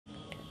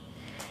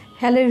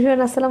Hello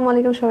everyone, আসসালামু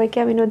আলাইকুম সবাইকে।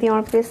 আমি নদী,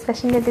 আমার পেজ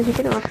ফ্যাশন ডেতে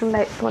থেকে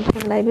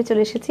তোমাদের লাইভে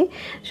চলে এসেছি।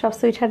 সব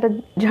সুইটহার্টটা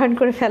জয়েন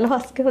করে ফেলো,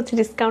 আজকে হচ্ছে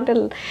ডিসকাউন্টের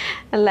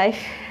লাইভ।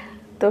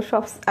 তো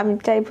আমি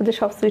চাইবো যে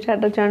সব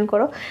সুইটহার্টটা জয়েন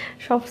করো।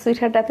 সব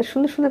সুইটহার্ট এত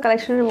সুন্দর সুন্দর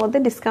কালেকশনের মধ্যে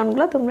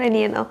ডিসকাউন্টগুলো তোমরা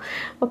নিয়ে নাও।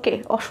 ওকে,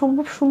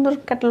 অসম্ভব সুন্দর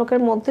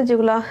ক্যাটালগের মধ্যে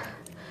যেগুলো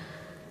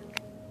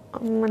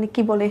মানে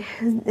কি বলে,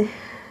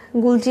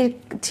 গুলজির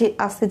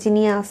আছে,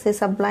 জিনিয়া আছে,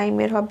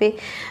 সাবলাইমের হবে,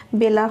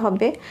 বেলা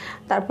হবে,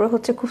 তারপরে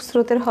হচ্ছে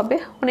খুবসুরতের হবে,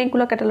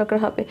 অনেকগুলো ক্যাটালগের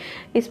হবে।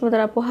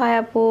 ইসমুদার আপু, হাই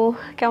আপু,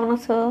 কেমন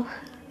আছো?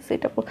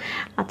 সুইট আপু,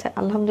 আচ্ছা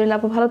আলহামদুলিল্লাহ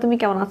আপু ভালো, তুমি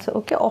কেমন আছো?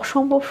 ওকে,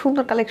 অসম্ভব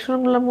সুন্দর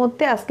কালেকশনগুলোর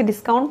মধ্যে আজকে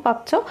ডিসকাউন্ট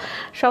পাচ্ছ।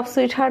 সব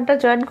সুইটহার্টটা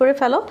জয়েন করে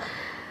ফেলো।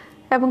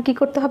 এবং কি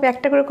করতে হবে,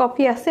 একটা করে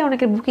কপি আছে,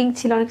 অনেকের বুকিং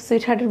ছিল, অনেক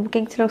সুইটহার্টের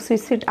বুকিং ছিল,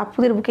 সুইট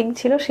আপুদের বুকিং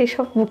ছিল, সেই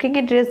সব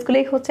বুকিংয়ের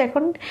ড্রেসগুলোই হচ্ছে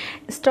এখন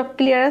স্টক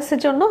ক্লিয়ারেন্সের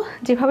জন্য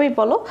যেভাবেই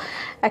বলো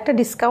একটা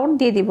ডিসকাউন্ট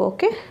দিয়ে দিব।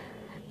 ওকে,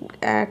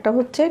 একটা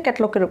হচ্ছে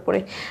ক্যাটালগের উপরে,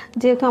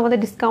 যেহেতু আমাদের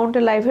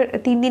ডিসকাউন্টের লাইভের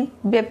 3 দিন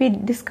ব্যাপী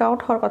ডিসকাউন্ট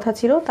হওয়ার কথা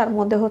ছিল, তার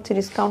মধ্যে হচ্ছে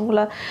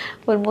ডিসকাউন্টগুলো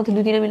ওর মধ্যে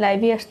 2 দিন আমি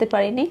লাইভে আসতে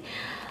পারিনি।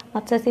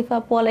 আচ্ছা সিফা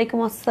আপু, ওয়ালাইকুম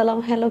আসসালাম,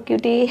 হ্যালো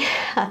কিউটি।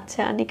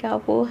 আচ্ছা আনিকা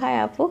আপু, হাই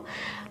আপু।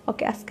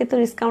 ওকে, আজকে তো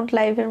ডিসকাউন্ট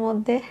লাইভের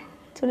মধ্যে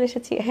চলে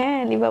এসেছি। হ্যাঁ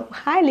লিবাপু,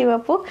 হাই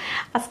লিবাপু,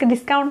 আজকে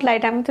ডিসকাউন্ট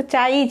লাইভ। আমি তো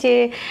চাই যে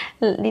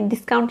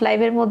ডিসকাউন্ট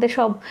লাইভের মধ্যে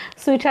সব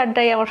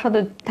সুইটহার্টটাই আমার সাথে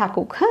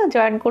থাকুক। হ্যাঁ,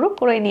 জয়েন করুক,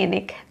 করে নিয়ে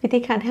নিক। বিথি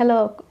খান, হ্যালো।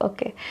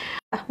 ওকে,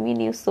 আহমিন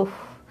ইউসুফ।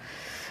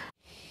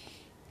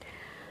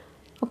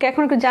 ওকে,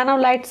 এখন একটু জানাও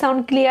লাইট সাউন্ড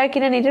ক্লিয়ার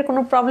কিনা, নেটের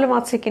কোনো প্রবলেম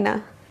আছে কিনা।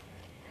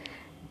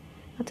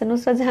 আচ্ছা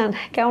নুসরাত জাহান,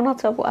 কেমন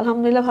আছো আপু?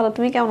 আলহামদুলিল্লাহ ভালো,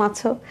 তুমি কেমন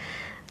আছো?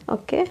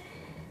 ওকে,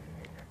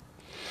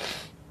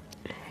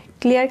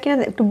 ক্লিয়ার কিনা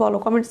একটু বলো,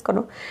 কমেন্টস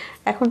করো।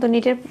 এখন তো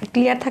নেটের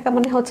ক্লিয়ার থাকা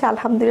মানে হচ্ছে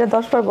আলহামদুলিল্লাহ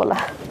 10 বার বলা।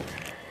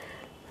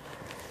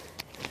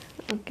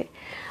 ওকে,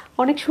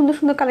 অনেক সুন্দর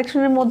সুন্দর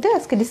কালেকশনের মধ্যে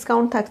আজকে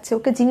ডিসকাউন্ট থাকছে।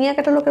 ওকে, জিনিয়া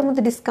ক্যাটালগের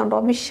মধ্যে ডিসকাউন্ট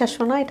অবিশ্বাস্য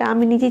না, এটা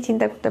আমি নিজেই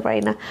চিন্তা করতে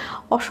পারি না।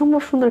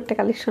 অসম্ভব সুন্দর একটা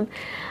কালেকশন।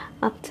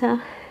 আচ্ছা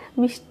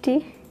মিষ্টি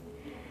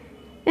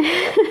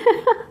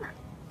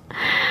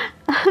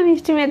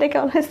মিষ্টি মেয়েটাকে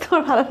অলওয়েজ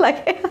তোমার ভালো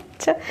লাগে।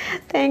 আচ্ছা,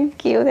 থ্যাংক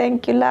ইউ,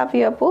 লাভ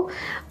ইউ আপু।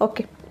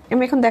 ওকে,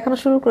 আমি এখন দেখানো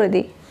শুরু করে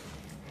দিই।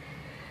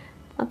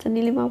 আচ্ছা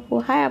নীলিমা আপু,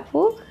 হাই আপু।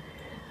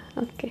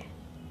 ওকে,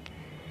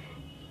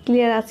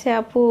 ক্লিয়ার আছে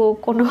আপু,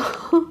 কোনো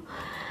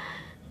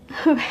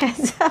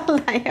ভেজাল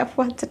নাই আপু?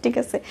 আচ্ছা ঠিক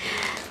আছে।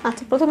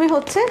 আচ্ছা, প্রথমে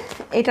হচ্ছে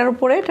এটার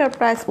উপরে, এটার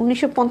প্রাইস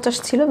 1950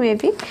 ছিল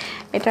মেবি,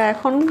 এটা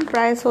এখন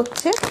প্রাইস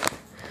হচ্ছে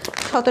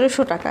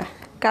 1700 টাকা।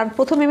 কারণ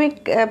প্রথমে আমি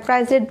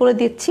প্রাইস রেট বলে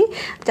দিচ্ছি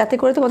যাতে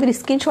করে তোমাদের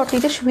স্ক্রিনশট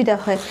নিতে সুবিধা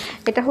হয়।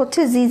 এটা হচ্ছে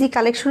জিজি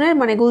কালেকশনের,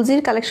 মানে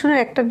গুলজির কালেকশনের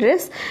একটা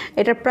ড্রেস,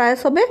 এটার প্রাইস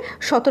হবে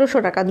 1700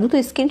 টাকা। দ্রুত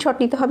স্ক্রিনশট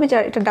নিতে হবে,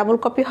 যার এটা ডাবল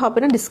কপি হবে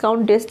না,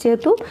 ডিসকাউন্ট ড্রেস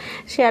যেহেতু।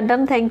 শেয়ার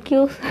ডান, থ্যাংক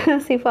ইউ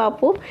সিফা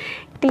আপু।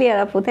 ক্লিয়ার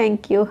আপু,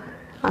 থ্যাংক ইউ।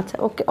 আচ্ছা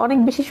ওকে, অনেক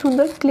বেশি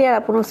সুন্দর, ক্লিয়ার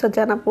আপু, নুসরাত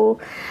জান আপু।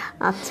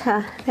 আচ্ছা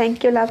থ্যাংক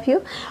ইউ, লাভ ইউ।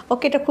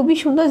 ওকে, এটা খুবই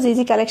সুন্দর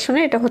জিজি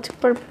কালেকশনের, এটা হচ্ছে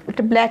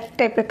একটা ব্ল্যাক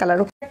টাইপের কালার,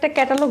 একটা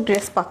ক্যাটালগ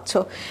ড্রেস পাচ্ছ।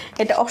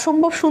 এটা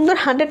অসম্ভব সুন্দর,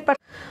 100%।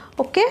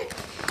 ওকে,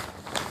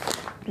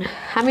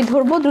 আমি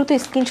ধরবো, দ্রুত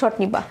স্ক্রিনশট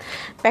নিবা।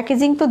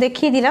 প্যাকেজিং তো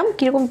দেখিয়ে দিলাম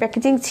কীরকম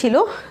প্যাকেজিং ছিল,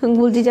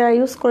 গুলজি যারা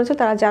ইউজ করেছে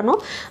তারা জানো।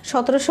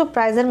 1700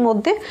 প্রাইসের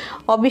মধ্যে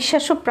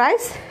অবিশ্বাস্য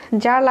প্রাইস।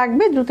 যা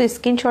লাগবে দ্রুত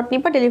স্ক্রিনশট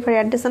নিবা, delivery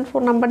address and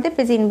phone number দিয়ে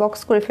পেজে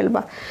ইনবক্স করে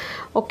ফেলবা।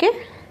 ওকে,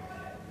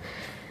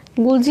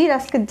 গুলজির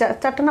আজকে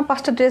 4টা না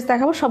 5টা ড্রেস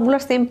দেখাবো,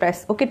 সবগুলোর সেম প্রাইস।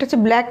 ওকে, এটা হচ্ছে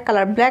ব্ল্যাক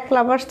কালার, ব্ল্যাক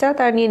লাভার্স যারা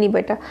তারা নিয়ে নিবে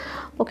এটা।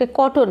 ওকে,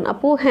 কটন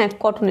আপু, হ্যাঁ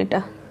কটন। এটা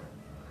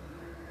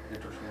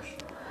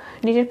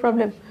নেটের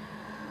প্রবলেম।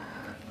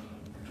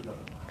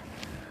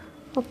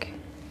 ওকে,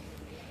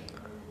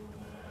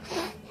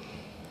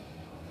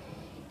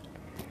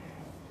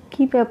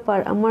 কি ব্যাপার,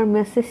 আমার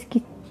মেসেজ কি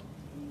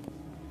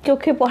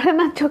চোখে পড়ে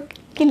না? চোখ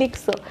কি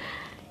লিখছো,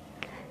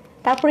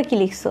 তারপরে কি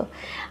লিখছো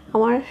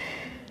আমার?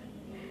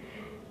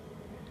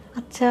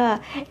 আচ্ছা,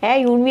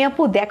 এই উর্মি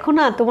আপু দেখো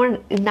না, তোমার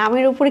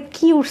নামের উপরে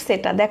কি উঠছে,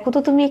 এটা দেখো তো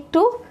তুমি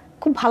একটু,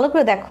 খুব ভালো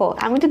করে দেখো।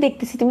 আমি তো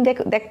দেখতেছি, তুমি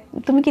দেখো,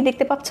 তুমি কি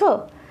দেখতে পাচ্ছ?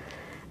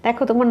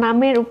 দেখো তোমার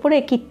নামের উপরে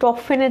কি টপ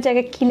ফ্যানের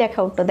জায়গায় কি লেখা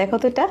উঠলো, দেখো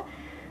তো এটা।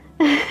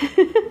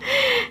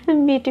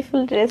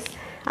 Beautiful dress.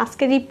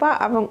 আজকে রিপা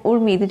এবং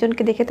উর্মি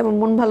দুজনকে দেখে তো আমার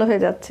মন ভালো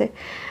হয়ে যাচ্ছে।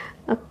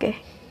 ওকে,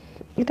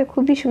 এটা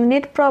খুবই সুন্দর।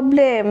 নেট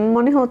প্রবলেম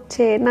মনে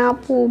হচ্ছে না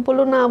আপু,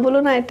 বলো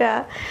না এটা।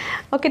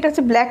 ওকে, এটা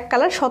হচ্ছে ব্ল্যাক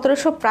কালার,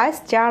 1700 প্রাইস।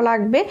 যা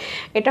লাগবে,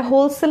 এটা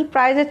হোলসেল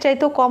প্রাইসের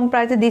চাইতেও কম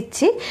প্রাইসে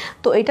দিচ্ছি।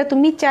 তো এটা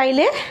তুমি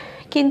চাইলে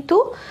কিন্তু,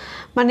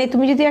 মানে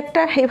তুমি যদি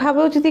একটা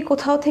এভাবেও যদি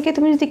কোথাও থেকে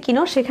তুমি যদি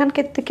কিনো,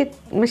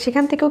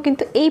 সেখান থেকেও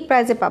কিন্তু এই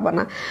প্রাইসে পাবা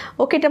না।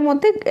 ওকে, এটার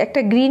মধ্যে একটা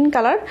গ্রিন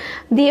কালার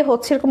দিয়ে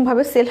হচ্ছে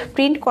এরকমভাবে সেলফ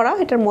প্রিন্ট করা,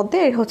 এটার মধ্যে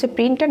হচ্ছে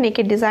প্রিন্টটা,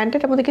 নেকের ডিজাইনটা,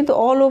 এটার মধ্যে কিন্তু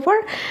অল ওভার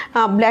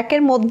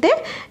ব্ল্যাকের মধ্যে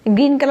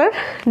গ্রিন কালার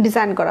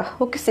ডিজাইন করা।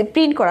 ওকে,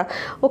 প্রিন্ট করা।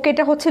 ওকে,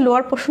 এটা হচ্ছে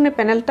লোয়ার পোর্শনের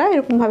প্যানেলটা,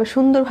 এরকমভাবে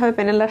সুন্দরভাবে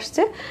প্যানেল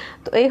আসছে।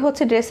 তো এই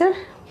হচ্ছে ড্রেসের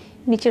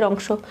নিচের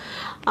অংশ।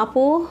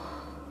 আপু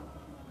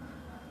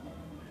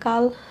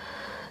কাল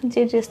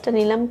যে ড্রেসটা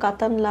নিলাম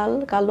কাতান লাল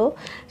কালো,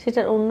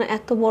 সেটার অন্য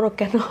এত বড়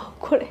কেন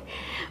করে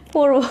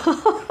পরবো?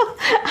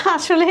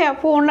 আসলে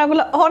আপু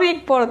ওড়নাগুলো অনেক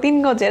বড় 3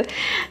 গজের।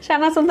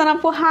 শানা সুলতান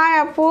আপু হাই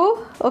আপু।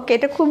 ওকে,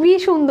 এটা খুবই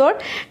সুন্দর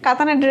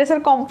কাতানের ড্রেসের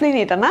কমপ্লেন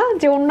এটা না,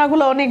 যে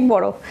ওড়নাগুলো অনেক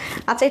বড়।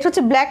 আচ্ছা, এটা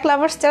হচ্ছে ব্ল্যাক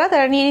লাভার্স যারা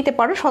তারা নিয়ে নিতে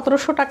পারো,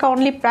 1700 টাকা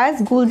অনলি প্রাইস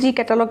গুলজি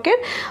ক্যাটালগের।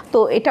 তো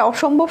এটা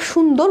অসম্ভব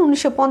সুন্দর,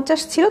 1950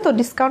 ছিল, তো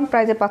ডিসকাউন্ট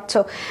প্রাইসে পাচ্ছ।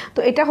 তো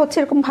এটা হচ্ছে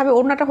এরকমভাবে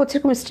ওড়নাটা হচ্ছে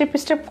এরকম স্টেপ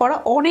স্টেপ করা,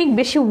 অনেক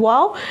বেশি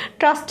ওয়াও,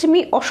 ট্রাস্ট মি,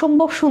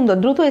 অসম্ভব সুন্দর।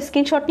 দ্রুত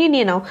স্ক্রিনশট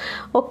নিয়ে নাও।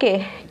 ওকে,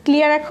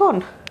 ক্লিয়ার এখন?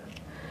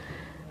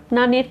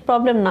 না নেট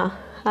প্রবলেম না?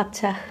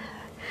 আচ্ছা,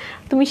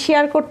 তুমি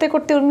শেয়ার করতে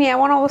করতে উর্মি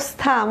এমন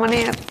অবস্থা, মানে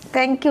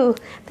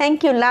thank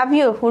you love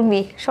you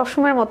Urmi,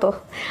 সবসময়ের মতো।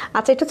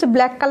 আচ্ছা, এটা হচ্ছে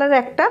ব্ল্যাক কালারের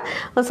একটা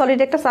সলিড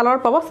একটা সালোয়ার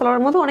পাবা।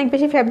 সালোয়ারের মধ্যে অনেক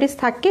বেশি ফ্যাব্রিক্স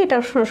থাকে, এটা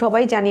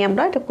সবাই জানি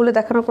আমরা, এটা খুলে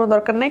দেখানোর কোনো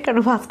দরকার নেই, কারণ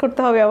ভাঁজ করতে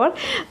হবে আবার।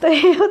 তো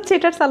এই হচ্ছে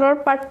এটার সালোয়ার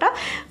পার্টটা,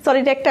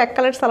 সলিড একটা এক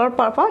কালার সালোয়ার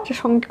পাবা, এটার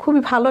সঙ্গে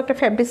খুবই ভালো একটা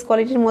ফ্যাব্রিক্স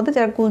কোয়ালিটির মধ্যে,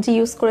 যারা গুলজি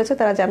ইউজ করেছে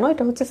তারা জানো।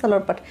 এটা হচ্ছে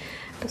সালোয়ার পার্ট,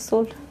 এটা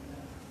সোল।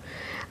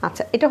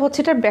 আচ্ছা, এটা হচ্ছে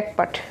এটার ব্যাক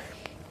পার্ট,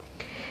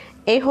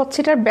 এই হচ্ছে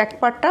এটার ব্যাক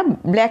পার্টটা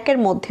ব্ল্যাকের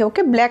মধ্যে।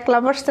 ওকে, ব্ল্যাক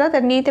লাভার্সরা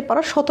তারা নিয়ে নিতে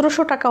পারো,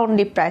 1700 টাকা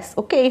অনলি প্রাইস।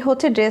 ওকে, এই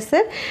হচ্ছে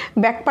ড্রেসের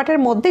ব্যাক পার্টের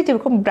মধ্যে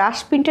যেরকম ব্রাশ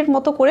প্রিন্টের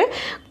মতো করে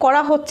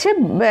করা হচ্ছে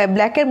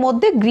ব্ল্যাকের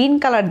মধ্যে গ্রিন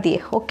কালার দিয়ে।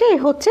 ওকে, এই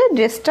হচ্ছে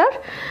ড্রেসটার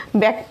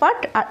ব্যাক পার্ট,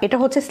 আর এটা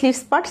হচ্ছে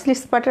স্লিভস পার্ট।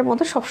 স্লিভস পার্টের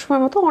মধ্যে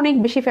সবসময় মতো অনেক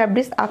বেশি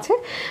ফ্যাব্রিক্স আছে,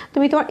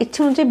 তুমি তোমার ইচ্ছে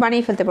অনুযায়ী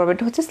বানিয়ে ফেলতে পারবে।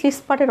 এটা হচ্ছে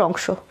স্লিভস পার্টের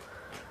অংশ।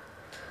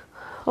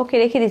 ওকে,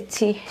 রেখে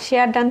দিচ্ছি।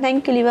 Share done,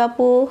 thank you Liva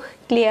আপু।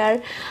 ক্লিয়ার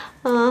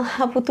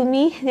আপু,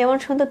 তুমি যেমন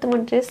সুন্দর তোমার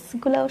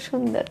ড্রেসগুলোও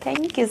সুন্দর।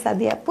 থ্যাংক ইউ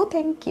সাদি আপু,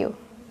 থ্যাংক ইউ।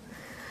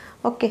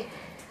 ওকে,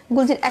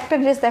 গুলজির একটা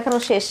ড্রেস দেখানো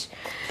শেষ।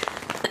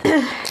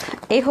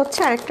 এই হচ্ছে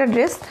আরেকটা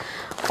ড্রেস,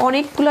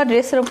 অনেকগুলো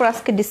ড্রেসের উপর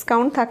আজকে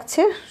ডিসকাউন্ট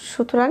থাকছে,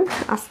 সুতরাং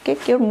আজকে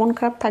কেউ মন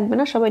খারাপ থাকবে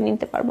না, সবাই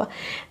নিতে পারবা।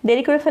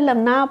 দেরি করে ফেললাম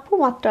না আপু?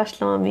 মাত্র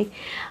আসলাম আমি।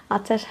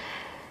 আচ্ছা,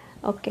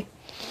 ওকে,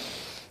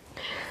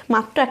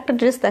 মাত্র একটা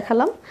ড্রেস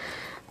দেখালাম।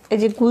 এই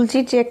যে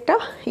গুলজির যে একটা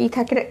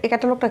থাকে, এই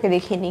ক্যাটালগটাকে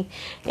দেখিয়ে নিই।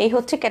 এই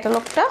হচ্ছে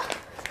ক্যাটালগটা,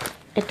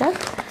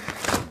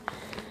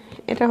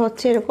 এটা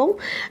হচ্ছে এরকম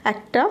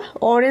একটা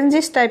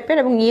অরেঞ্জিস টাইপের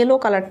এবং ইয়েলো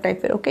কালার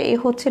টাইপের। ওকে, এই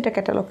হচ্ছে এটা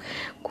ক্যাটালগ,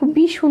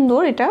 খুবই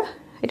সুন্দর।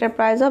 এটার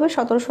প্রাইস হবে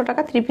 1700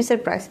 টাকা, 3 পিসের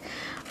প্রাইস।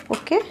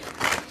 ওকে,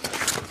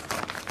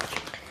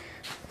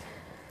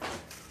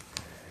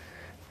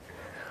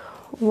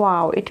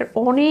 ওয়াও, এটার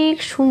অনেক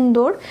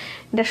সুন্দর,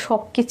 এটা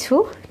সব কিছু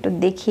একটু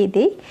দেখিয়ে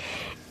দিই।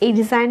 এই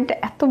ডিজাইনটা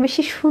এত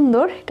বেশি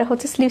সুন্দর, এটা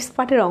হচ্ছে স্লিভস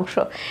পার্টের অংশ,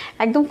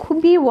 একদম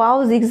খুবই ওয়াও,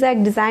 জিগজ্যাগ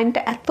ডিজাইনটা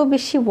এত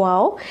বেশি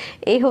ওয়াও।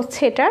 এই হচ্ছে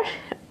এটার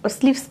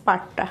স্লিভস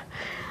পার্টটা,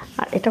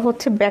 আর এটা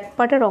হচ্ছে ব্যাক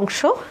পার্টের অংশ।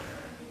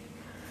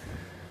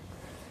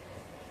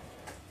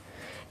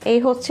 এই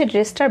হচ্ছে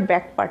ড্রেসটার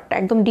ব্যাক পার্টটা,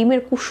 একদম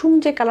ডিমের কুসুম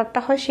যে কালারটা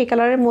হয় সেই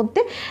কালারের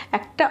মধ্যে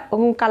একটা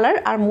কালার,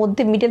 আর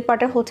মধ্যে মিডল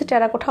পার্টে হচ্ছে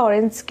টেরাকোটা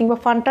অরেঞ্জ কিংবা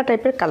ফান্টা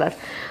টাইপের কালার।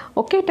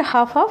 ওকে, এটা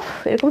হাফ হাফ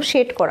এরকম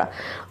শেড করা।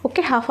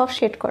 ওকে, হাফ হাফ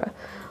শেড করা।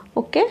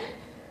 ওকে,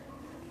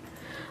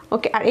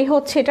 আর এই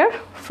হচ্ছে এটার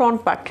ফ্রন্ট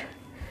পার্ট,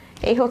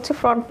 এই হচ্ছে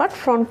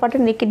ফ্রন্ট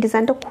পার্টের নেকের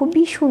ডিজাইনটা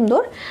খুবই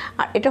সুন্দর,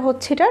 আর এটা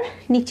হচ্ছে এটার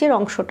নিচের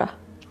অংশটা।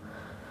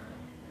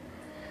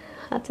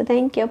 আচ্ছা,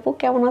 থ্যাংক ইউ আপু।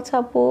 কেমন আছো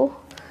আপু?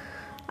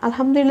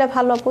 আলহামদুলিল্লাহ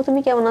ভালো আপু, তুমি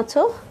কেমন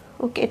আছো?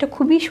 ওকে, এটা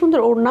খুবই সুন্দর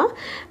ওড়না,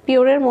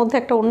 পিওরের মধ্যে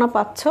একটা ওড়না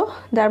পাচ্ছ,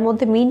 যার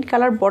মধ্যে মিন্ট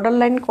কালার বর্ডার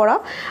লাইন করা,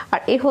 আর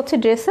এই হচ্ছে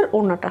ড্রেসের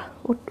ওড়নাটা।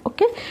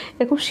 ওকে,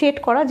 এরকম শেড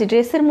করা, যে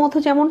ড্রেসের মধ্যে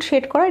যেমন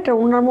শেড করা, এটা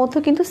ওড়নার মধ্যে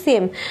কিন্তু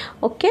সেম।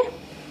 ওকে,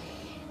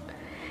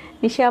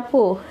 নিশা আপু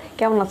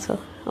কেমন আছো?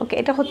 ওকে,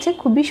 এটা হচ্ছে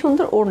খুবই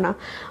সুন্দর ওড়না।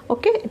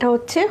 ওকে, এটা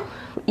হচ্ছে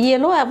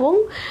ইয়েলো এবং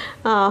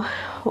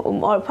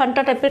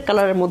ফান্টা টাইপের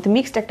কালারের মধ্যে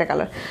মিক্সড একটা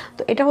কালার।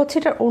 তো এটা হচ্ছে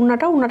এটার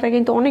ওড়নাটা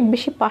কিন্তু অনেক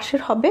বেশি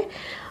পাশের হবে।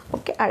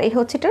 ওকে, আর এই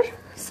হচ্ছে এটার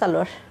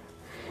সালোয়ার।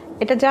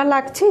 এটা যা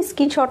লাগছে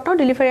screenshot now,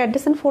 delivery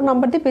address and phone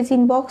number দিয়ে পেজ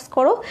ইনবক্স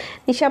করো।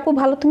 নিশা আপু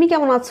ভালো, তুমি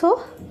কেমন আছো?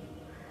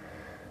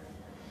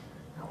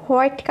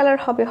 হোয়াইট কালার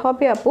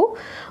হবে আপু।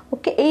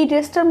 ওকে, এই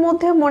ড্রেসটার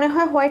মধ্যে মনে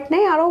হয় হোয়াইট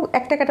নেই, আরও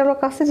একটা ক্যাটালগ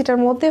আছে যেটার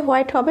মধ্যে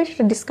হোয়াইট হবে,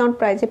 সেটা ডিসকাউন্ট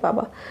প্রাইসে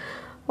পাবা।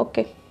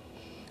 ওকে,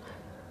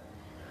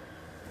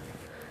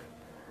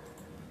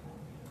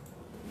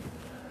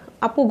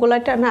 আপু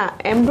গলাটা না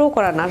এমব্রো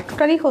করা না,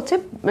 টোটালি হচ্ছে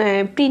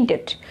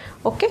প্রিন্টেড।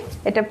 ওকে,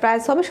 এটা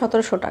প্রাইস হবে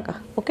 1700 টাকা।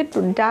 ওকে,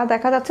 যা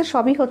দেখা যাচ্ছে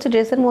সবই হচ্ছে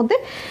ড্রেসের মধ্যে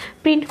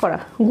প্রিন্ট করা,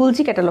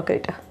 গুলজি ক্যাটালগের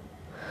এটা।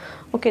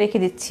 ওকে,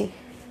 রেখে দিচ্ছি।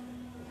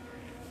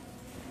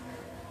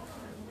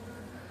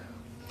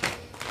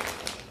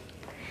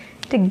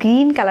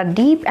 গ্রিন কালার,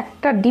 ডিপ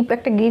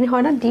একটা গ্রিন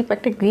হয় না, ডিপ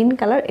একটা গ্রিন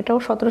কালার, এটাও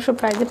 1700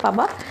 প্রাইসে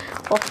পাবা,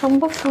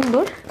 অসম্ভব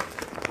সুন্দর।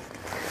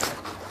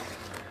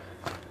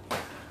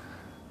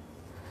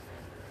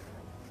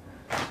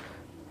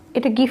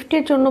 এটা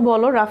গিফটের জন্য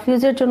বলো, রাফ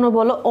ইউজের জন্য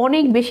বলো,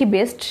 অনেক বেশি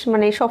বেস্ট,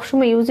 মানে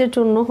সবসময় ইউজের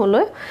জন্য হলো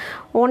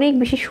অনেক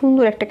বেশি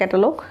সুন্দর একটা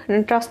ক্যাটালগ,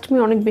 ট্রাস্ট মি,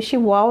 অনেক বেশি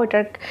ওয়াও।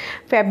 এটার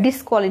ফ্যাব্রিক্স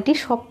কোয়ালিটি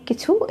সব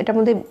কিছু, এটার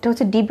মধ্যে এটা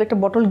হচ্ছে ডিপ একটা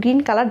বটল গ্রিন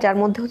কালার, যার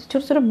মধ্যে হচ্ছে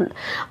ছোটো ছোটো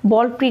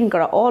বল প্রিন্ট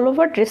করা, অল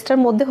ওভার ড্রেসটার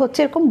মধ্যে হচ্ছে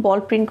এরকম বল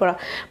প্রিন্ট করা।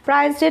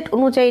 প্রাইস রেট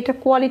অনুযায়ী এটা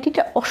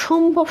কোয়ালিটিটা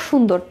অসম্ভব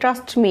সুন্দর,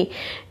 ট্রাস্ট মি।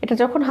 এটা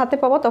যখন হাতে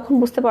পাবা তখন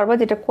বুঝতে পারবা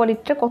যে এটা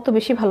কোয়ালিটিটা কত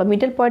বেশি ভালো।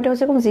 মিডল পয়েন্টে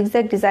হচ্ছে এরকম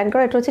জিগজ্যাগ ডিজাইন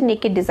করা, এটা হচ্ছে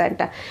নেকের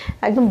ডিজাইনটা,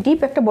 একদম ডিপ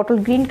একটা বটল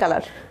গ্রিন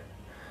কালার।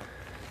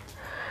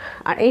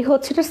 আর এই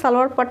হচ্ছে এটা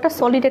সালোয়ার পাটটা,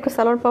 সলিড একটা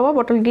সালোয়ার পাওয়া,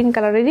 বটল গ্রিন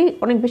কালারেরই,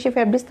 অনেক বেশি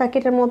ফ্যাব্রিক্স থাকে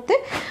এটার মধ্যে।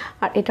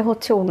 আর এটা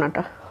হচ্ছে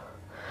ওড়নাটা,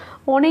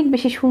 অনেক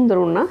বেশি সুন্দর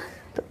ওড়না।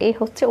 তো এই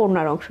হচ্ছে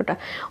ওড়নার অংশটা,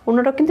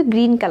 ওড়নাটা কিন্তু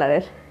গ্রিন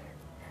কালারের।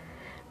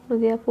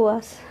 নদী আপু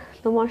আজ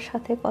তোমার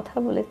সাথে কথা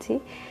বলেছি,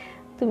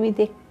 তুমি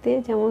দেখতে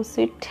যেমন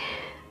সুইট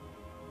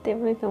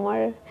তেমনি তোমার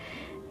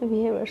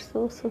বিহেভিয়ার সো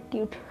সো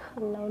কিউট,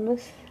 আল্লাহ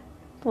অলওয়েজ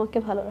তোমাকে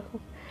ভালো রাখো।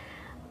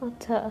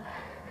 আচ্ছা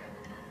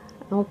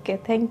ওকে,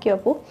 থ্যাংক ইউ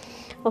আপু।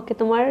 ওকে,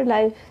 তোমার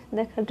লাইভ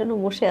দেখার জন্য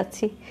বসে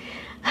আছি।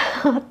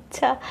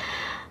 আচ্ছা,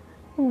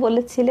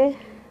 বলেছিলে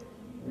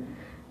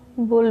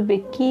বলবে,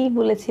 কি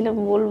বলেছিলাম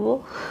বলবো।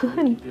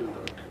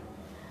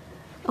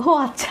 ও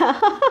আচ্ছা,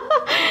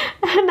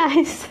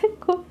 নাইস,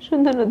 খুব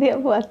সুন্দর নদী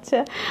আপু। আচ্ছা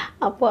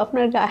আপু,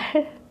 আপনার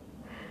গায়ের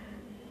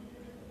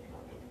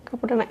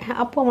কাপড়টা না, হ্যাঁ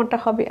আপু আমারটা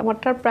হবে,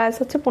 আমারটার প্রাইস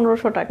হচ্ছে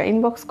 1500 টাকা।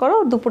 ইনবক্স করো,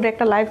 দুপুরে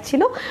একটা লাইভ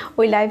ছিল,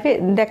 ওই লাইভে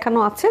দেখানো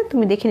আছে,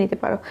 তুমি দেখে নিতে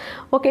পারো।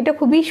 ওকে, এটা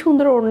খুবই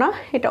সুন্দর ওড়না,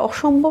 এটা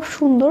অসম্ভব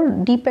সুন্দর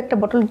ডিপ একটা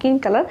বটল গ্রিন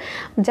কালার,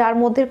 যার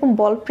মধ্যে এরকম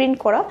বল প্রিন্ট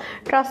করা।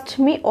 ট্রাস্ট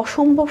মি,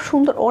 অসম্ভব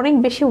সুন্দর, অনেক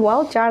বেশি ওয়াও।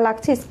 যার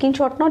লাগছে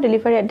screenshot now,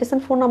 delivery address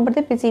and phone number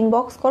দিয়ে প্লিজ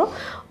ইনবক্স করো।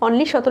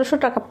 অনলি 1700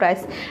 টাকা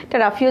প্রাইস। এটা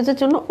রাফিউজের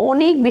জন্য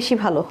অনেক বেশি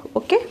ভালো।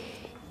 ওকে,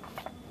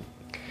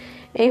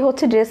 এই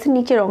হচ্ছে ড্রেসের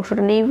নিচের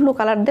অংশটা, নেভি ব্লু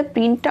কালার দিয়ে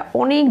প্রিন্টটা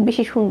অনেক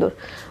বেশি সুন্দর।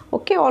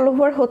 ওকে, অল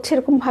ওভার হচ্ছে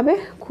এরকমভাবে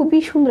খুবই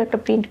সুন্দর একটা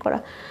প্রিন্ট করা।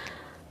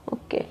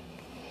 ওকে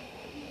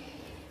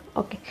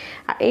ওকে,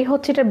 আর এই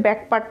হচ্ছে এটার ব্যাক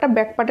পার্টটা,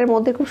 ব্যাক পার্টের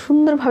মধ্যে খুব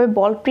সুন্দরভাবে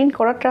বল প্রিন্ট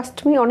করা। ট্রাস্ট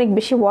মি, অনেক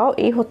বেশি ওয়াও।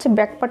 এই হচ্ছে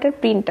ব্যাক পার্টের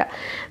প্রিন্টটা,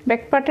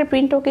 ব্যাক পার্টের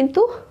প্রিন্টও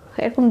কিন্তু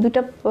এরকম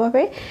দুটা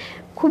ভাবে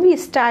খুবই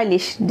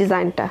স্টাইলিশ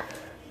ডিজাইনটা।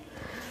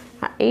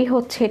 আর এই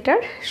হচ্ছে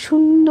এটার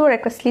সুন্দর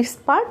একটা স্লিভস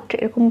পার্ট,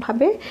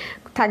 এরকমভাবে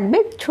থাকবে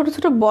ছোট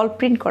ছোট বল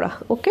প্রিন্ট করা।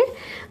 ওকে,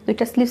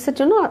 দুইটা স্লিভসের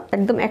জন্য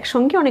একদম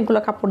একসঙ্গে অনেকগুলো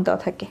কাপড় দেওয়া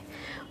থাকে।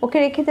 ওকে,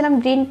 রেখে দিলাম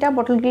গ্রিনটা,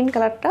 বটল গ্রিন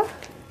কালারটা।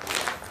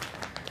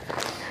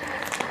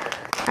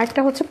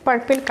 আরেকটা হচ্ছে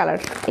পার্পেল কালার,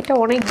 এটা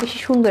অনেক বেশি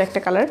সুন্দর একটা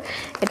কালার,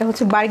 এটা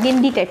হচ্ছে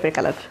বার্গেন্ডি টাইপের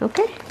কালার।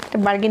 ওকে, এটা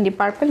বার্গেন্ডি,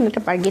 পার্পেল না,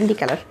 এটা বার্গেন্ডি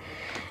কালার,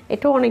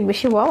 এটাও অনেক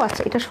বেশি ওয়াও।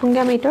 আচ্ছা, এটার সঙ্গে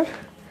আমি এটার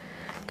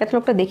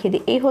ক্যাটালগটা দেখিয়ে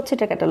দিই। এই হচ্ছে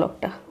এটা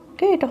ক্যাটালগটা।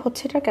 ওকে, এটা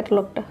হচ্ছে এটা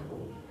ক্যাটালগটা।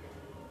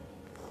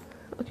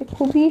 ওকে,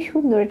 খুবই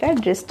সুন্দর এটা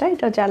ড্রেসটা,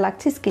 এটা যা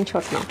লাগছে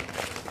স্ক্রিনশট নাও।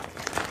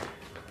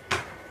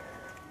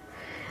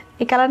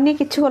 এই কালার নিয়ে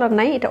কিচ্ছু বলার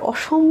নাই, এটা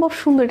অসম্ভব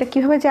সুন্দর, এটা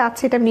কিভাবে যে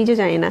আছে এটা আমি নিজে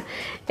জানি না।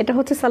 এটা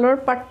হচ্ছে সালোয়ার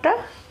পার্টটা,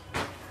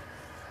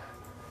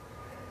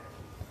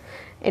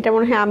 এটা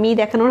মনে হয় আমি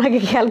দেখানোর আগে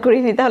খেয়াল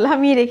করিনি, তাহলে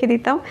আমি রেখে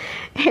দিতাম।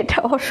 এটা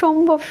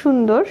অসম্ভব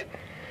সুন্দর।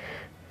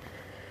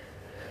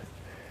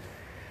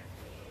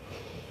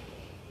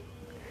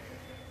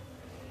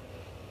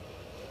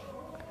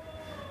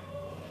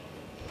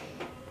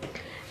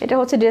 এটা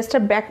হচ্ছে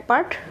ড্রেসটার ব্যাক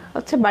পার্ট,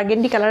 হচ্ছে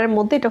বার্গেন্ডি কালারের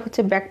মধ্যে, এটা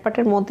হচ্ছে ব্যাক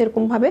পার্টের মধ্যে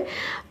এরকমভাবে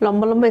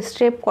লম্বা লম্বা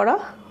স্ট্রেপ করা।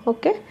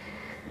 ওকে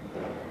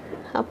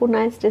আপু,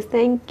 নাইস ড্রেস,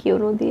 থ্যাংক ইউ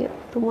নদী,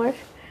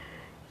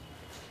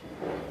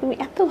 তুমি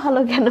এত ভালো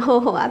কেন?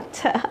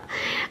 আচ্ছা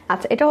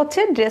আচ্ছা, এটা হচ্ছে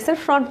ড্রেসের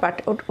ফ্রন্ট পার্ট।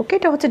 ওকে,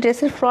 এটা হচ্ছে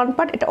ড্রেসের ফ্রন্ট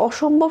পার্ট, এটা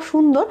অসম্ভব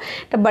সুন্দর,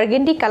 এটা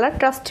বার্গেন্ডি কালার।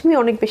 ট্রাস্ট মি,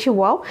 অনেক বেশি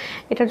ওয়াও।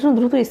 এটার জন্য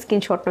দ্রুত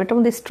স্ক্রিনশট নাও। এটার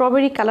মধ্যে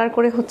স্ট্রবেরি কালার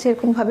করে হচ্ছে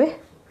এরকমভাবে,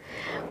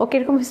 ওকে,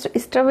 এরকম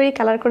স্ট্রবেরি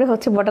কালার করে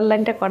হচ্ছে বর্ডার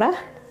লাইনটা করা।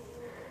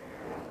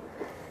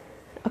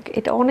 ওকে,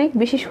 এটা অনেক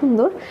বেশি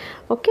সুন্দর।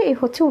 ওকে, এই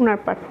হচ্ছে ওনার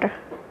পার্টটা,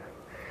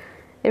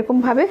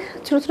 এরকমভাবে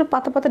ছোটো ছোটো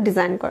পাতা পাতা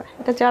ডিজাইন করা।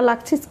 এটা যা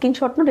লাগছে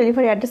screenshot now,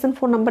 delivery address and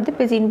phone number দিয়ে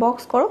পেজ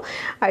ইনবক্স করো।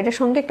 আর এটার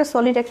সঙ্গে একটা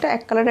সলিড একটা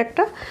এক কালার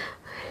একটা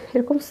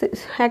এরকম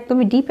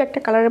একদমই ডিপ একটা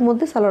কালারের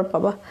মধ্যে সালোয়ার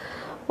পাবা।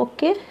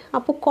 ওকে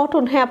আপু,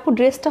 কটন, হ্যাঁ আপু,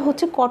 ড্রেসটা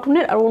হচ্ছে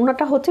কটনের আর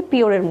ওড়নাটা হচ্ছে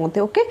পিওরের মধ্যে।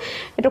 ওকে,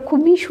 এটা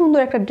খুবই সুন্দর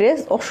একটা ড্রেস,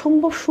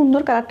 অসম্ভব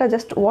সুন্দর কালারটা,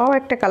 জাস্ট ওয়াও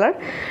একটা কালার।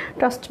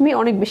 ট্রাস্ট মি,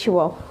 অনেক বেশি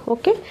ওয়াও।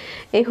 ওকে,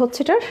 এই হচ্ছে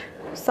এটার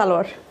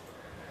সালোয়ার,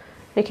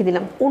 রেখে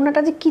দিলাম।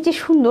 ওড়নাটা যে কী যে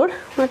সুন্দর,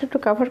 ওনাটা একটু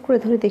কাভার করে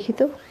ধরে দেখি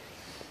তো।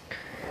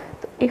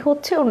 এই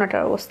হচ্ছে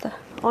ওড়নাটার অবস্থা,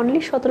 অনলি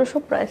 1700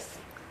 প্রাইস।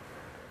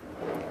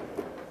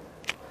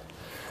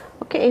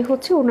 ওকে, এই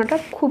হচ্ছে ওড়নাটা,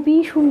 খুবই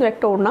সুন্দর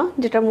একটা ওড়না,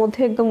 যেটার মধ্যে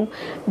একদম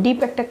ডিপ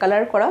একটা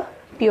কালার করা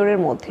পিওরের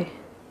মধ্যে।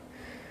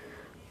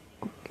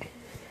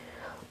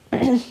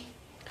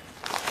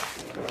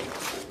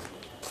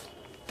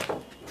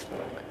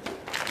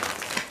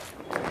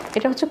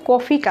 এটা হচ্ছে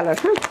কফি কালার,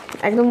 হ্যাঁ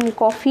একদম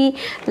কফি,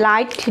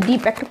 লাইট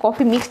ডিপ একটা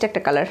কফি মিক্সড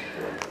একটা কালার।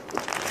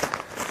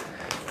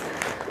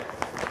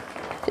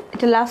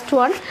 এটা লাস্ট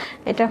ওয়ান,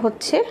 এটা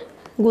হচ্ছে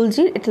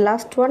গুলজির, এটা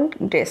লাস্ট ওয়ান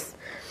ড্রেস।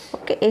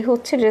 ওকে, এই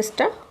হচ্ছে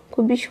ড্রেসটা,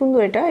 খুবই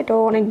সুন্দর, এটাও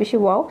অনেক বেশি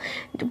ওয়াও।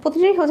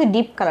 প্রতিটাই হচ্ছে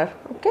ডিপ কালার।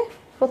 ওকে,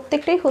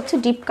 প্রত্যেকটাই হচ্ছে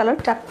ডিপ কালার,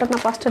 4টা না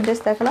 5টা ড্রেস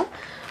দেখালাম,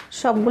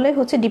 সবগুলোই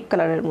হচ্ছে ডিপ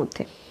কালারের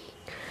মধ্যে।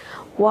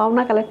 ওয়াও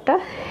না কালারটা,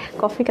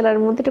 কফি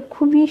কালারের মধ্যে, এটা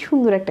খুবই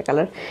সুন্দর একটা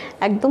কালার,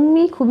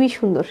 একদমই খুবই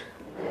সুন্দর।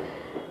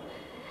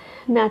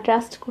 না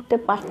ট্রাস্ট করতে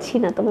পারছি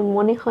না, তবে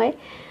মনে হয়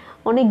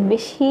অনেক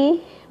বেশি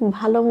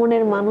ভালো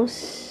মনের মানুষ,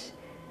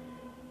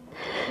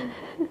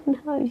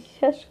 না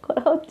বিশ্বাস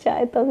করাও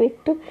যায়, তবে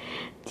একটু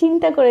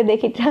চিন্তা করে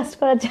দেখি ট্রাস্ট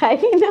করা যায়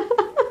না।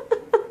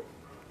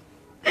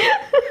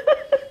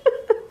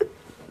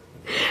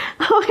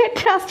 আমাকে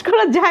ট্রাস্ট ট্রাস্ট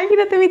করা যায়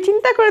কিনা তুমি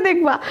চিন্তা করে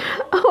দেখবা।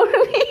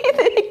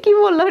 কি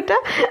বললো এটা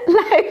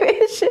লাইভে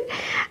এসে?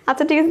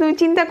 আচ্ছা ঠিক আছে, তুমি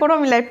চিন্তা করো,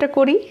 আমি লাইভটা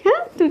করি।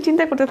 হ্যাঁ, তুমি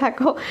চিন্তা করতে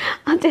থাকো।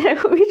 আচ্ছা, এটা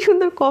খুবই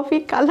সুন্দর কফি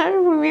কালার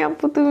রুমি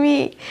আপু তুমি।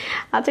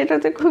 আচ্ছা, এটা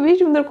হচ্ছে খুবই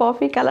সুন্দর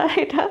কফি কালার।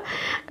 এটা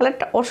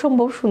কালারটা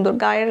অসম্ভব সুন্দর,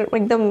 গায়ের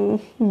একদম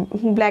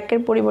ব্ল্যাকের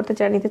পরিবর্তে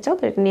যারা নিতে চাও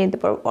তো এটা নিয়ে নিতে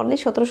পারো। অনলি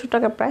 1700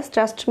 টাকা প্রাইস।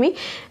 ট্রাস্ট মি,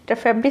 এটা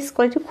ফ্যাব্রিক্স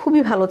কোয়ালিটি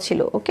খুবই ভালো ছিল।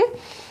 ওকে,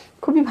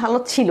 খুবই ভালো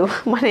ছিল,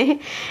 মানে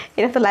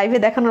এটা তো লাইভে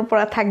দেখানোর পর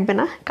আর থাকবে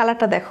না।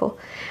 কালারটা দেখো,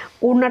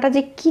 ওড়নাটা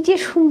যে কি যে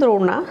সুন্দর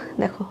ওড়না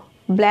দেখো,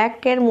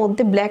 ব্ল্যাকের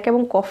মধ্যে, ব্ল্যাক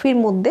এবং কফির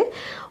মধ্যে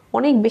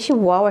অনেক বেশি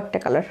ওয়াও একটা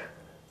কালার।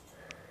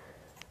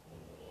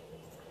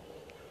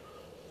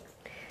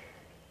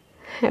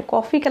 হ্যাঁ,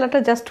 কফি কালারটা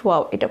জাস্ট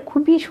ওয়াও, এটা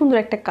খুবই সুন্দর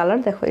একটা কালার।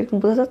 দেখো এরকম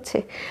বোঝা যাচ্ছে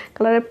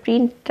কালারের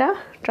প্রিন্টটা,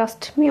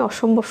 ট্রাস্ট মি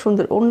অসম্ভব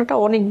সুন্দর। ওড়নাটা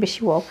অনেক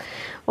বেশি ওয়াও।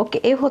 ওকে,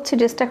 এই হচ্ছে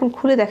ড্রেসটা, এখন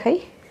খুলে দেখাই।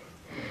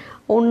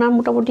 ওড়নার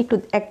মোটামুটি একটু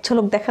এক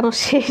ঝলক দেখানো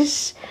শেষ।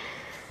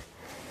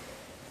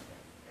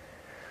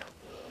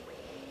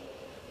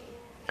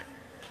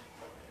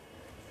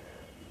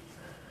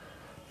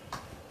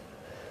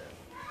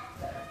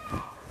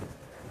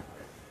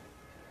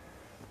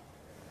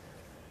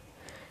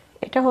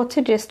 এটা হচ্ছে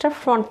ড্রেসটার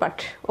ফ্রন্ট পার্ট।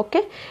 ওকে,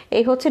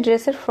 এই হচ্ছে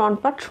ড্রেসের ফ্রন্ট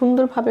পার্ট,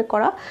 সুন্দরভাবে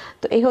করা।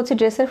 তো এই হচ্ছে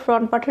ড্রেসের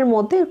ফ্রন্ট পার্টের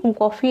মধ্যে এরকম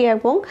কফি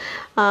এবং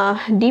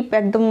ডিপ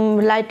একদম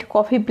লাইট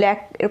কফি ব্ল্যাক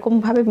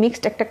এরকমভাবে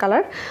মিক্সড একটা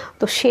কালার,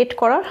 তো শেড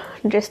করা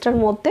ড্রেসটার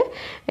মধ্যে।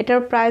 এটার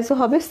প্রাইসও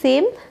হবে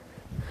সেম,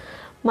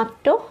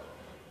 মাত্র।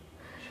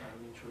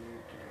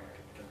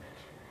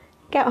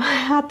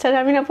 আচ্ছা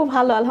রামিন আপু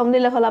ভালো,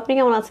 আলহামদুলিল্লাহ ভালো। আপনি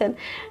কেমন আছেন?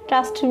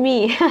 Trust me.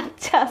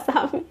 আচ্ছা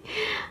আমি,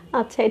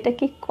 আচ্ছা এটা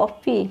কি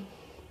কপি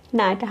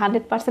না, এটা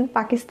 100%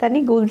 পাকিস্তানি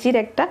গুলজির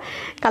একটা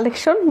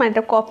কালেকশন, মানে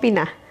এটা কপি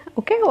না।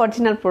 ওকে,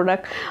 অরিজিনাল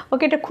প্রোডাক্ট।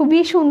 ওকে, এটা খুবই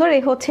সুন্দর।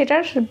 এই হচ্ছে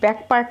এটার ব্যাক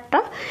পার্টটা।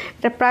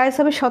 এটা প্রাইস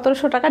হবে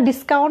 1700 টাকা।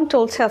 ডিসকাউন্ট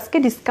চলছে আজকে,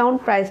 ডিসকাউন্ট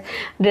প্রাইস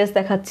ড্রেস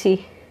দেখাচ্ছি।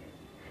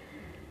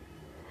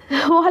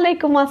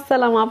 ওয়ালাইকুম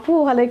আসসালাম আপু,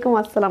 ওয়ালাইকুম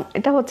আসসালাম।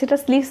 এটা হচ্ছে এটা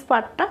স্লিভস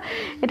পার্টটা,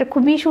 এটা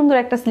খুবই সুন্দর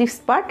একটা স্লিভস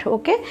পার্ট।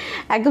 ওকে,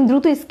 একদম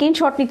দ্রুত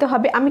স্ক্রিনশট নিতে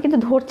হবে। আমি কিন্তু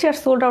ধরছি আর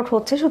সোল্ড আউট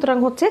হচ্ছে, সুতরাং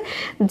হচ্ছে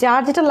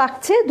যার যেটা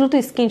লাগছে দ্রুত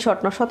স্ক্রিনশট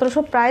নাও।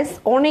 1700 প্রাইস,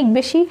 অনেক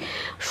বেশি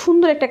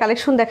সুন্দর একটা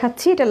কালেকশন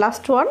দেখাচ্ছি। এটা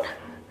লাস্ট ওয়ান,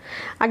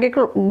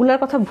 আগেগুলোর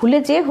কথা ভুলে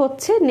যে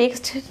হচ্ছে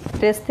নেক্সট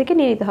ড্রেস থেকে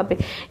নিয়ে নিতে হবে।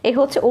 এই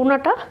হচ্ছে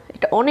ওড়নাটা,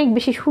 এটা অনেক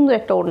বেশি সুন্দর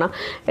একটা ওড়না,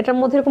 এটার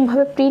মধ্যে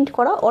এরকমভাবে প্রিন্ট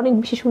করা, অনেক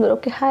বেশি সুন্দর।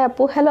 ওকে, হাই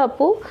আপু, হ্যালো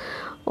আপু।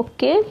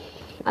 ওকে,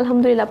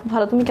 আলহামদুলিল্লাহ আপু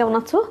ভালো, তুমি কেমন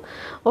আছো?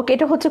 ওকে,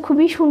 এটা হচ্ছে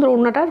খুবই সুন্দর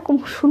ওড়নাটা, এরকম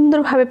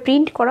সুন্দরভাবে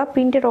প্রিন্ট করা,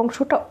 প্রিন্টের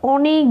অংশটা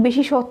অনেক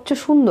বেশি স্বচ্ছ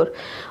সুন্দর।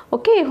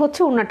 ওকে, এই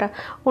হচ্ছে ওড়নাটা।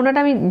 ওড়নাটা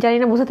আমি জানি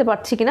না বোঝাতে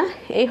পারছি কিনা।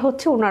 এই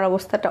হচ্ছে ওড়নার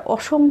অবস্থাটা,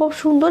 অসম্ভব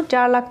সুন্দর।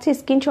 যা লাগছে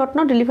screenshot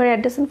now, delivery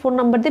address and phone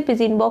number দিয়ে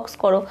প্লিজ ইনবক্স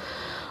করো।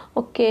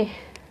 ওকে,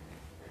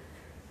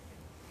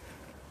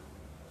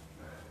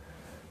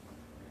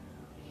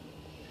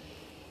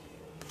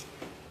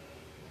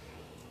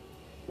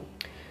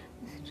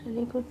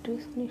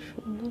 ড্রেস নিয়ে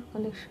সুন্দর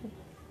কালেকশন।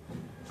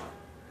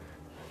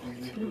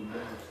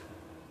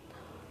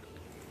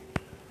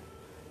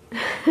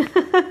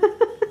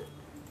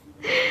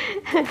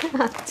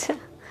 আচ্ছা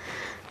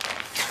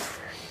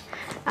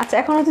আচ্ছা,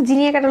 এখন হচ্ছে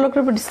জিনিয়া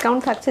ক্যাটালগের উপর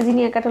ডিসকাউন্ট থাকছে।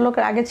 জিনিয়া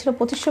ক্যাটালগের আগে ছিল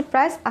 2500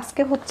 প্রাইস,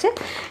 আজকে হচ্ছে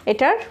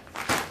এটার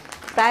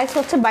প্রাইস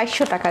হচ্ছে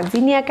 2200 টাকা।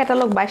 Jinia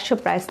catalogue 2200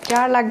 price.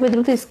 যার লাগবে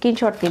দ্রুত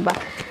স্ক্রিনশট নিবা।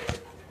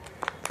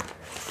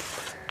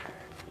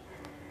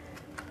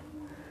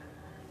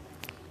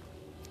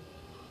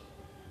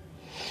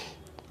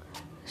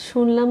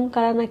 শুনলাম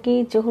কারা নাকি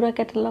জোহরা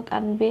ক্যাটালগ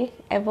আনবে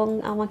এবং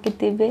আমাকে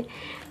দেবে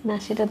না,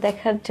 সেটা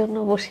দেখার জন্য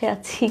বসে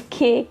আছি।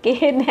 কে কে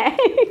নেয়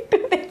একটু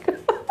দেখো।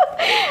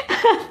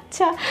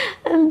 আচ্ছা,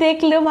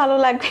 দেখলেও ভালো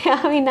লাগবে,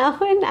 আমি না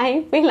হয় নাই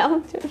পেলাম।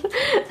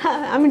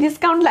 আমি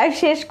ডিসকাউন্ট লাইভ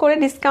শেষ করে,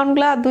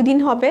 ডিসকাউন্টগুলো 2 দিন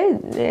হবে,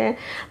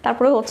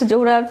 তারপরে হচ্ছে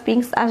জোহরার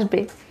পিঙ্কস আসবে।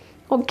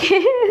 ওকে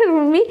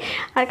রুমি,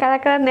 আর কারা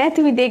কারা নেয়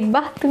তুমি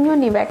দেখবা, তুমিও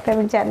নিবে একটা,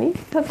 আমি জানি।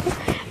 ওকে,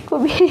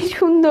 খুবই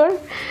সুন্দর।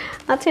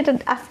 আচ্ছা, এটা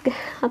আজকে,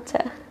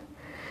 আচ্ছা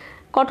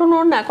কটন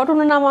ওড়না, কটন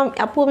ওড়না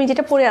আপু আমি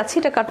যেটা পরে আছি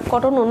এটা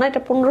কটন ওড়না,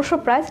 এটা 1500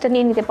 প্রাইস, এটা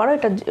নিয়ে নিতে পারো।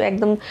 এটা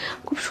একদম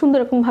খুব সুন্দর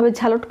এরকমভাবে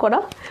ঝালট করা।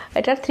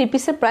 এটার 3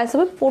 পিসের প্রাইস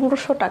হবে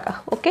 1500 টাকা।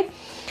 ওকে,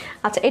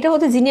 আচ্ছা এটা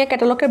হচ্ছে জিনিয়া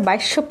ক্যাটালগের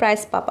 2200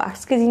 প্রাইস পাবা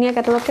আজকে। জিনিয়া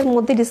ক্যাটালগের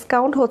মধ্যে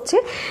ডিসকাউন্ট হচ্ছে,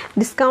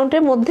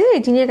 ডিসকাউন্টের মধ্যে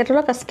এই জিনিয়া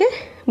ক্যাটালগ আজকে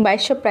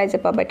 2200 প্রাইসে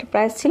পাবা। এটা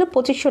প্রাইস ছিল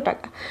 2500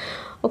 টাকা।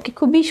 ওকে,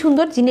 খুবই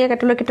সুন্দর জিনিয়া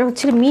ক্যাটালগ। এটা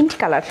হচ্ছে মিন্ট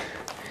কালার।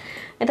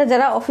 এটা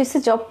যারা অফিসে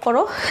জব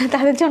করো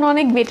তাদের জন্য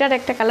অনেক বেটার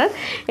একটা কালার।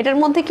 এটার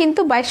মধ্যে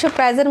কিন্তু 2200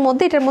 প্রাইজের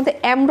মধ্যে এটার মধ্যে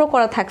এমব্রো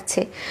করা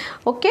থাকছে।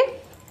 ওকে,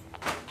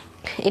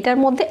 এটার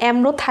মধ্যে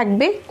এমব্রো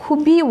থাকবে,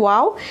 খুবই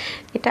ওয়াও।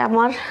 এটা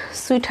আমার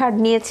সুইট হার্ট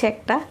নিয়েছে,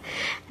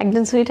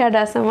 একজন সুইট হার্ট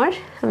আছে আমার,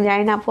 আমি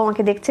জানি না আপু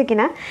আমাকে দেখছে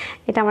কিনা।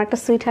 এটা আমার একটা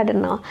সুইট হার্টের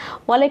নেওয়া।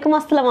 ওয়ালাইকুম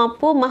আসসালাম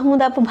আপু,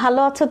 মাহমুদ আপু ভালো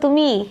আছো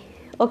তুমি?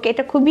 ওকে,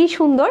 এটা খুবই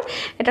সুন্দর,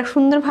 এটা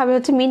সুন্দরভাবে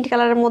হচ্ছে মিন্ট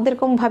কালারের মধ্যে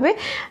এরকমভাবে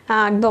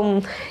একদম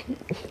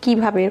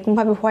কীভাবে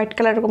এরকমভাবে হোয়াইট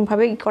কালার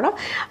এরকমভাবে করা।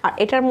 আর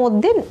এটার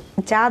মধ্যে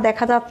যা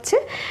দেখা যাচ্ছে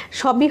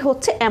সবই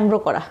হচ্ছে এমব্রো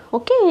করা।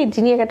 ওকে, এই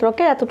জিনিয়া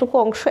ক্যাটালগের এতটুকু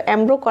অংশ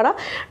এমব্রো করা,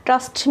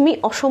 ট্রাস্ট মি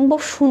অসম্ভব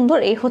সুন্দর।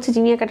 এই হচ্ছে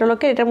জিনিয়া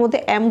ক্যাটালগের, এটার মধ্যে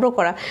এমব্রো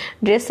করা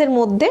ড্রেসের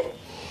মধ্যে।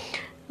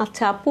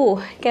 আচ্ছা আপু,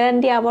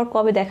 ক্যান্ডি আবার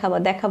কবে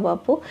দেখাবো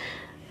আপু?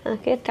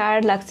 ওকে,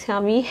 টায়ার্ড লাগছে,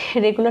 আমি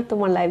রেগুলার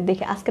তোমার লাইভ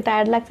দেখি, আজকে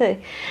টায়ার্ড লাগছে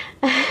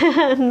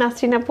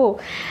নাসরিন আপু,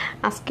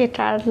 আজকে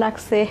টায়ার্ড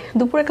লাগছে,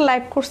 দুপুরে একটা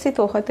লাইভ করছি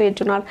তো হয়তো এর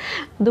জন্য, আর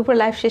দুপুরে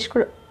লাইভ শেষ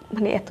করে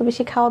মানে এত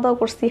বেশি খাওয়া দাওয়া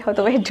করছি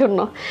হয়তো এর জন্য।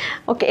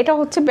 ওকে, এটা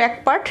হচ্ছে ব্যাক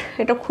পার্ট,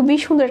 এটা খুবই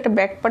সুন্দর একটা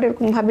ব্যাক পার্ট,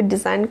 এরকমভাবে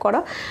ডিজাইন করা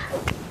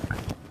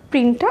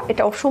প্রিন্টটা,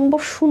 এটা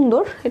অসম্ভব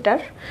সুন্দর। এটার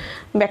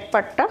ব্যাক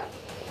পার্টটা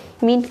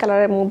মিন্ট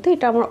কালারের মধ্যে,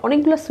 এটা আমার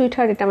অনেকগুলো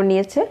সুইটহার্ট এটা আমার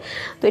নিয়েছে,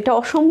 তো এটা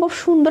অসম্ভব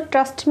সুন্দর,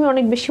 ট্রাস্ট মি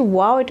অনেক বেশি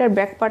ওয়াও। এটার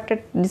ব্যাক পার্টের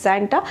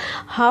ডিজাইনটা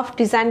হাফ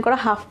ডিজাইন করা,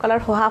 হাফ কালার,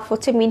 হাফ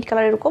হচ্ছে মিন্ট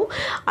কালার এরকম,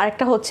 আর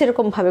একটা হচ্ছে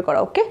এরকমভাবে করা।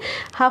 ওকে,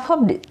 হাফ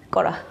হাফ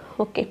করা।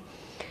 ওকে,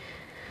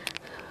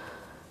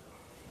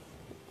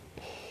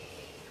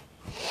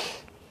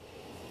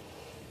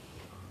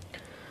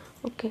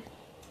 ওকে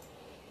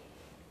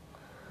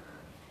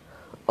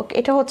ওকে,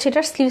 এটা হচ্ছে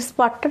এটার স্লিভস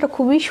পার্টটা, এটা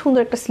খুবই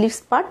সুন্দর একটা স্লিভস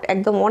পার্ট,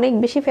 একদম অনেক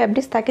বেশি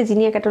ফ্যাব্রিক্স থাকে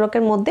জিনিয়া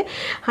ক্যাটালগের মধ্যে,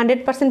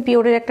 100%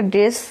 পিওরের একটা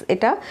ড্রেস।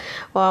 এটা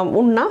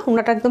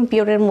উন্নাটা একদম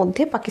পিওরের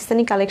মধ্যে,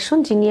 পাকিস্তানি কালেকশন,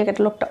 জিনিয়া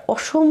ক্যাটালগটা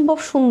অসম্ভব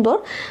সুন্দর।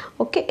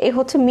 ওকে, এই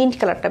হচ্ছে মিন্ট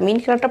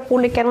কালারটা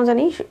পরলে কেন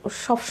জানি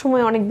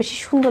সবসময় অনেক বেশি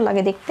সুন্দর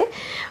লাগে দেখতে,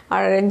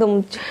 আর একদম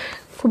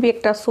খুবই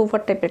একটা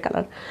সোফার টাইপের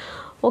কালার।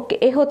 ওকে,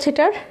 এই হচ্ছে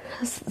এটার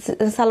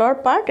সালোয়ার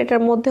পার্ট,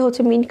 এটার মধ্যে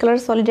হচ্ছে মিন্ট কালার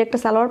সলিড একটা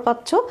সালোয়ার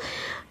পাচ্ছ,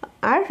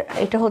 আর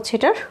এটা হচ্ছে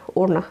এটার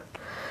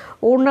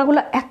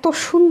ওড়নাগুলো এত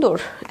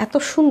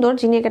সুন্দর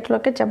জিনিয়া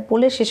ক্যাটালগে, যা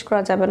বলে শেষ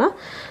করা যাবে না।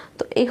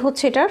 তো এই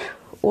হচ্ছে এটার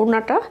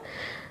ওড়নাটা,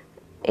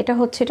 এটা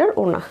হচ্ছে এটার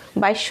ওড়না,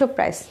 2200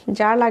 প্রাইস।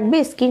 যা লাগবে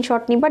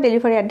স্ক্রিনশট নিবা,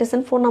 delivery address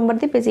and phone number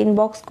দিয়ে পেজে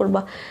ইনবক্স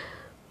করবা।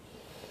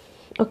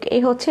 ওকে,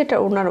 এই হচ্ছে এটার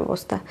ওড়নার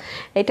অবস্থা।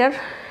 এটার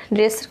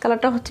ড্রেসের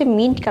কালারটা হচ্ছে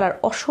মিন্ট কালার,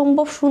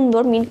 অসম্ভব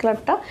সুন্দর মিন্ট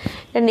কালারটা।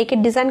 এটা নেকের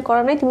ডিজাইন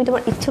করা নাই, তুমি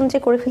তোমার ইচ্ছে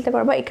অনুযায়ী করে ফেলতে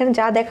পারবা। এখানে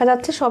যা দেখা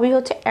যাচ্ছে সবই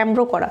হচ্ছে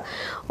এমব্রো করা।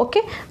 ওকে,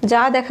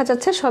 যা দেখা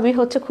যাচ্ছে সবই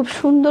হচ্ছে খুব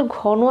সুন্দর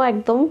ঘন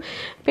একদম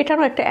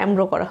পেটানো একটা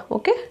এমব্রো করা।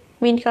 ওকে,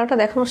 মিন্ট কালারটা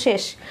দেখানো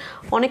শেষ,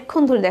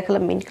 অনেকক্ষণ ধরে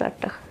দেখালাম মিন্ট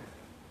কালারটা।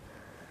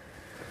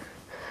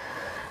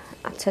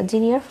 আচ্ছা,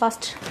 জিনিয়ার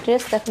ফার্স্ট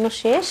ড্রেস দেখানো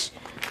শেষ,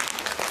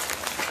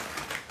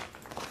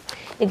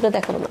 এগুলো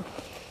দেখাবো না।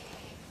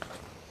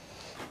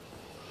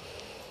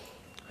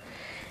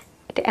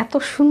 এটা এত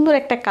সুন্দর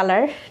একটা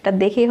কালার, এটা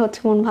দেখেই হচ্ছে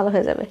মন ভালো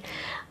হয়ে যাবে।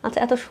 আচ্ছা,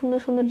 এত সুন্দর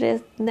সুন্দর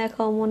ড্রেস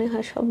দেখাও, মনে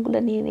হয় সবগুলো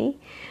নিয়ে নেই,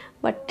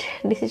 বাট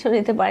ডিসিশন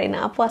নিতে পারি না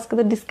আপু, আজকে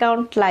তো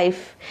ডিসকাউন্ট লাইফ,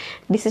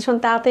 ডিসিশন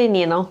তাড়াতাড়ি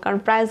নিয়ে নাও কারণ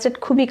প্রাইস রেট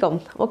খুবই কম।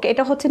 ওকে,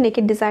 এটা হচ্ছে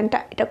নেকের ডিজাইনটা,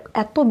 এটা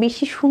এত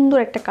বেশি সুন্দর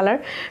একটা কালার,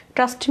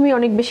 ট্রাস্ট মি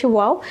অনেক বেশি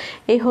ওয়াও।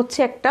 এই হচ্ছে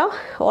একটা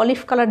অলিভ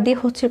কালার দিয়ে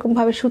হচ্ছে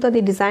এরকমভাবে সুতা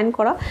দিয়ে ডিজাইন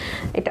করা,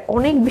 এটা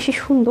অনেক বেশি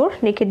সুন্দর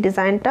নেকের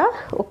ডিজাইনটা।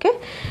 ওকে,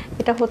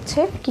 এটা হচ্ছে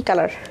কি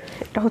কালার,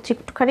 এটা হচ্ছে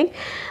একটুখানি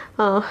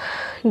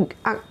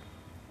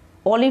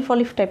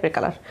অলিভ টাইপের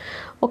কালার।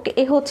 ওকে,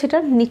 এই হচ্ছে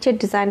এটার নিচের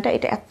ডিজাইনটা,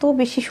 এটা এত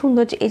বেশি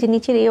সুন্দর যে এই যে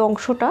নিচের এই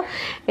অংশটা,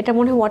 এটা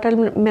মনে হয়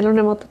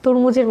ওয়াটারমেলনের মতো,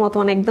 তরমুজের মতো,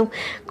 মানে একদম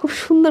খুব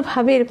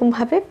সুন্দরভাবে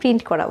এরকমভাবে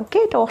প্রিন্ট করা। ওকে,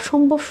 এটা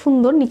অসম্ভব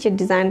সুন্দর নিচের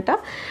ডিজাইনটা,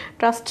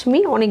 ট্রাস্ট মি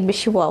অনেক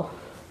বেশি ওয়াও।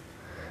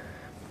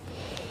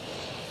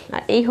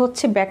 আর এই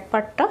হচ্ছে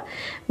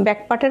ব্যাক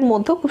পার্টের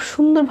মধ্যেও খুব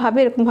সুন্দরভাবে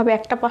এরকমভাবে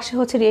একটা পাশে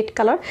হচ্ছে red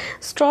colour,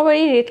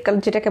 strawberry red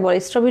colour যেটাকে বলে,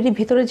 স্ট্রবেরির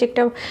ভিতরে যে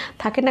একটা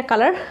থাকে না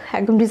কালার,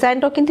 একদম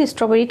ডিজাইনটাও কিন্তু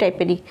স্ট্রবেরি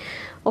টাইপেরই।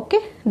 ওকে,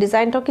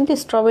 ডিজাইনটাও কিন্তু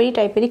স্ট্রবেরি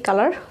টাইপেরই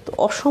কালার, তো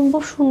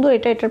অসম্ভব সুন্দর।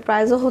 এটার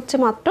প্রাইসও হচ্ছে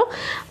মাত্র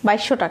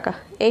 2200 টাকা।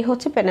 এই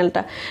হচ্ছে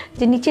প্যানেলটা,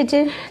 যে নিচে যে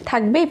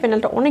থাকবে এই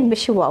প্যানেলটা অনেক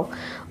বেশি ওয়াও।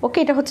 ওকে,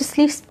 এটা হচ্ছে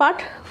স্লিভস পার্ট,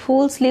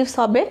 ফুল স্লিভস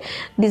হবে,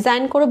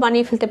 ডিজাইন করে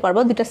বানিয়ে ফেলতে পারবো,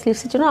 দুটা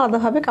স্লিভসের জন্য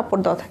আলাদাভাবে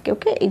কাপড় দেওয়া থাকে।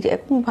 ওকে, এই যে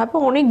এরকমভাবে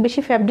অনেক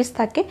বেশি ফ্যাব্রিক্স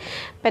থাকে,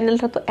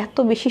 প্যানেলটা তো এত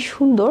বেশি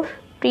সুন্দর,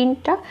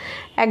 প্রিন্টটা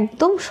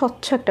একদম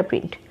স্বচ্ছ একটা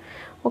প্রিন্ট।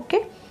 ওকে,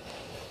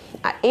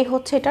 আর এই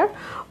হচ্ছে এটার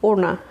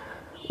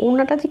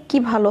ওড়নাটা যে কি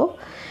ভালো,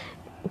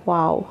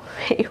 ওয়াও,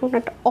 এই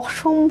ওড়নাটা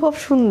অসম্ভব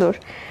সুন্দর।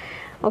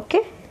 ওকে,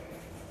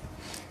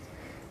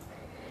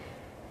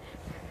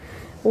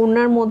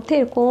 ওড়নার মধ্যে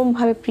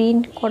এরকমভাবে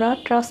প্রিন্ট করা,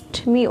 ট্রাস্ট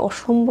মি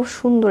অসম্ভব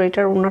সুন্দর,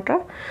 এটার ওড়নাটা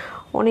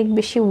অনেক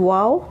বেশি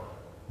ওয়াও।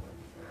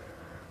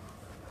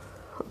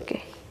 ওকে,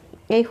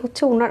 এই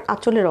হচ্ছে ওড়নার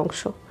আঁচলের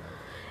অংশ,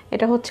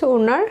 এটা হচ্ছে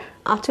ওড়নার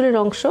আঁচলের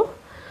অংশ,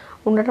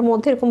 ওড়নাটার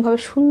মধ্যে এরকমভাবে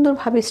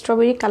সুন্দরভাবে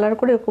স্ট্রবেরি কালার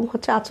করে এরকম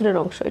হচ্ছে আঁচলের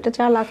অংশ। এটা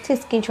যা লাগছে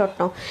স্ক্রিনশট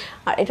নাও,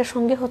 আর এটার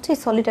সঙ্গে হচ্ছে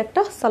সলিড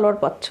একটা সালোয়ার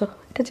পাচ্ছ।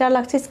 এটা যা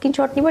লাগছে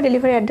স্ক্রিনশট নিবা,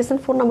 delivery address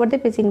and phone number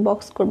দিয়ে পেজ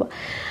ইনবক্স করবা।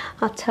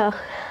 আচ্ছা,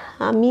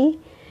 আমি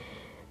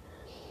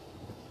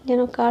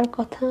যেন কার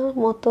কথা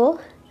মতো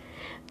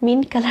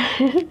মিন্ট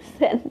কালারের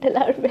স্যান্ডেল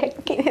আর ব্যাগ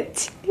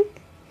কিনেছি,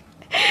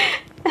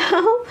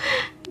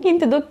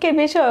 কিন্তু দুঃখের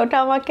বিষয় ওটা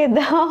আমাকে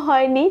দেওয়া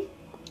হয়নি,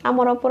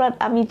 আমার অপরাধ,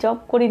 আমি জব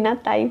করি না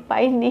তাই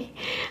পাইনি,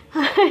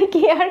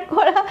 কি আর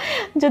করা,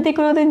 যদি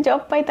কোনোদিন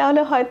জব পাই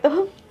তাহলে হয়তো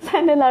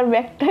স্যান্ডেল আর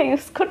ব্যাগটা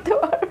ইউজ করতে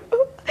পারবো।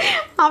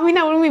 আমি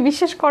না উর্মি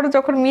বিশ্বাস করো,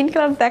 যখন মিন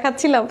কালার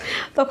দেখাচ্ছিলাম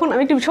তখন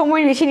আমি একটু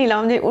সময় বেশি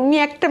নিলাম যে উর্মি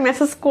একটা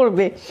মেসেজ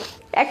করবে,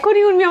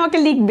 এখনই উর্মি আমাকে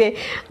লিখবে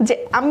যে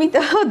আমি তো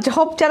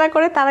জব যারা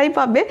করে তারাই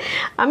পাবে।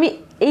 আমি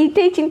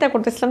এইটাই চিন্তা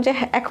করতেছিলাম যে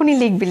এখনই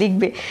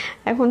লিখবে।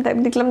 এখন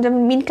দেখলাম যে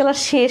মিন কালার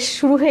শেষ,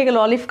 শুরু হয়ে গেল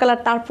অলিভ কালার,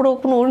 তারপরেও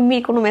কোনো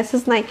উর্মির কোনো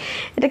মেসেজ নাই,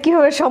 এটা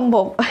কীভাবে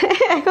সম্ভব?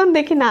 এখন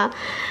দেখি না,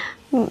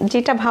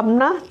 যেটা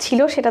ভাবনা ছিল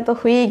সেটা তো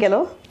হয়েই গেল,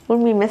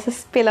 উর্মির মেসেজ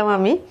পেলাম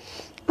আমি।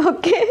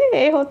 ওকে,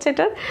 এই হচ্ছে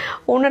এটার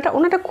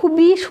ওনাটা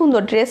খুবই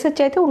সুন্দর, ড্রেসের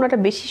চাইতে ওনাটা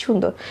বেশি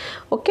সুন্দর।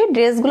 ওকে,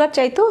 ড্রেসগুলোর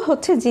চাইতেও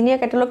হচ্ছে জিনিয়া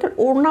ক্যাটালগের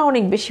ওড়না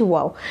অনেক বেশি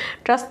ওয়াও,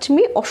 ট্রাস্ট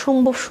মি,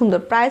 অসম্ভব সুন্দর।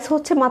 প্রাইস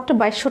হচ্ছে মাত্র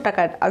 2200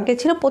 টাকা, আগে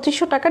ছিল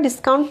 2500 টাকা,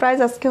 ডিসকাউন্ট প্রাইস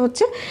আজকে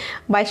হচ্ছে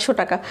 2200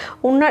 টাকা।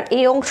 ওড়নার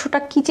এই অংশটা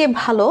কী যে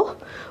ভালো,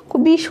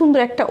 খুবই সুন্দর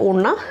একটা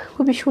ওড়না,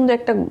 খুবই সুন্দর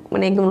একটা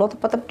মানে একদম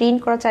লতাপাতা প্রিন্ট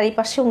করা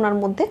চারিপাশে ওড়নার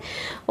মধ্যে।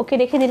 ওকে,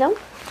 রেখে দিলাম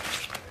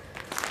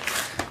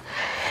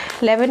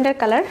ল্যাভেন্ডার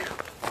কালার।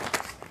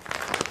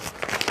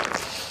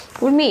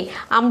 উর্মি,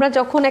 আমরা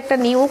যখন একটা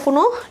নিউ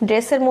কোনো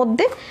ড্রেসের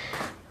মধ্যে,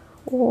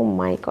 ও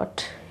মাই গড,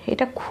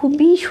 এটা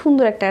খুবই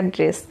সুন্দর একটা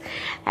ড্রেস,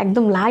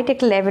 একদম লাইট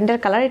একটা ল্যাভেন্ডার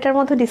কালার, এটার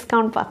মধ্যে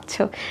ডিসকাউন্ট পাচ্ছ,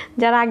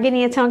 যারা আগে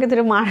নিয়েছে আমাকে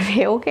ধরে মারবে।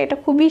 ওকে, এটা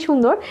খুবই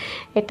সুন্দর,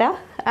 এটা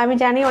আমি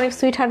জানি অনেক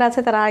সুইট হার্ট আছে,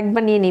 তারা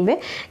আরেকবার নিয়ে নিবে,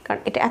 কারণ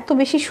এটা এত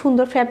বেশি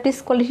সুন্দর, ফ্যাব্রিক্স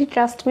কোয়ালিটি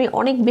ট্রাস্ট মি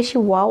অনেক বেশি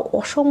ওয়াও,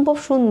 অসম্ভব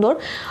সুন্দর,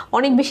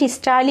 অনেক বেশি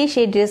স্টাইলিশ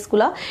এই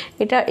ড্রেসগুলো।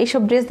 এটা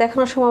এইসব ড্রেস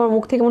দেখানোর সময় আমার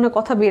মুখ থেকে মনে হয়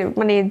কথা বের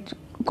মানে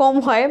কম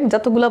হয়,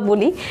 যতগুলো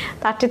বলি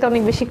তার চেয়ে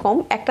অনেক বেশি কম।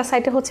 একটা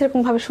সাইডে হচ্ছে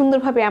এরকমভাবে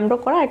সুন্দরভাবে এমব্রো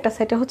করা, একটা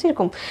সাইডে হচ্ছে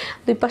এরকম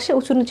দুই পাশে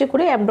উঁচু নিচু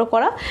করে এমব্রো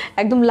করা,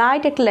 একদম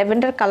লাইট একটা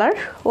ল্যাভেন্ডার কালার।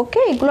 ওকে,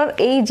 এগুলোর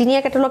এই জিনিয়া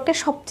ক্যাটালগের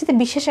সবচেয়ে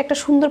বিশেষ একটা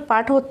সুন্দর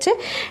পার্ট হচ্ছে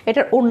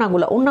এটার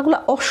ওড়নাগুলো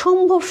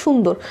অসম্ভব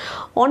সুন্দর,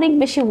 অনেক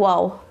বেশি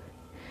ওয়াও।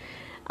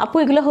 আপু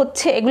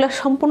এগুলো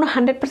সম্পূর্ণ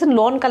 100%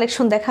 লন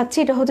কালেকশন দেখাচ্ছি।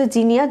 এটা হচ্ছে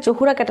জিনিয়া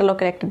জহুরা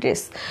ক্যাটালগের একটা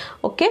ড্রেস।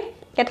 ওকে,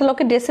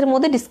 ক্যাটালগের ড্রেসের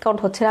মধ্যে ডিসকাউন্ট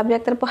হচ্ছে। রাবি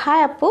আক্তার আপু, হাই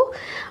আপু।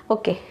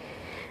 ওকে,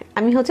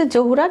 আমি হচ্ছে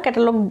জহুরা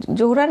ক্যাটালগ,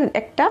 জহুরার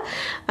একটা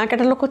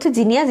ক্যাটালগ হচ্ছে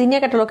জিনিয়া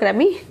ক্যাটালগের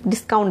আমি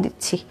ডিসকাউন্ট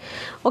দিচ্ছি।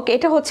 ওকে,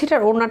 এটা হচ্ছে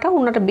এটার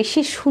ওড়নাটা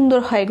বেশি সুন্দর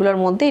হয় এগুলোর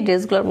মধ্যে, এই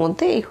ড্রেসগুলোর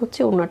মধ্যে। এই হচ্ছে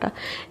ওড়নাটা,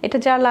 এটা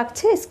যা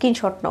লাগছে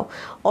স্ক্রিনশট নাও,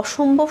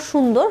 অসম্ভব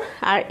সুন্দর।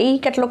 আর এই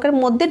ক্যাটালগের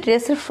মধ্যে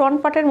ড্রেসের ফ্রন্ট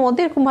পার্টের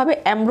মধ্যে এরকমভাবে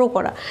এমব্রো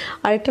করা,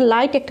 আর একটা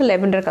লাইট একটা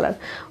ল্যাভেন্ডার কালার।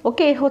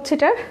 ওকে, এই হচ্ছে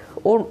এটার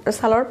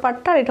সালোয়ার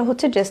পার্টটা, আর এটা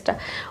হচ্ছে ড্রেসটা,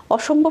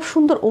 অসম্ভব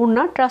সুন্দর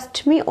ওড়না, ট্রাস্ট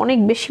মি অনেক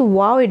বেশি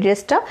ওয়াও এই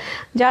ড্রেসটা।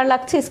 যার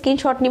লাগছে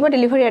স্ক্রিনশট নিবা,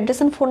 delivery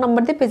address and phone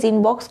number দিয়ে পেজ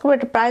ইনবক্স করবো।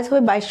 এটা প্রাইস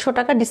হবে 2200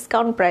 টাকা,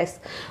 ডিসকাউন্ট প্রাইস।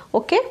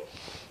 ওকে,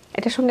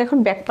 এটার সঙ্গে এখন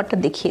ব্যাক পার্টটা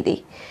দেখিয়ে দিই।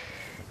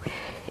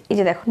 এই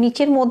যে দেখো,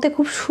 নিচের মধ্যে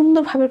খুব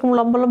সুন্দরভাবে এরকম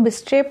লম্বা লম্বা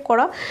স্ট্রেপ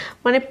করা,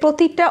 মানে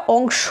প্রতিটা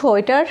অংশ,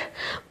 এটার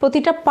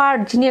প্রতিটা পার্ট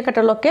জিনিয়া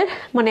ক্যাটালগের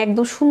মানে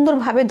একদম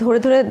সুন্দরভাবে ধরে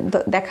ধরে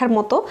দেখার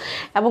মতো।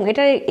 এবং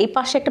এটার এই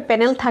পাশে একটা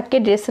প্যানেল থাকে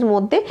ড্রেসের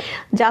মধ্যে,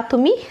 যা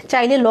তুমি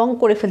চাইলে লং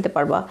করে ফেলতে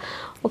পারবা।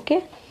 ওকে,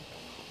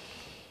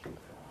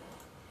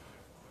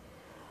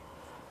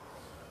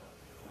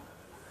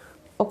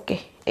 ওকে,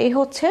 এই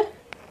হচ্ছে।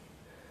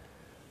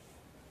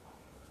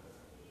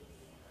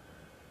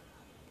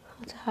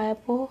 আচ্ছা, হাই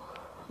আপু,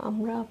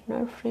 আমরা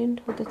আপনার ফ্রেন্ড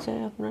হতে চাই,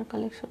 আপনার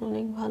কালেকশন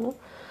অনেক ভালো,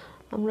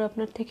 আমরা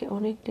আপনার থেকে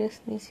অনেক ড্রেস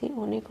নিয়েছি,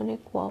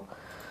 অনেক ওয়াও।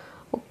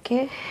 ওকে,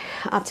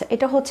 আচ্ছা,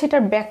 এটা হচ্ছে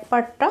এটার ব্যাক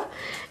পার্টটা,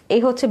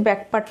 এই হচ্ছে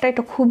ব্যাক পার্টটা,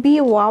 এটা খুবই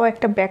ওয়াও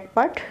একটা ব্যাক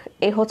পার্ট।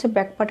 এই হচ্ছে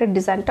ব্যাক পার্টের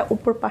ডিজাইনটা,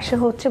 উপর পাশে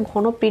হচ্ছে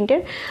ঘন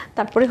প্রিন্টের,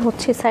 তারপরে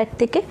হচ্ছে সাইড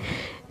থেকে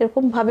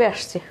এরকমভাবে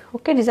আসছে।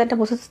 ওকে, ডিজাইনটা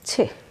বোঝা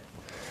যাচ্ছে,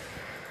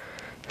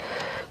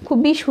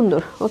 খুবই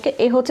সুন্দর। ওকে,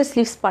 এই হচ্ছে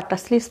স্লিভস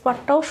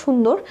পার্টটাও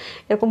সুন্দর,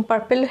 এরকম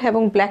পার্পল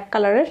এবং ব্ল্যাক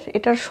কালারের।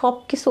 এটার সব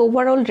কিছু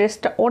ওভারঅল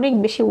ড্রেসটা অনেক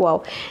বেশি ওয়াও।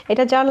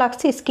 এটা যা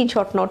লাগছে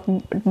স্ক্রিনশট নোট,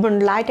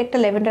 লাইট একটা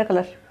ল্যাভেন্ডার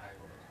কালার।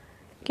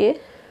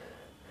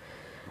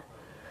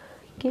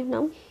 কে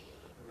নাম?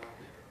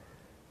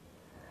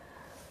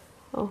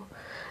 ও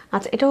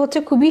আচ্ছা, এটা হচ্ছে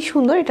খুবই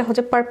সুন্দর, এটা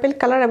হচ্ছে পার্পল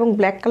কালার এবং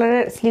ব্ল্যাক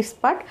কালারের স্লিভস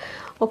পার্ট।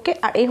 ওকে,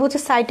 আর এই হচ্ছে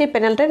সাইডের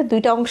প্যানেলটার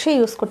দুইটা অংশে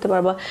ইউজ করতে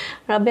পারবা।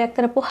 রাবি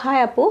আক্তার আপু, হাই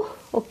আপু।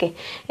 ওকে,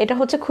 এটা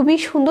হচ্ছে খুবই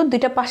সুন্দর,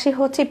 দুইটা পাশে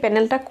হচ্ছে এই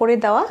প্যানেলটা করে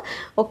দেওয়া।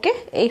 ওকে,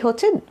 এই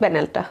হচ্ছে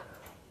প্যানেলটা,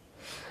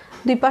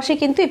 দুই পাশে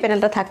কিন্তু এই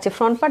প্যানেলটা থাকছে,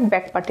 ফ্রন্ট পার্ট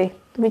ব্যাক পার্টে,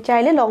 তুমি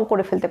চাইলে লং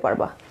করে ফেলতে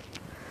পারবা।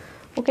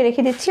 ওকে,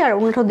 রেখে দিচ্ছি। আর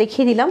ওড়নাটাও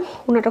দেখিয়ে দিলাম,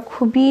 ওড়নাটা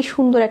খুবই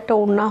সুন্দর একটা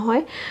ওড়না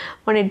হয়,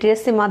 মানে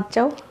ড্রেসে মাত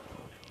যাও।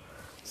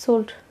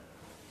 সোল্ড,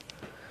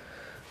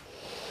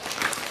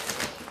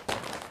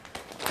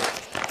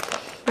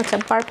 আচ্ছা,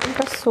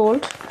 পার্পলটা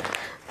সোল্ড।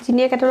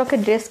 জিনিয়া ক্যাটালগের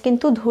ড্রেস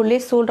কিন্তু ধরলে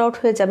সোল্ড আউট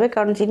হয়ে যাবে,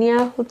 কারণ জিনিয়া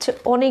হচ্ছে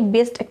অনেক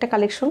বেস্ট একটা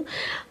কালেকশন,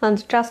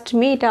 ট্রাস্ট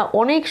মি, এটা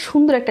অনেক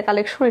সুন্দর একটা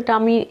কালেকশন।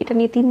 এটা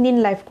নিয়ে 3 দিন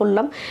লাইভ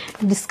করলাম,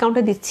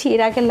 ডিসকাউন্টে দিচ্ছি।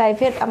 এর আগে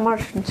লাইভের আমার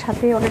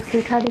সাথে অনেক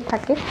সুইটহার্টই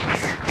থাকে,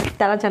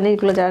 তারা জানে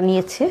এগুলো যারা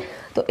নিয়েছে।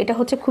 তো এটা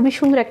হচ্ছে খুবই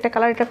সুন্দর একটা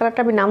কালার, এটা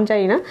কালারটা আমি নাম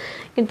জানি না,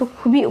 কিন্তু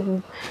খুবই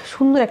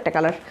সুন্দর একটা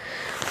কালার।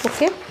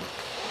 ওকে,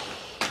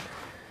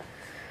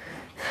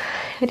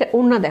 এটা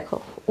ওড়না দেখো,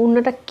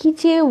 ওড়নাটা কি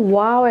যে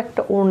ওয়াও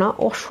একটা ওড়না,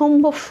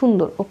 অসম্ভব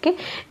সুন্দর। ওকে,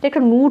 এটা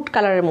একটা নুড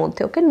কালারের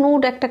মধ্যে, ওকে,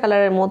 নুড একটা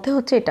কালারের মধ্যে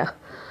হচ্ছে এটা।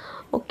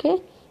 ওকে,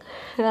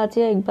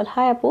 রাজিয়া ইকবাল,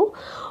 হাই আপু।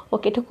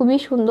 ওকে, এটা খুবই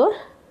সুন্দর।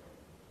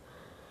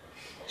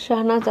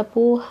 শাহনাজ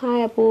আপু, হাই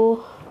আপু,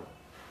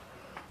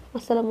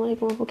 আসসালামু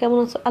আলাইকুম আপু, কেমন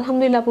আছো?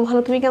 আলহামদুলিল্লাহ আপু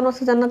ভালো, তুমি কেমন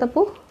আছো জান্নাত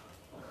আপু?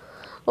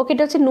 ওকে,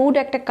 এটা হচ্ছে নুড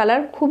একটা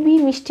কালার, খুবই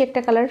মিষ্টি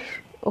একটা কালার।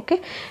 ওকে,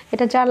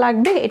 এটা যা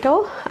লাগবে, এটাও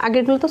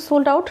আগেরগুলো তো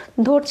সোল্ড আউট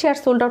ধরছে আর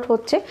সোল্ড আউট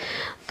হচ্ছে,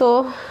 তো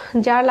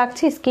যা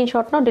লাগছে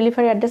screenshot now,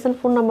 delivery address and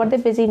phone number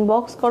দিয়ে পেজে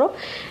ইনবক্স করো।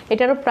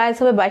 এটারও প্রাইস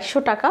হবে 2200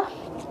 টাকা।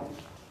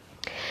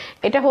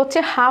 এটা হচ্ছে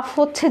হাফ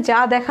হচ্ছে যা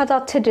দেখা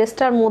যাচ্ছে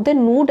ড্রেসটার মধ্যে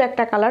নুড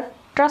একটা কালার,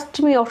 ট্রাস্ট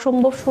মি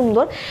অসম্ভব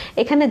সুন্দর।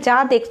 এখানে যা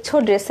দেখছো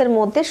ড্রেসের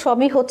মধ্যে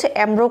সবই হচ্ছে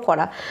এমব্রো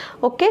করা।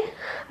 ওকে,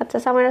 আচ্ছা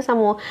সামারা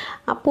সামো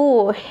আপু,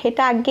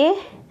 এটা আগে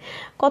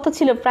কত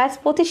ছিল প্রাইস?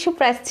 2500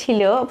 প্রাইস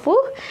ছিল আপু।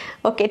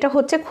 ওকে, এটা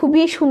হচ্ছে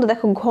খুবই সুন্দর,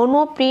 দেখো ঘন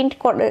প্রিন্ট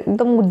করা,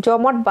 একদম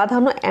জমাট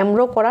বাঁধানো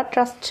এমব্রো করা,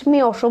 ট্রাস্ট মি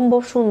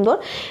অসম্ভব সুন্দর।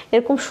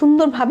 এরকম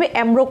সুন্দরভাবে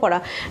এমব্রো করা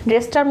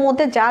ড্রেসটার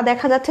মধ্যে যা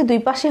দেখা যাচ্ছে দুই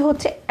পাশে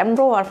হচ্ছে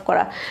এমব্রো ওয়ার্ক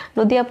করা।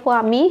 নদী আপু,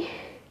 আমি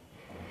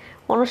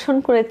অনশন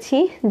করেছি,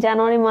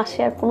 জানুয়ারি মাসে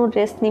আর কোনো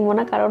ড্রেস নিব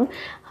না, কারণ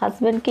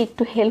হাজব্যান্ডকে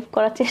একটু হেল্প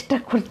করার চেষ্টা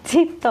করছি,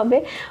 তবে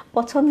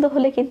পছন্দ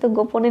হলে কিন্তু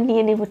গোপনে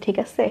নিয়ে নেব, ঠিক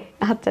আছে?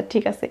 আচ্ছা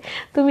ঠিক আছে,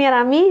 তুমি আর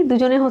আমি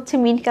দুজনে হচ্ছে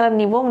মিন্ট কালার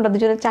নিব, আমরা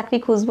দুজনে চাকরি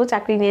খুঁজবো,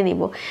 চাকরি নিয়ে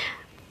নিব।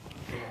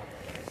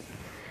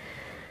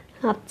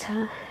 আচ্ছা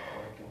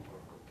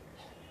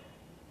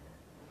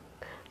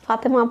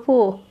ফাতেমা আপু,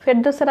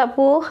 ফেরদৌসের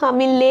আপু,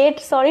 আমি লেট,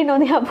 সরি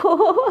নদী আপু।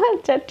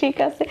 আচ্ছা ঠিক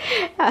আছে,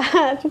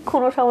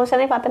 কোনো সমস্যা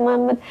নেই। ফাতেমা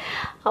আহমেদ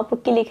আপু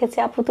কি লিখেছে?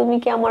 আপু তুমি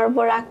কি আমার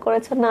উপর রাগ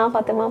করেছো? না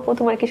ফাতেমা আপু,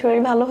 তোমার কি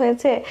শরীর ভালো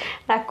হয়েছে?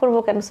 রাগ করবো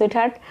কেন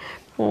সুইটহার্ট?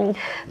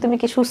 তুমি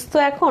কি সুস্থ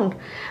এখন?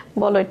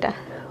 বলো এটা।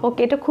 ওকে,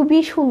 এটা খুবই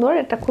সুন্দর,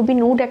 এটা খুবই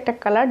নুড একটা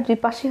কালার, দুই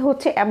পাশে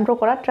হচ্ছে এমব্রো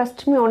করা, ট্রাস্ট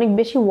মি অনেক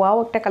বেশি ওয়াও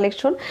একটা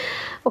কালেকশন।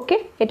 ওকে,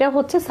 এটা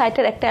হচ্ছে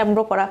সাইটের একটা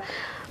এমব্রো করা।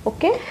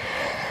 ওকে,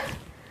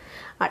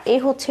 আর এই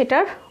হচ্ছে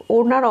এটার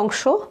ওড়নার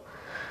অংশ।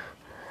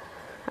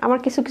 আমার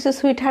কিছু কিছু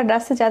সুইটহার্ট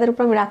আছে যাদের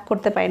উপর আমি রাগ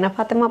করতে পারি না,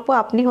 ফাতেমা আপু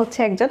আপনি হচ্ছে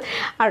একজন।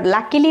 আর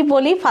লাকিলি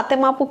বলি,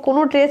 ফাতেমা আপু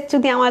কোনো ড্রেস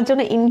যদি আমার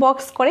জন্য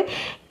ইনবক্স করে,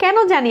 কেন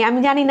জানি, আমি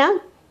জানি না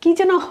কি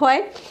যেন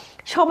হয়,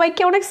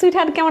 সবাইকে অনেক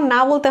সুইটহার্টকে আমার না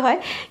বলতে হয়,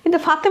 কিন্তু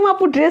ফাতেমা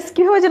আপুর ড্রেস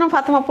কীভাবে যেন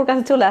ফাতেমা আপুর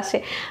কাছে চলে আসে।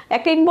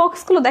 একটা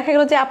ইনবক্সগুলো দেখা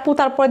গেলো যে আপু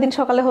তারপরের দিন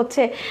সকালে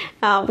হচ্ছে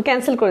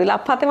ক্যান্সেল করে দিলাম,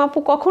 ফাতেমা আপু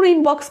কখনো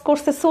ইনবক্স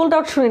করছে সোল্ড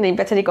আউট শুনে নেই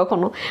বেচারি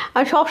কখনো।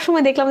 আমি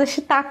সবসময় দেখলাম যে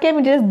তাকে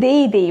আমি ড্রেস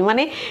দেই,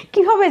 মানে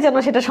কীভাবে যেন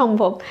সেটা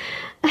সম্ভব।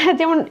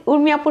 যেমন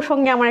উর্মি আপুর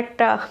সঙ্গে আমার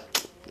একটা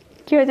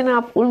কী হয় যেন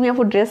উর্মি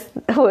আপুর ড্রেস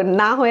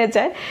না হয়ে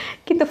যায়,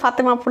 কিন্তু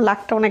ফাতেমা আপুর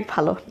লাকটা অনেক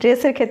ভালো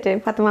ড্রেসের ক্ষেত্রে।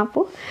 ফাতেমা আপু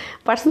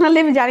পার্সোনালি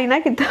আমি জানি না,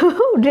 কিন্তু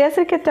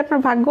ড্রেসের ক্ষেত্রে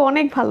আপনার ভাগ্য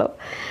অনেক ভালো।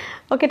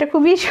 ওকে, এটা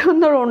খুবই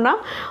সুন্দর ওড়না,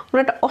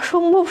 ওড়নাটা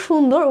অসম্ভব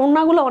সুন্দর,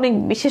 ওড়নাগুলো অনেক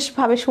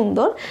বিশেষভাবে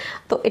সুন্দর।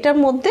 তো এটার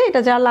মধ্যে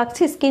এটা যা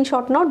লাগছে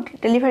screenshot now,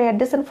 delivery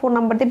address and phone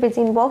number দিয়ে পেজে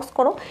ইনবক্স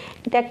করো।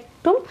 এটা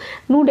একদম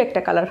নুড একটা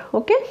কালার।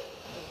 ওকে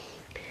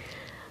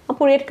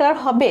আপু, রেড কালার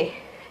হবে?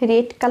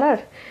 রেড কালার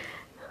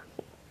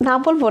না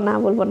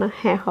বলবো না,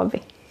 হ্যাঁ হবে,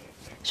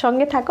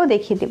 সঙ্গে থাকো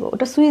দেখিয়ে দেবো।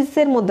 ওটা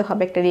সুইচের মধ্যে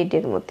হবে, একটা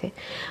রেডের মধ্যে।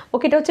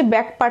 ওকে, এটা হচ্ছে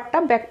ব্যাক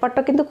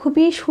পার্টটা কিন্তু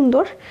খুবই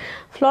সুন্দর,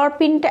 ফ্লাওয়ার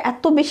প্রিন্টটা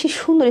এত বেশি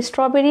সুন্দর,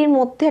 স্ট্রবেরির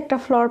মধ্যে একটা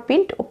ফ্লাওয়ার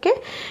প্রিন্ট। ওকে,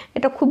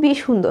 এটা খুবই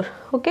সুন্দর।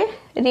 ওকে,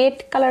 রেড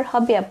কালার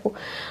হবে আপু,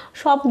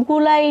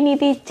 সবগুলাই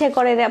নিতে ইচ্ছে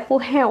করে রে আপু।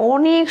 হ্যাঁ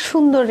অনেক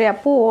সুন্দর রে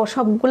আপু,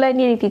 সবগুলাই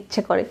নিয়ে নিতে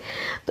ইচ্ছে করে।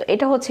 তো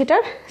এটা হচ্ছে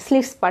এটার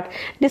স্লিভস পার্ট।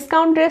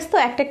 ডিসকাউন্ট ড্রেস তো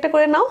একটা একটা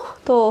করে নাও,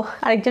 তো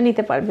আরেকজন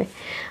নিতে পারবে।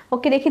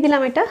 ওকে, দেখিয়ে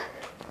দিলাম এটা,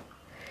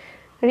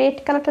 রেড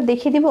কালারটা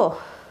দেখিয়ে দিব।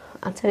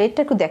 আচ্ছা রেডটা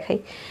একটু দেখাই।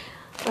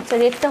 আচ্ছা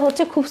রেডটা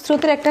হচ্ছে খুব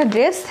স্রোতের একটা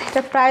ড্রেস,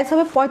 এটা প্রাইস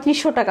হবে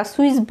 3500 টাকা,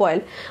 সুইস বয়েল।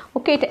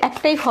 ওকে, এটা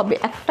একটাই হবে,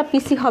 একটা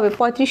পিসি হবে,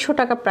 3500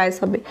 টাকা প্রাইস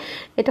হবে।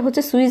 এটা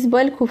হচ্ছে সুইস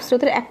বয়েল খুব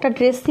স্রোতের একটা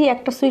ড্রেসই,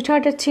 একটা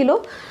সুইটহার্টের ছিল,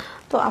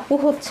 তো আপু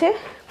হচ্ছে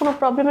কোনো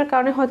প্রবলেমের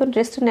কারণে হয়তো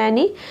ড্রেসটা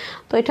নেয়নি,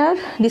 তো এটা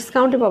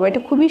ডিসকাউন্টে পাবো।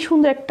 এটা খুবই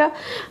সুন্দর একটা,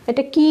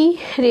 এটা কি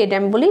রেড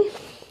আমি বলি,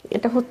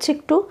 এটা হচ্ছে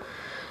একটু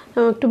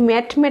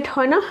ম্যাট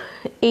হয় না,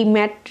 এই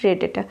ম্যাট রেড,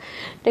 এটা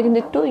কিন্তু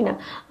একটুই না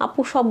আপু,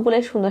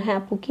 সবগুলোই সুন্দর। হ্যাঁ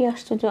আপু, কি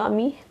আশ্চর্য,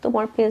 আমি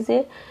তোমার পেজে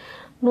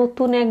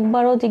নতুন,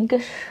 একবারও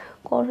জিজ্ঞেস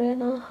করে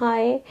না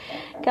হাই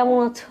কেমন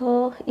আছো।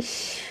 ইস,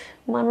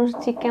 মানুষ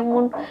যে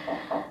কেমন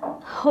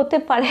হতে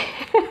পারে।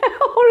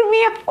 উর্মি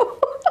আপু,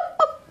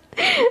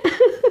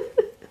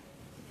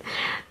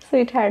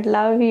 সুইটহার্ট,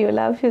 লাভ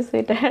ইউ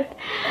সুইটহার্ট।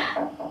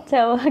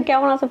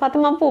 কেমন আছো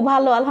ফাতেমা আপু?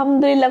 ভালো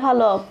আলহামদুলিল্লাহ,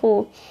 ভালো আপু।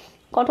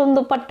 কটন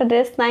দোপাট্টা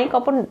ড্রেস নাই,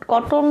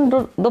 কটন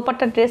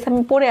দোপাট্টা ড্রেস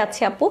আমি পরে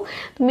আছি আপু,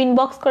 তুমি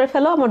ইনবক্স করে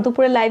ফেলো, আমার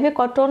দুপুরে লাইভে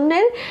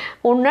কটনের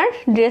ওনার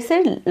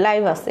ড্রেসের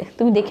লাইভ আছে,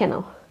 তুমি দেখে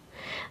নাও।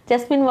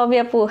 জেসমিন ববি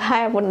আপু,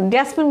 হ্যাঁ আপু,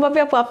 জেসমিন ববি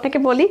আপু আপনাকে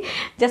বলি,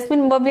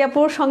 জেসমিন ববি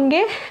আপুর সঙ্গে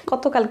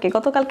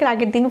গতকালকের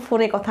আগের দিন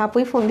ফোনে কথা,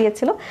 আপুই ফোন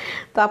দিয়েছিল,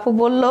 তো আপু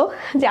বলল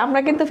যে আমরা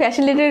কিন্তু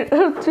ফ্যাশন লিডের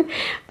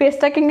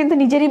পেজটাকে কিন্তু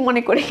নিজেরই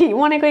মনে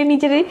করি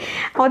নিজেরই,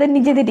 আমাদের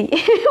নিজেদেরই।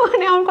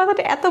 মানে আমার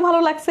কথাটা এত ভালো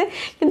লাগছে,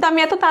 কিন্তু আমি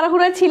এত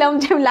তাড়াহুড়া ছিলাম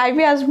যে আমি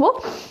লাইভে আসবো,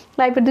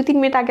 লাইভের 2-3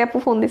 মিনিট আগে আপু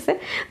ফোন দিছে,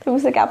 তো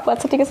বলছে কি আপু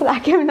আচ্ছা ঠিক আছে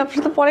আগে আমি আপনার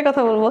সাথে পরে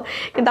কথা বলবো,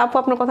 কিন্তু আপু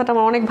আপনার কথাটা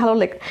আমার অনেক ভালো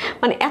লাগে,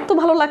 মানে এত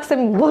ভালো লাগছে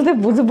আমি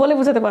বলে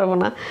বোঝাতে পারবো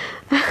না।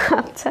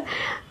 আচ্ছা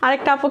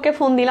আরেকটা আপুকে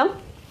ফোন দিলাম,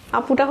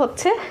 আপুটা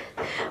হচ্ছে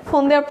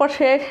ফোন দেওয়ার পর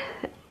সে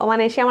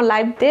মানে সে আমার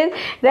লাইভদের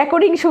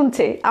রেকর্ডিং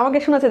শুনছে, আমাকে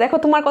শোনাচ্ছে, দেখো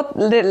তোমার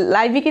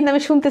লাইভে কিন্তু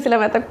আমি শুনতেছিলাম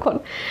এতক্ষণ।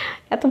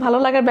 এত ভালো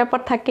লাগার ব্যাপার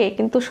থাকে,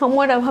 কিন্তু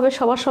সময়ের অভাবে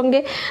সবার সঙ্গে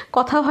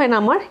কথা হয় না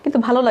আমার, কিন্তু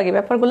ভালো লাগে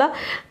ব্যাপারগুলো,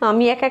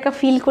 আমি একা একা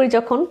ফিল করি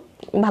যখন,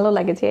 ভালো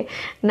লাগে যে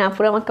না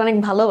পুরো আমাকে অনেক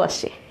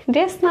ভালোবাসে।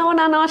 ড্রেস নেওয়া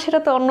না নেওয়া সেটা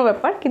তো অন্য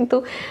ব্যাপার, কিন্তু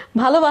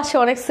ভালোবাসে,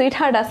 অনেক সুইট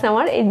হার্ট আছে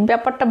আমার, এই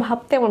ব্যাপারটা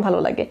ভাবতে আমার ভালো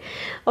লাগে।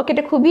 ওকে,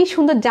 এটা খুবই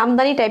সুন্দর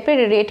জামদানি টাইপের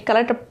রেড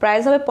কালার, এটা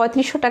প্রাইস হবে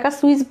 3500 টাকা,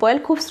 সুইস বয়েল,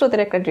 খুব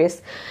স্রোতের একটা ড্রেস,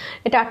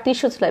 এটা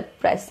 3800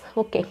 প্রাইস।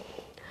 Okay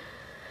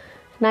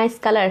nice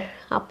colour.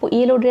 আপু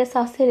ইয়েলো ড্রেস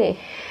আছে রে?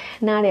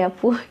 না রে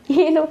আপু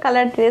ইয়েলো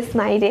কালার ড্রেস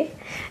নাই রে।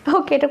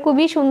 ওকে এটা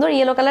খুবই সুন্দর,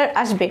 ইয়েলো কালার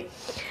আসবে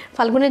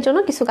ফাল্গুনের জন্য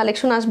কিছু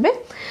কালেকশন আসবে,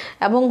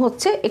 এবং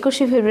হচ্ছে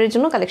 21শে ফেব্রুয়ারির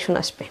জন্য কালেকশন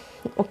আসবে।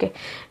 ওকে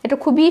এটা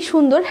খুবই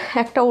সুন্দর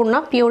একটা ওড়না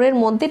পিওরের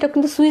মধ্যে, এটা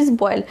কিন্তু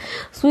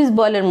সুইস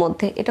বয়েলের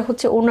মধ্যে, এটা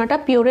হচ্ছে ওড়নাটা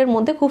পিওরের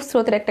মধ্যে, খুব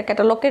স্রোতের একটা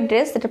ক্যাটালগের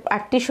ড্রেস, এটা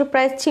 3800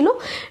 প্রাইস ছিল,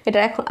 এটা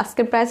এখন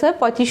আজকের প্রাইস হবে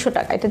 3500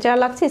 টাকা। এটা যারা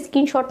লাগছে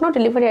screenshot now,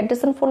 delivery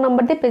address and phone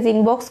number দিয়ে পেজে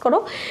ইনবক্স করো,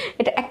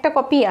 এটা একটা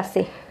কপি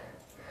আছে।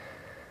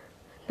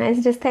 Nice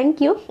dress, thank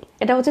you.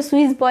 এটা হচ্ছে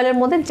সুইস বয়েলের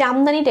মধ্যে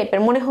জামদানি টাইপের,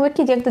 মনে হবে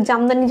কি যে একটা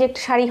জামদানি যে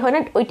একটা শাড়ি হয় না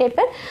ওই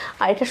টাইপের,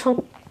 আর এটা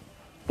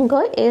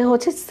এ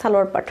হচ্ছে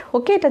সালোয়ার পার্ট।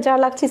 ওকে এটা যা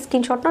লাগছে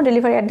screenshot now,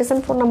 delivery address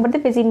and phone number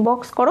দিয়ে পেজ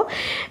ইনবক্স করো।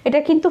 এটা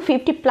কিন্তু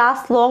 50+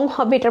 লং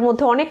হবে, এটার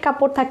মধ্যে অনেক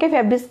কাপড় থাকে,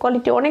 ফ্যাব্রিক্স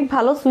কোয়ালিটি অনেক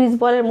ভালো, সুইস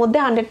বয়েলের মধ্যে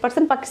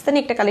 100% পাকিস্তানি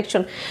একটা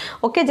কালেকশন।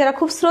 ওকে যারা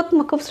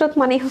খুবস্রোত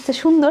মানেই হচ্ছে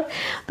সুন্দর,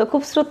 তো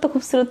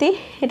খুবস্রোতই,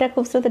 এটা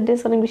খুবস্রোতের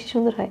ড্রেস অনেক বেশি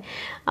সুন্দর হয়।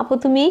 আপু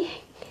তুমি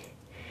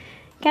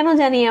কেন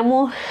জানি আমু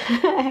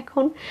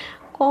এখন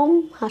কম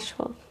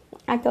হাসো,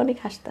 আগে অনেক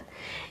হাসতা,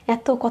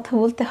 এত কথা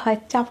বলতে হয়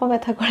চাপা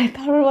ব্যথা করে,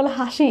 তারপর বলে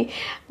হাসি,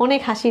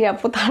 অনেক হাসির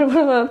আপু,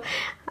 তারপর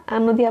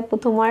নদী আপু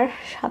তোমার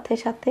সাথে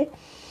সাথে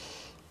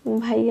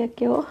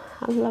ভাইয়াকেও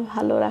আল্লাহ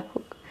ভালো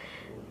রাখুক,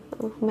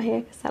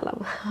 ভাইয়াকে সালাম।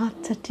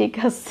 আচ্ছা ঠিক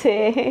আছে,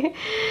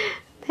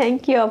 থ্যাংক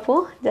ইউ আপু,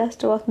 জাস্ট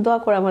দোয়া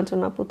করো আমার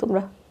জন্য আপু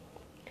তোমরা।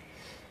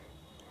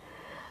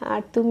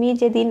 আর তুমি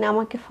যেদিন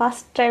আমাকে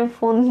ফার্স্ট টাইম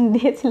ফোন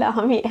দিয়েছিলে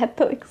আমি এত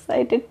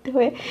এক্সাইটেড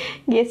হয়ে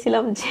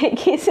গিয়েছিলাম যে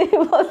কিছু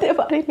বলতে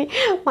পারিনি,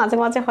 মাঝে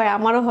মাঝে হয়,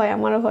 আমারও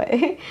হয়।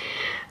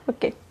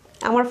 ওকে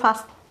আমার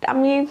ফার্স্ট,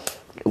 আমি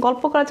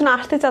গল্প করার জন্য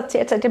আসতে চাচ্ছি,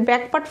 আচ্ছা যে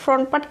ব্যাক পার্ট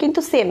ফ্রন্ট পার্ট কিন্তু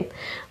সেম।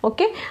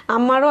 ওকে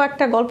আমারও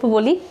একটা গল্প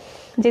বলি,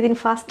 যেদিন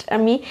ফার্স্ট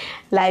আমি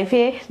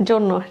লাইভে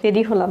জন্য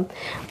রেডি হলাম,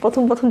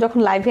 প্রথম যখন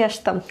লাইভে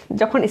আসতাম,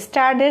 যখন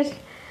স্টার্টের,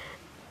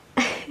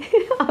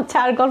 আচ্ছা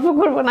আর গল্প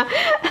করবো না,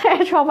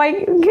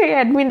 সবাইকে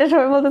অ্যাডমিনটা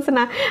সবাই বলতেছে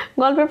না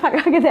গল্পের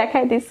ফাঁকে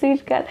দেখাই দিই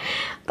সুইটকার,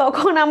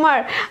 তখন আমার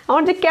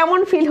যে কেমন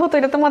ফিল হতো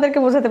এটা তোমাদেরকে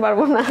বোঝাতে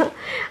পারবো না।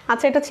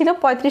 আচ্ছা এটা ছিল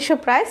 3500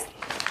 প্রাইস।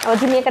 আবার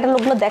জিনিয়া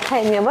ক্যাটালগগুলো দেখাই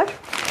আমি আবার,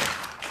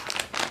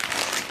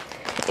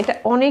 এটা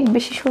অনেক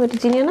বেশি সুন্দর, এটা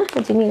জিনিয়া না,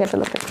 জিনিয়া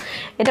ক্যাটালগটা,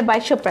 এটা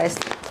 2200 প্রাইস।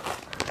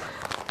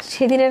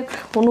 সেদিনের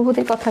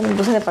অনুভূতির কথা আমি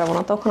বোঝাতে পারবো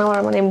না, তখন আমার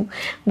মানে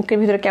বুকের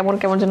ভিতরে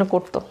কেমন যেন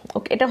করতো।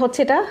 ওকে এটা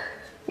হচ্ছে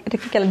এটা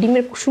কি কালার,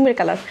 ডিমের কুসুমের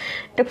কালার,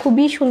 এটা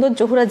খুবই সুন্দর,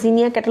 জোহরা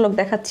জিনিয়া ক্যাটালগ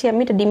দেখাচ্ছি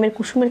আমি, এটা ডিমের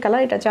কুসুমের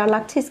কালার, এটা যা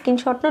লাগছে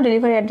screenshot now,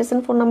 delivery address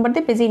and phone number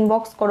দিয়ে পেজে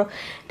ইনবক্স করো,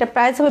 এটা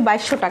প্রাইস হবে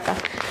 2200 টাকা।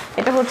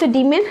 এটা হচ্ছে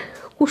ডিমের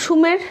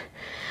কুসুমের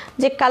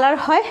যে কালার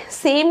হয়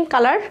সেম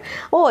কালার।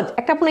 ও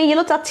একটা আপনার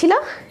ইয়েলো চাচ্ছিলা,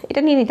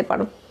 এটা নিয়ে নিতে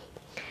পারো।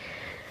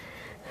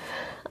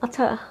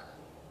 আচ্ছা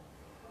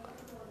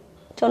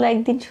চলো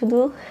একদিন শুধু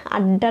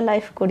আড্ডা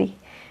লাইভ করি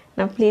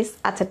না প্লিজ।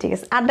 আচ্ছা ঠিক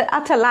আছে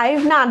আচ্ছা লাইভ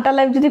না আড্ডা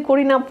লাইভ যদি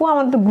করি না আপু,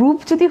 আমাদের গ্রুপ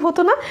যদি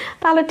হতো না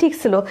তাহলে ঠিক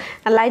ছিল,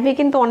 লাইভে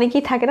কিন্তু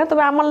অনেকেই থাকে না,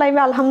 তবে আমার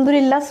লাইভে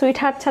আলহামদুলিল্লাহ সুইট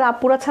হার্ট ছাড়া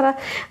আপুরা ছাড়া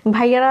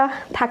ভাইয়ারা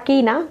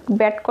থাকেই না,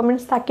 ব্যাড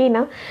কমেন্টস থাকেই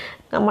না,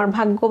 আমার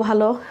ভাগ্য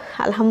ভালো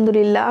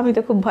আলহামদুলিল্লাহ। আমি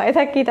তো খুব ভয়ে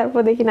থাকি, তারপর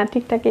দেখি না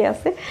ঠিকঠাকই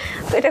আছে,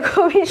 তো এটা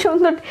খুবই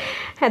সুন্দর।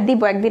 হ্যাঁ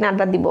দিব, একদিন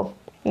আড্ডা দিব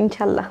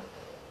ইনশাল্লাহ।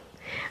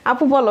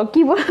 আপু বলো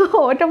কি বলবো,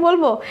 ওটা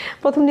বলবো।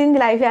 প্রথম দিন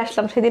লাইভে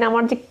আসলাম সেদিন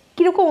আমার যে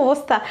কিরকম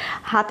অবস্থা,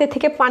 হাতে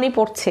থেকে পানি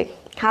পড়ছে,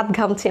 হাত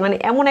ঘামছে, মানে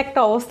এমন একটা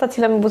অবস্থা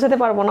ছিল আমি বোঝাতে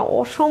পারবো না,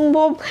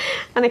 অসম্ভব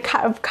মানে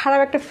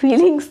খারাপ একটা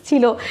ফিলিংস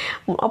ছিল।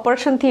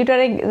 অপারেশন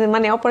থিয়েটারে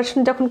মানে অপারেশন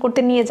যখন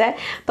করতে নিয়ে যায়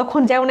তখন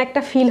যেমন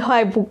একটা ফিল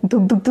হয়, বুক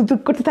ধুক ধুক ধুক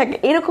ধুক করতে থাকে,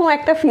 এরকম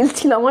একটা ফিল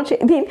ছিল আমার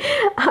সেদিন।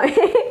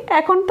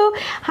 এখন তো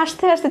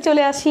হাসতে হাসতে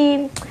চলে আসি,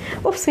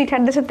 ও সুইট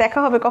হার্টদের সাথে দেখা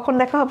হবে, কখন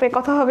দেখা হবে,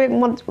 কথা হবে,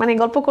 মানে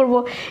গল্প করব,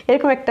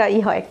 এরকম একটা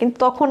হয়, কিন্তু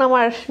তখন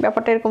আমার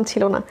ব্যাপারটা এরকম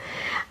ছিল না।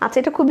 আচ্ছা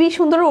এটা খুবই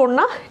সুন্দর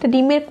ওড়না, এটা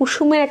ডিমের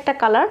কুসুমের একটা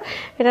কালার,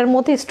 এটার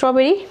মধ্যে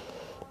স্ট্রবেরি,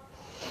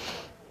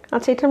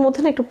 আচ্ছা এটার মধ্যে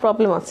না একটু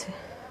প্রবলেম আছে,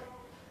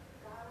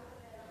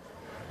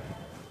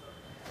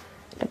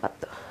 এটা বাদ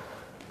দাও।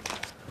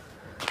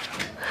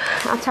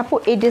 আচ্ছা আপু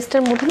এই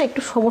ড্রেসটার মধ্যে না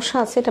একটু সমস্যা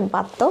আছে, এটা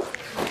বাদ দাও,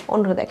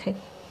 অন্যটা দেখাই।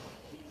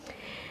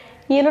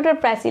 ইয়েলোটার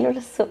প্রাইস,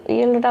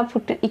 ইয়েলোটা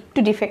একটু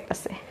ডিফেক্ট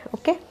আছে।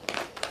 ওকে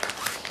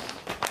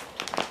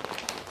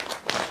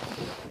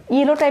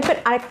ইয়েলো টাইপের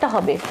আরেকটা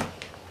হবে,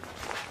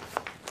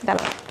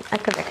 দাঁড়াও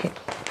একটা দেখাই।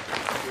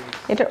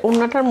 এটার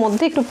ওড়নাটার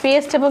মধ্যে একটু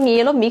পেস্ট এবং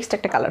ইয়েলো মিক্সড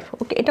একটা কালার।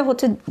 ওকে, এটা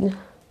হচ্ছে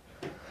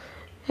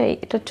এই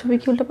এটার ছবি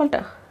কি উল্টাপাল্টা,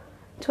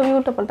 ছবি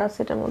উল্টাপাল্টা আছে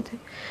এটার মধ্যে।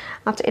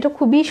 আচ্ছা, এটা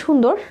খুবই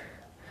সুন্দর,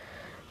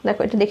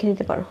 দেখো এটা দেখে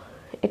নিতে পারো।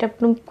 এটা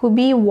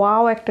খুবই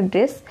ওয়াও একটা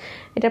ড্রেস।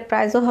 এটার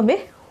প্রাইসও হবে,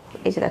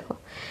 এই যে দেখো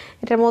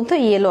এটার মধ্যে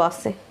ইয়েলো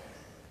আছে।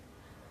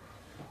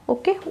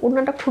 ওকে,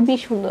 ওড়নাটা খুবই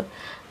সুন্দর।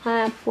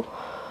 হ্যাঁ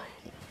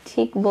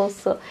ঠিক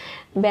বলছো,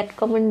 ব্যাড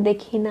কমেন্ট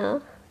দেখি না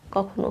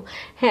কখনো।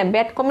 হ্যাঁ,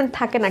 ব্যাড কমেন্ট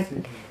থাকে না,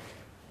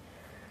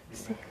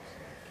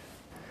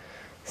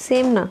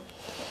 সেম না,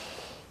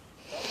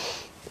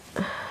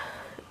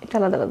 এটা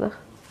আলাদা আলাদা।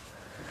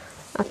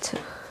 আচ্ছা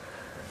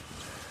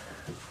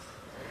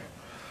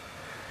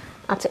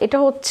আচ্ছা, এটা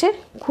হচ্ছে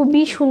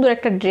খুবই সুন্দর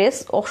একটা ড্রেস,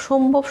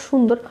 অসম্ভব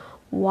সুন্দর।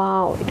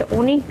 ওয়াও, এটা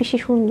অনেক বেশি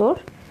সুন্দর,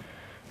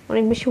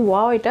 অনেক বেশি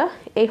ওয়াও। এটা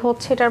এই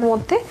হচ্ছে এটার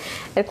মধ্যে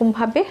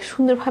এরকমভাবে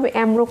সুন্দরভাবে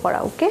এমব্রো করা।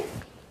 ওকে,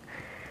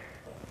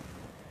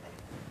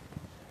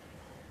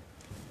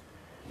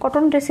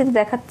 কটন ড্রেসে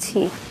দেখাচ্ছি।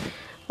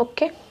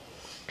 ওকে,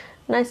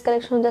 nice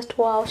collection, just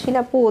wow.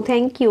 শিলাপু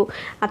thank you.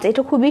 আচ্ছা,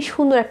 এটা খুবই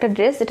সুন্দর একটা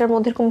ড্রেস, এটার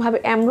মধ্যে এরকমভাবে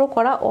এমব্রো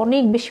করা,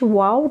 অনেক বেশি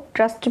ওয়াও,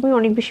 ট্রাস্ট মি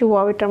অনেক বেশি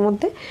ওয়াও এটার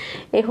মধ্যে।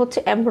 এই হচ্ছে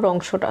এমব্রো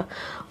অংশটা।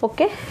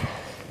 ওকে,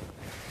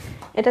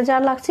 এটা যা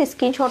লাগছে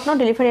screenshot now,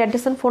 delivery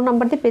address and phone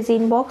number দিয়ে পেজে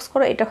ইনবক্স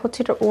করো। এটা হচ্ছে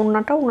এটা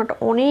ওড়নাটা, ওড়নাটা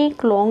অনেক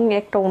লং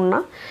একটা ওড়না।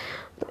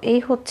 তো এই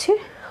হচ্ছে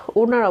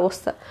ওড়নার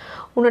অবস্থা।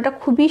 ওড়নাটা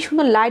খুবই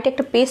সুন্দর, লাইট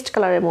একটা পেস্ট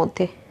কালারের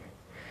মধ্যে।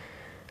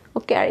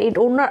 ওকে, আর এই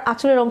ওড়নার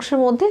আঁচলের অংশের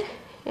মধ্যে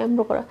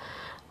এমব্রো করা।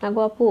 না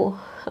গো আপু,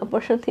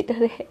 অপারেশন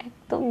থিয়েটারে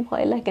একদম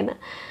ভয় লাগে না।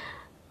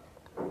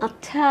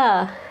 আচ্ছা,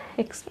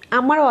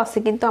 আমারও আছে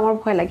কিন্তু আমার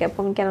ভয় লাগে আপু,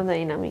 আমি কেন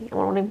জানি না,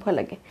 আমার অনেক ভয়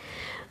লাগে।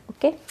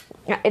 ওকে,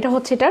 এটা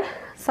হচ্ছে এটার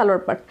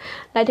সালোয়ার পার্ট,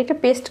 লাইট একটা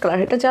পেস্ট কালার।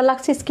 এটা যা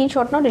লাগছে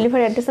screenshot now,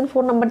 delivery address and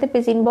phone number দিয়ে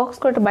পেজ ইনবক্স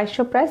করে। এটা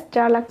 2200 প্রাইস,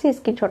 যা লাগছে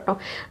স্ক্রিনশট নাও।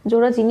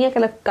 জোড়া জিনিয়া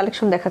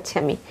কালেকশন দেখাচ্ছি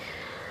আমি।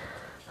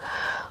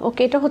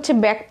 ওকে, এটা হচ্ছে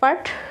ব্যাক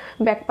পার্ট,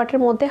 ব্যাক পার্টের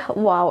মধ্যে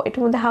ওয়াও,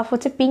 এটার মধ্যে হাফ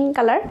হচ্ছে পিঙ্ক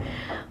কালার।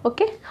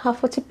 ওকে, হাফ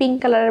হচ্ছে পিঙ্ক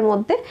কালারের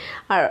মধ্যে,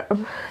 আর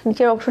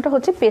নিচের অংশটা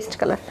হচ্ছে পেস্ট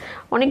কালার।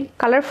 অনেক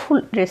কালারফুল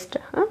ড্রেসটা,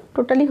 হ্যাঁ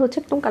টোটালি হচ্ছে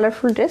একদম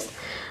কালারফুল ড্রেস।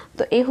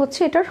 তো এই হচ্ছে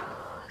এটার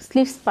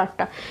স্লিভস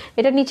পার্টটা।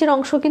 এটা নিচের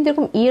অংশ কিন্তু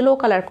এরকম ইয়েলো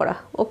কালার করা।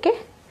 ওকে,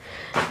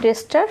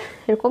 ড্রেসটার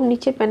এরকম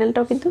নিচের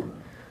প্যানেলটাও কিন্তু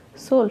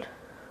সোল্ড।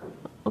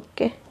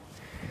 ওকে,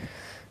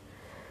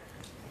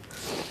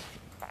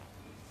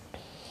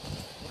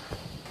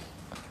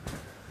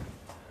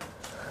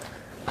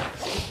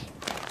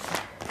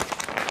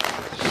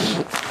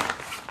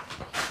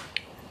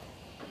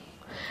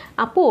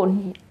 আপু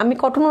আমি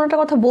কটন ওড়নাটার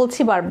কথা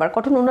বলছি বারবার।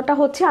 কটন ওড়নাটা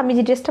হচ্ছে আমি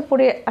যে ড্রেসটা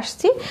পরে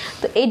আসছি,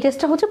 তো এই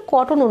ড্রেসটা হচ্ছে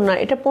কটন ওড়না।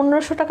 এটা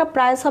 1500 টাকা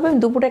প্রাইস হবে। আমি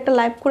দুপুরে একটা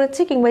লাইভ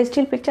করেছি, কিংবা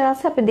স্টিল পিকচার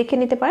আছে, আপনি দেখে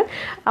নিতে পারেন।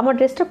 আমার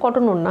ড্রেসটা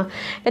কটন ওড়না,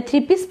 এটা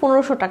 3 পিস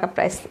 1500 টাকা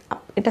প্রাইস।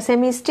 এটা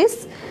সেমি স্টিচ,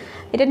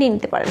 এটা নিয়ে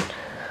নিতে পারেন।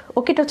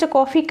 ওকে, এটা হচ্ছে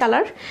কফি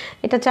কালার।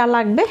 এটা যা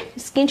লাগবে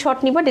স্ক্রিনশট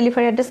নিবা,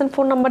 delivery address and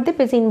phone number দিয়ে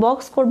পেজে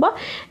ইনবক্স করবা।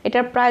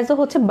 এটার প্রাইসও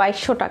হচ্ছে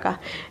 2200 টাকা।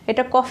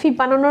 এটা কফি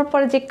বানানোর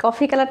পরে যে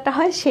কফি কালারটা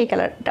হয় সেই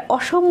কালার। এটা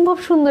অসম্ভব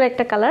সুন্দর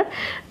একটা কালার,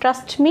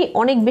 ট্রাস্ট মি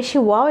অনেক বেশি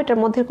ওয়াও। এটার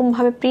মধ্যে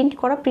এরকমভাবে প্রিন্ট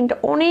করা, প্রিন্টটা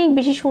অনেক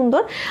বেশি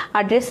সুন্দর।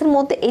 আর ড্রেসের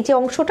মধ্যে এই যে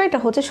অংশটা, এটা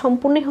হচ্ছে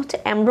সম্পূর্ণই হচ্ছে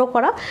এমব্রো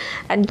করা,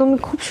 একদম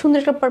খুব সুন্দর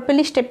একটা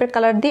পার্পলিশ টাইপের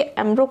কালার দিয়ে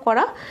এমব্রো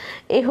করা।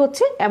 এই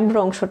হচ্ছে এমব্রো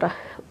অংশটা।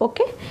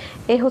 ওকে,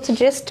 এই হচ্ছে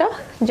ড্রেসটা,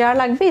 যা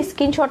লাগবে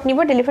স্ক্রিনশট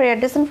নিবা, delivery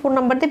address and phone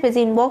number দিয়ে পেজে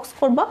ইনবক্স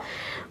করবা।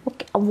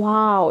 ওকে,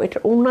 ওয়াও, এটা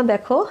ওড়না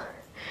দেখো,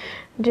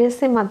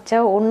 ড্রেসে মাত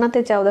যাও, ওড়নাতে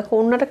যাও, দেখো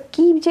ওড়নাটা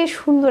কি যে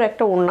সুন্দর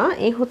একটা ওড়না।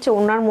 এই হচ্ছে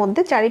ওড়নার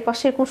মধ্যে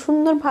চারিপাশে এরকম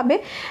সুন্দরভাবে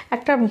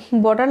একটা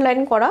বর্ডার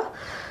লাইন করা,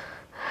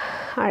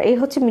 আর এই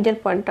হচ্ছে মিডল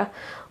পয়েন্টটা।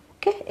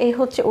 ওকে, এই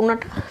হচ্ছে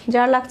ওড়নাটা,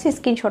 যা লাগছে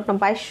স্ক্রিনশট না,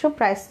 2200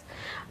 প্রাইস।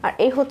 আর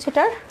এই হচ্ছে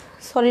এটার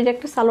সলিড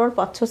একটা সালোয়ার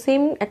পাচ্ছ,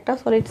 সেম একটা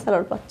সলিড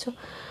সালোয়ার পাচ্ছ।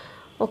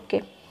 ওকে,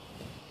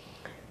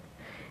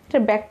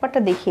 এটার ব্যাক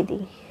পার্টটা দেখিয়ে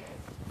দিই।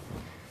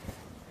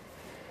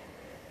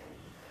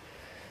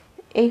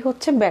 এই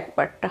হচ্ছে ব্যাক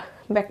পার্টটা,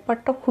 ব্যাক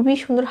পার্টটা খুবই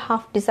সুন্দর,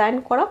 হাফ ডিজাইন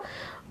করা।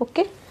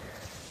 ওকে,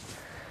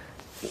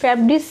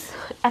 ফ্যাব্রিক্স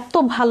এত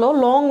ভালো,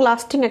 লং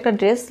লাস্টিং একটা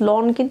ড্রেস।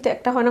 লং কিন্তু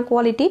একটা হয় না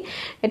কোয়ালিটি,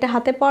 এটা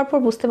হাতে পাওয়ার পর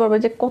বুঝতে পারবে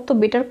যে কত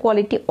বেটার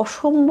কোয়ালিটি,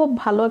 অসম্ভব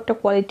ভালো একটা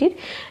কোয়ালিটির।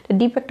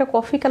 ডিপ একটা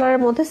কফি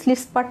কালারের মধ্যে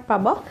স্লিভস পার্ট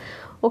পাবা।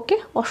 ওকে,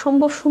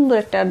 অসম্ভব সুন্দর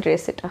একটা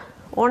ড্রেস, এটা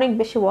অনেক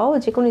বেশি ওয়াও,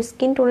 যে কোনো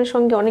স্কিন টোনের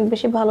সঙ্গে অনেক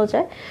বেশি ভালো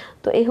যায়।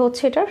 তো এই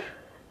হচ্ছে এটার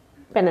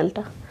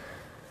প্যানেলটা,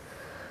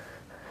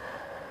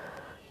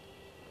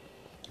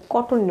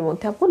 কটনের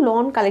মধ্যে আপু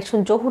loan collection,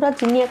 Jahura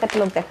Jinia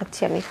catalogue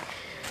দেখাচ্ছি আমি।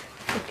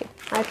 ওকে,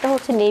 আরেকটা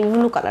হচ্ছে নেভি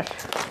ব্লু কালার।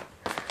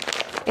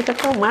 এটা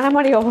তো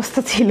মারামারি অবস্থা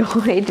ছিল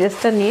এই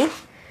ড্রেসটা নিয়ে,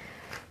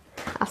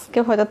 আজকে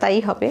হয়তো তাই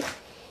হবে।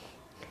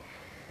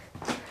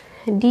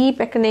 ডিপ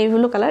একটা নেভি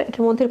ব্লু কালার,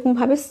 এটার মধ্যে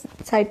এরকমভাবে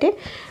সাইডে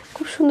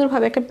খুব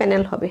সুন্দরভাবে একটা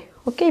প্যানেল হবে।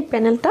 ওকে, এই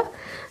প্যানেলটা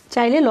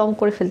চাইলে লং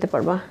করে ফেলতে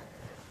পারবা।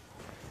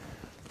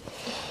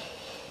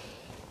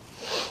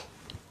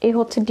 এই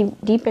হচ্ছে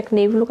ডিপ একটা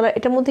নেভি ব্লু কালার,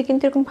 এটার মধ্যে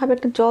কিন্তু এরকমভাবে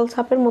একটা জল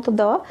ছাপের মতো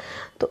দেওয়া।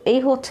 তো এই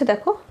হচ্ছে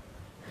দেখো,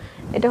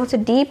 এটা হচ্ছে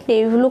deep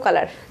navy blue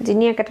colour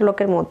Jinia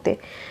ক্যাটালগের মধ্যে।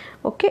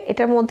 ওকে,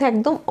 এটার মধ্যে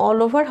একদম অল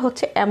ওভার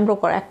হচ্ছে এমব্রো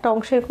করা, একটা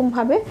অংশ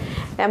এরকমভাবে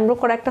এমব্রো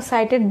করা, একটা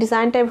সাইডের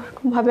ডিজাইনটা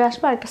এরকমভাবে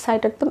আসবে আর একটা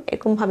সাইড একদম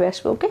এরকমভাবে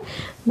আসবে। ওকে,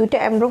 দুইটা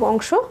এমব্রো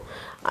অংশ।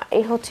 আর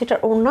এই হচ্ছে এটার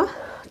ওড়না,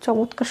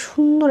 চমৎকার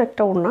সুন্দর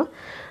একটা ওড়না,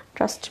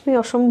 ট্রাস্ট মি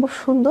অসম্ভব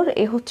সুন্দর।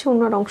 এই হচ্ছে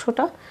ওড়নার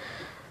অংশটা,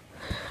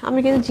 আমি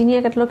কিন্তু জিনিয়া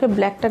ক্যাটালগের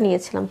ব্ল্যাকটা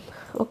নিয়েছিলাম।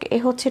 ওকে,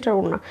 এই হচ্ছে এটার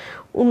ওড়না,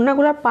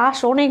 ওড়নাগুলোর পাশ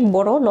অনেক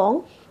বড় লং।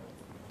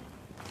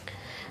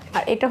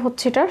 আর এটা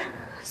হচ্ছে এটার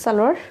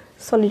সালোয়ার,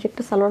 সলিড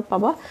একটা সালোয়ার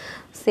পাবা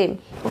সেম।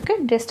 ওকে,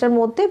 ড্রেসটার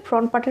মধ্যে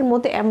ফ্রন্ট পার্টের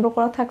মধ্যে এমব্রো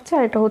করা থাকছে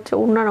আর এটা হচ্ছে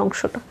ওড়নার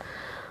অংশটা।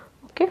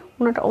 ওকে,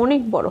 ওড়নাটা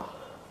অনেক বড়।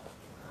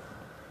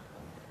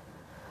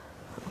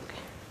 ওকে,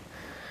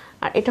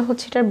 আর এটা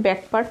হচ্ছে এটার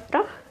ব্যাক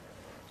পার্টটা,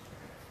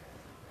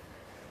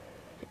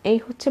 এই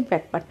হচ্ছে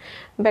ব্যাক পার্ট।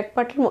 ব্যাক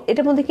পার্টের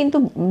এটার মধ্যে কিন্তু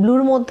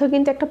ব্লুর মধ্যে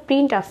কিন্তু একটা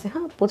প্রিন্ট আছে,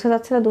 হ্যাঁ বোঝা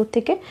যাচ্ছে না দূর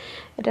থেকে,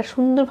 এটা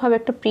সুন্দরভাবে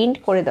একটা প্রিন্ট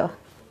করে দেওয়া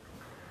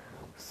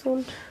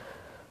সোল্ড।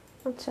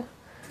 আচ্ছা,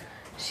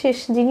 শেষ,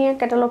 জিনিয়া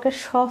ক্যাটালগের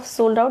সব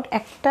সোল্ড আউট।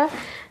 একটা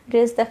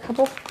ড্রেস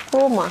দেখাবো,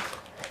 ক্রোমা,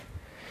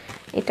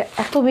 এটা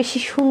এত বেশি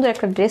সুন্দর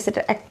একটা ড্রেস,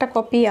 এটা একটা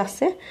কপি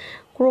আছে।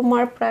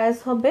 ক্রোমার প্রাইস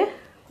হবে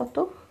কত,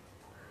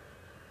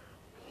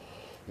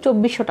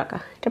 2400 টাকা।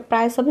 এটা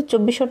প্রাইস হবে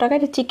 2400 টাকা।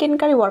 এটা চিকেন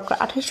কারি ওয়ার্ক করা,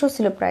 2800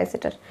 ছিল প্রাইস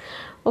এটার।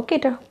 ওকে,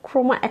 এটা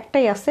ক্রোমা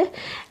একটাই আছে,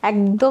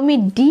 একদমই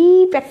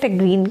ডিপ একটা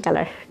গ্রিন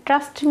কালার,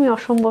 ট্রাস্ট মি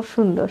অসম্ভব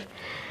সুন্দর।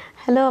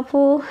 হ্যালো আপু,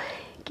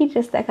 কি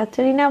ড্রেস দেখাচ্ছে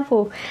রিনা আপু?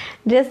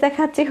 ড্রেস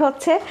দেখাচ্ছি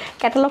হচ্ছে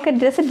ক্যাটালগের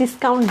ড্রেসে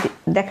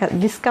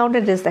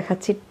ডিসকাউন্টের ড্রেস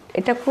দেখাচ্ছি।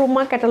 এটা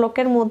ক্রোমা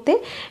ক্যাটালগের মধ্যে,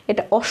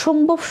 এটা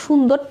অসম্ভব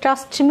সুন্দর,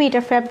 ট্রাস্ট মি।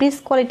 এটা ফ্যাব্রিক্স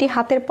কোয়ালিটি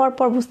হাতের পর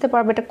পর বুঝতে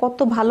পারবে এটা কত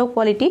ভালো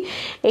কোয়ালিটি।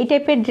 এই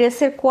টাইপের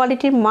ড্রেসের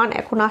কোয়ালিটির মান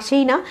এখন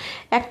আসেই না।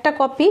 একটা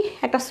কপি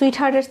একটা সুইট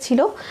হার্টের ছিল,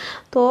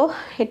 তো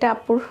এটা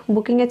আপুর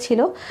বুকিংয়ে ছিল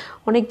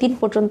অনেক দিন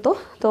পর্যন্ত।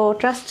 তো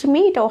ট্রাস্ট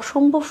মি, এটা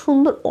অসম্ভব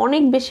সুন্দর,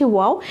 অনেক বেশি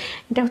ওয়াও।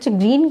 এটা হচ্ছে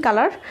গ্রিন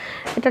কালার,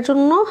 এটার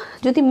জন্য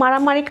যদি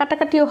মারামারি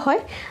কাটাকাটিও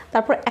হয়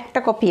তারপর একটা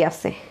কপি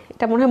আছে,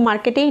 এটা মনে হয়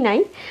মার্কেটেই নাই,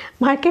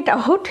 মার্কেট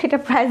আউট। এটা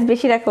প্রাইস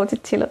বেশি রাখা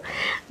উচিত ছিল।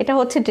 এটা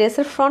হচ্ছে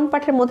ড্রেসের ফ্রন্ট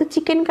পার্টের মধ্যে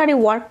চিকেন কারি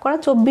ওয়ার্ক করা,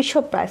 2400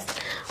 প্রাইস।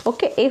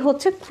 ওকে, এই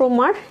হচ্ছে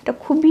ক্রোমার, এটা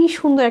খুবই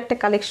সুন্দর একটা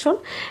কালেকশন।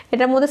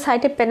 এটার মধ্যে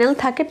সাইডে প্যানেল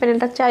থাকে,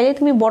 প্যানেলটা চাইলে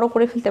তুমি বড়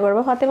করে ফেলতে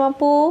পারবে। ফাতেমা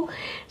আপু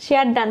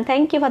share done,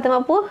 thank you Fatema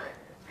আপু।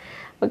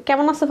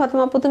 কেমন আছো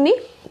ফাতেমা আপু তুমি?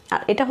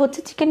 আর এটা হচ্ছে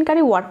চিকেন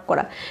কারি ওয়ার্ক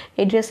করা,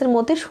 এই ড্রেসের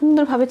মধ্যে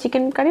সুন্দরভাবে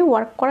চিকেন কারি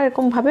ওয়ার্ক করা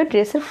এরকমভাবে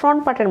ড্রেসের ফ্রন্ট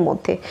পার্টের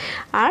মধ্যে।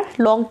 আর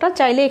লংটা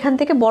চাইলে এখান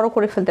থেকে বড়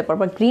করে ফেলতে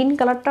পারবা। গ্রিন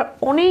কালারটা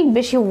অনেক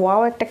বেশি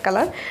ওয়াও একটা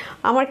কালার।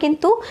 আমার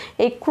কিন্তু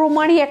এই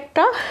ক্রোমারি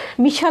একটা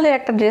বিশালের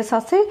একটা ড্রেস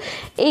আছে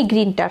এই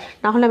গ্রিনটার,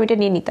 নাহলে আমি এটা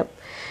নিয়ে নিতাম,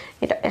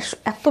 এটা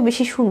এত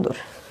বেশি সুন্দর।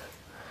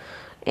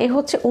 এই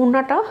হচ্ছে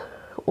ওড়নাটা,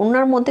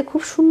 ওড়নার মধ্যে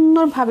খুব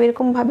সুন্দরভাবে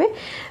এরকমভাবে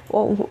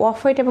অফ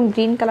হোয়াইট এবং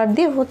গ্রিন কালার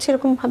দিয়ে হচ্ছে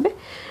এরকমভাবে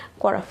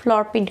করা,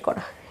 ফ্লাওয়ার প্রিন্ট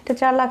করা। এটা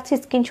যা লাগছে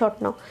স্ক্রিনশট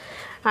নাও।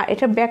 আর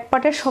এটা ব্যাক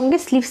পার্টের সঙ্গে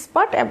স্লিভস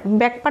পার্ট,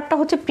 ব্যাক পার্টটা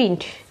হচ্ছে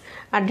প্রিন্ট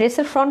আর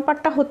ড্রেসের ফ্রন্ট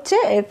পার্টটা হচ্ছে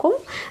এরকম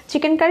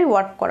চিকেন কারি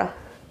ওয়ার্ক করা।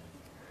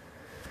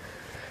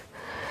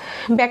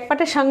 ব্যাক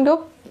পার্টের সঙ্গেও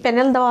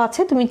প্যানেল দেওয়া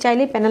আছে, তুমি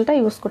চাইলেই প্যানেলটা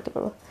ইউজ করতে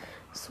পারো।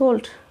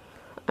 সোল্ড,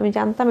 আমি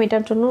জানতাম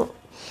এটার জন্য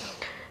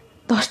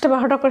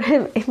 10-12টা করে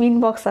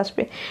ইনবক্স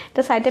আসবে।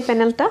 এটা সাইডে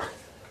প্যানেলটা,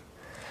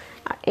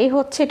 আর এই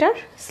হচ্ছে এটার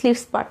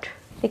স্লিভস পার্ট,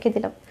 রেখে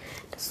দিলাম।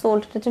 এটা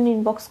সোল্ড, এটার জন্য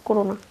ইনবক্স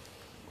করো না।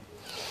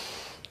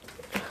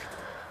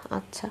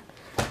 আচ্ছা,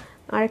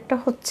 আরেকটা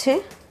হচ্ছে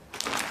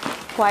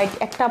হোয়াইট,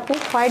 একটা আপু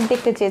হোয়াইট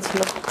দেখতে চেয়েছিল।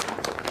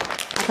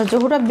 আচ্ছা,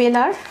 জহুরা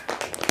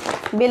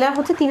বেলার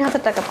হচ্ছে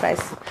 3000 টাকা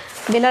প্রাইস।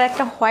 বেলার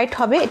একটা হোয়াইট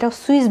হবে, এটা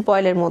সুইস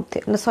বয়েলের মধ্যে,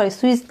 সরি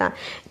সুইস না,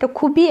 এটা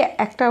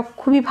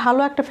খুবই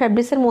ভালো একটা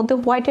ফ্যাব্রিক্সের মধ্যে,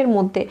 হোয়াইটের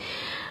মধ্যে।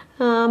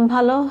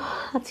 ভালো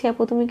আছি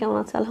আপু, তুমি কেমন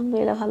আছো?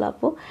 আলহামদুলিল্লাহ ভালো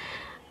আপু।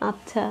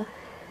 আচ্ছা,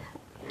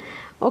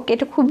 ওকে,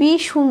 এটা খুবই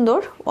সুন্দর,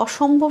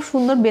 অসম্ভব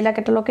সুন্দর বেলা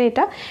ক্যাটালগের।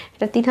 এটা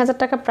 3000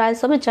 টাকা প্রাইস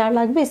হবে। যার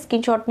লাগবে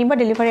স্ক্রিনশট নিবা,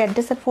 ডেলিভারি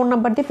অ্যাড্রেস আর ফোন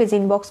নাম্বার দিয়ে পেজে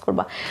ইনবক্স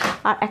করবা।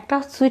 আর একটা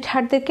সুইট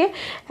হার্টদেরকে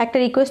একটা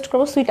রিকোয়েস্ট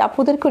করবো, সুইট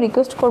আপুদেরকে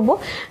রিকোয়েস্ট করবো,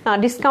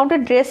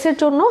 ডিসকাউন্টেড ড্রেসের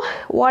জন্য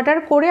অর্ডার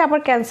করে আবার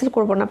ক্যান্সেল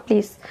করবো না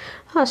প্লিজ।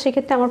 হ্যাঁ,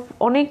 সেক্ষেত্রে আমার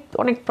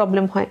অনেক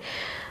প্রবলেম হয়।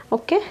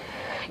 ওকে,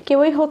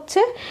 কেউই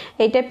হচ্ছে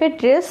এই টাইপের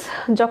ড্রেস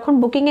যখন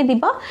বুকিংয়ে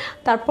দিবা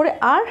তারপরে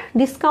আর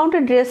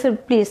ডিসকাউন্টেড ড্রেসের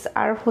প্লিজ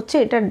আর হচ্ছে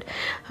এটা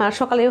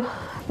সকালে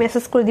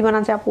মেসেজ করে দিবা না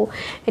যে আপু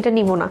এটা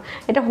নিব না।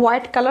 এটা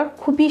হোয়াইট কালার,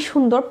 খুবই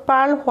সুন্দর,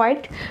 পার্ল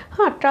হোয়াইট।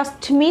 হ্যাঁ,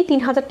 ট্রাস্ট মি,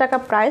 3000 টাকা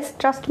প্রাইস।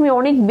 ট্রাস্ট মি,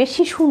 অনেক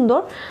বেশি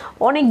সুন্দর,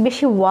 অনেক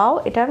বেশি ওয়াও।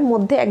 এটার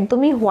মধ্যে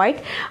একদমই হোয়াইট।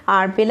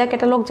 আর বেলা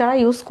ক্যাটালগ যারা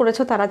ইউজ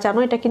করেছো তারা জানো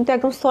এটা কিন্তু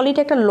একদম সলিড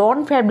একটা লন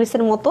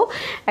ফ্যাব্রিক্সের মতো,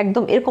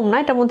 একদম এরকম না।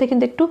 এটার মধ্যে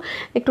কিন্তু একটু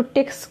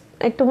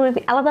একটু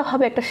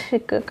আলাদাভাবে একটা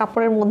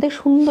কাপড়ের মধ্যে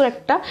সুন্দর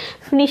একটা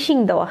ফিনিশিং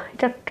দেওয়া।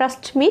 এটা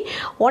ট্রাস্ট মি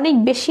অনেক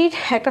বেশি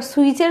একটা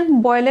সুইজের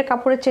বয়েলের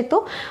কাপড়ের চেয়ে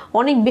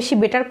অনেক বেশি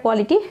বেটার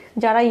কোয়ালিটি।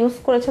 যারা ইউজ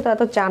করেছে তারা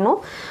তো জানো।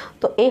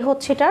 তো এই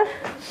হচ্ছে এটার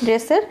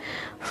ড্রেসের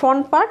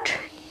ফ্রন্ট পার্ট।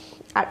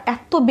 আর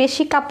এত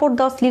বেশি কাপড়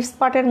দেওয়া স্লিভস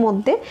পার্টের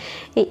মধ্যে,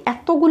 এই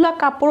এতগুলা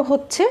কাপড়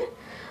হচ্ছে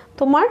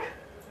তোমার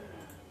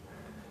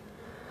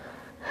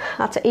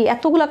আচ্ছা এই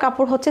এতগুলো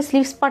কাপড় হচ্ছে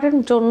স্লিভস পার্টের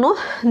জন্য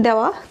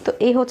দেওয়া। তো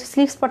এই হচ্ছে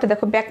স্লিভস পার্টে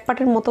দেখো ব্যাক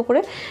পার্টের মতো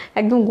করে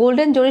একদম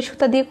গোল্ডেন জরি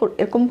সুতা দিয়ে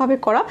এরকমভাবে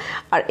করা।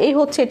 আর এই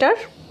হচ্ছে এটার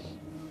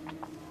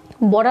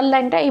বর্ডার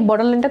লাইনটা, এই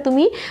বর্ডার লাইনটা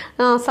তুমি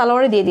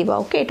সালোয়ারে দিয়ে দিবা।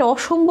 ওকে, এটা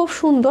অসম্ভব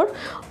সুন্দর,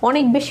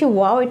 অনেক বেশি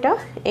ওয়াও এটা।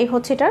 এই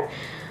হচ্ছে এটার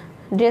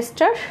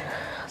ড্রেসটার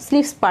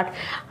স্লিভস পার্ট।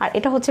 আর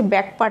এটা হচ্ছে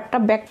ব্যাক পার্টটা,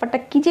 ব্যাক পার্টটা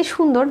কী যে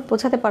সুন্দর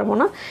বোঝাতে পারবো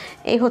না।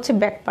 এই হচ্ছে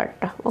ব্যাক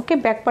পার্টটা। ওকে,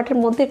 ব্যাক পার্টের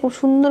মধ্যে এরকম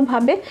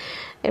সুন্দরভাবে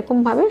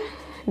এরকমভাবে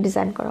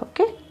ডিজাইন করা।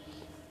 ওকে,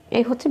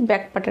 এই হচ্ছে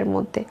ব্যাক পার্টের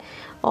মধ্যে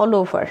অল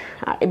ওভার।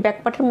 আর এই ব্যাক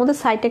পার্টের মধ্যে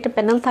সাইডে একটা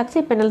প্যানেল থাকছে,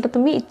 এই প্যানেলটা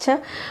তুমি ইচ্ছা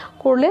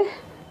করলে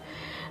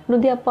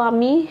নদী আপু,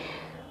 আমি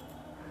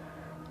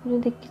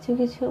যদি কিছু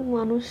কিছু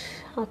মানুষ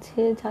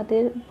আছে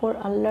যাদের উপর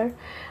আল্লাহর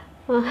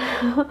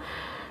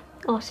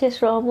অশেষ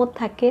রহমত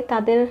থাকে,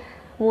 তাদের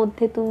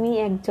মধ্যে তুমি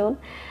একজন।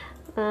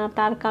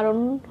 তার কারণ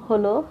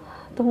হলো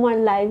তোমার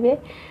লাইভে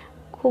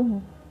খুব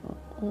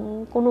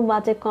কোনো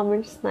বাজে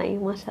কমেন্টস নাই,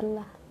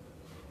 মাশাল্লাহ।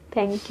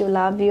 থ্যাংক ইউ,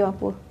 লাভ ইউ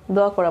আপু,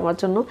 দোয়া করো আমার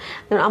জন্য।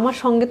 আমার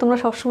সঙ্গে তোমরা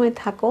সবসময়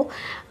থাকো।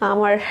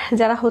 আমার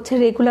যারা হচ্ছে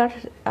রেগুলার,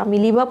 আমি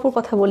লিবাপুর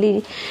কথা বলি,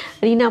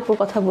 রিনা আপুর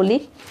কথা বলি,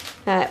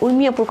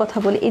 উর্মি আপুর কথা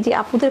বলি, এই যে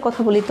আপুদের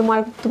কথা বলি,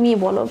 তুমি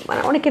বলো,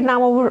 মানে অনেকের নাম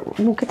আমার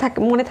মুখে থাকে,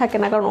 মনে থাকে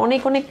না, কারণ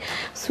অনেক অনেক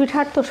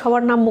সুইটহার্ট, তো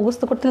সবার নাম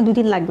মুখস্থ করতে 2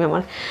 দিন লাগবে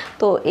আমার।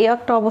 তো এই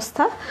একটা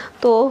অবস্থা।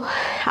 তো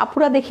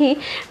আপুরা দেখি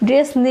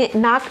ড্রেস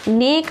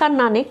নেক আর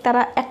না নেক,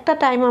 তারা একটা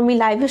টাইম আমি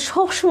লাইভে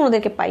সবসময়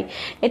ওদেরকে পাই।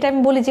 এটা আমি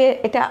বলি যে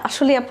এটা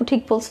আসলে আপু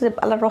ঠিক বলছে, যে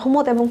আল্লাহর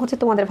রহমত এবং হচ্ছে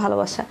তোমাদের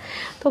ভালোবাসা।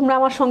 তোমরা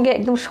আমার সঙ্গে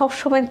একদম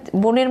সবসময়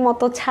বোনের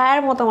মতো,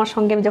 ছায়ার মতো আমার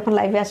সঙ্গে। আমি যখন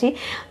লাইভে আসি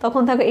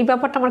তখন থাকো, এই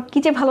ব্যাপারটা আমার কী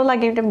যে ভালো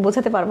লাগে এটা আমি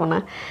বোঝাতে পারবো না।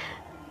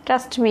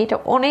 ট্রাস্ট মি, এটা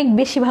অনেক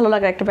বেশি ভালো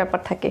লাগার একটা ব্যাপার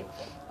থাকে।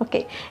 ওকে,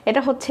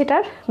 এটা হচ্ছে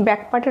এটার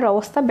ব্যাক পার্টের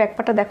অবস্থা। ব্যাক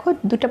পার্টটা দেখো,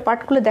 2টা পার্ট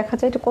খুলে দেখা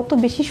যায় এটা কত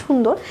বেশি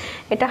সুন্দর,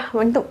 এটা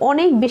একদম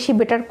অনেক বেশি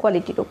বেটার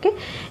কোয়ালিটির। ওকে,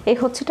 এই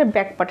হচ্ছে এটা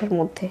ব্যাক পার্টের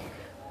মধ্যে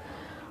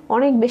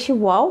অনেক বেশি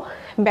ওয়াও।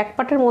 ব্যাক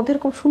পার্টের মধ্যে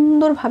এরকম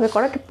সুন্দরভাবে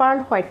করা, একটা পার্ল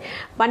হোয়াইট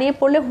বানিয়ে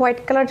পরলে, হোয়াইট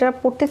কালার যারা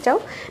পরতে চাও,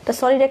 এটা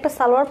সলিড একটা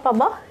সালোয়ার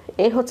পাবা।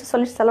 এই হচ্ছে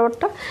সলিড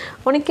সালোয়ারটা।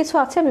 অনেক কিছু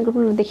আছে, আমি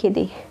এগুলো দেখিয়ে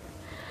দিই।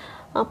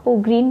 আপু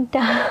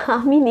গ্রিনটা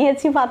আমি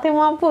নিয়েছি,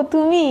 ফাতেমা আপু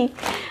তুমি,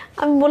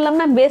 আমি বললাম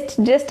না বেস্ট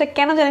ড্রেসটা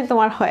কেন জানি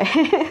তোমার হয়।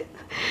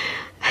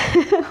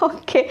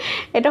 ওকে,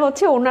 এটা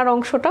হচ্ছে ওনার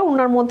অংশটা,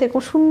 ওনার মধ্যে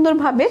এরকম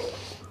সুন্দরভাবে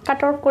কাট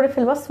আউট করে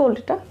ফেলবা সোল্ড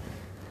এটা।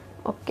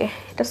 ওকে,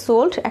 এটা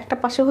সোল্ড, একটা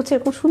পাশে হচ্ছে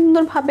এরকম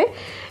সুন্দরভাবে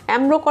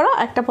অ্যামব্রো করা,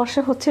 একটা পাশে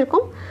হচ্ছে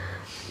এরকম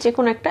যে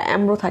কোনো একটা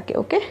অ্যামব্রো থাকে।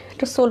 ওকে,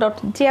 এটা সোল্ড আউট।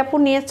 যে আপু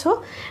নিয়েছো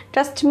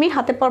ট্রাস্ট মি,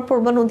 হাতে পর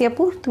পড়বা নদী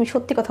আপু, তুমি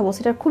সত্যি কথা বলছো,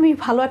 এটা খুবই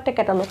ভালো একটা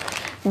ক্যাটালগ।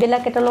 বেলা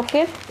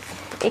ক্যাটালগের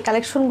এই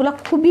কালেকশনগুলো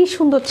খুবই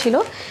সুন্দর ছিল,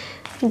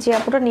 যে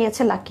আপুটা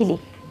নিয়েছে লাকিলি।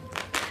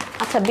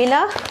 আচ্ছা, বেলা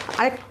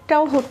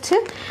আরেকটাও হচ্ছে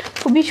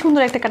খুবই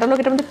সুন্দর একটা ক্যাটালগ,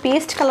 এটার মধ্যে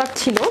পেস্ট কালার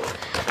ছিল,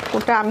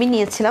 ওটা আমি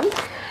নিয়েছিলাম।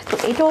 তো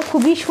এটাও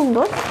খুবই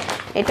সুন্দর,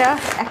 এটা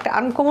একটা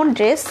আনকমন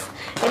ড্রেস,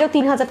 এটাও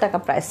 3000 টাকা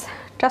প্রাইস।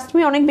 ট্রাস্ট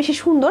মি, অনেক বেশি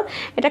সুন্দর।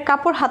 এটা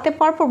কাপড় হাতে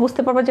পাওয়ার পর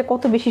বুঝতে পারবে যে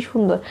কত বেশি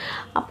সুন্দর।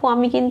 আপু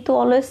আমি কিন্তু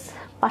অলওয়েজ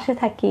পাশে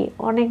থাকি,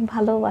 অনেক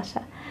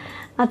ভালোবাসা।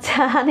 আচ্ছা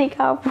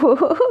আনিকা আপু,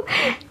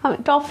 আমি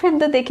টপ ফ্যান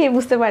তো দেখেই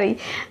বুঝতে পারি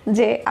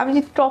যে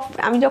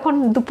আমি যখন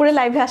দুপুরে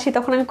লাইভে আসি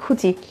তখন আমি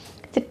খুঁজি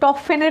যে টপ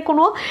ফ্যানের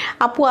কোনো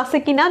আপু আছে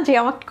কিনা, যে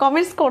আমাকে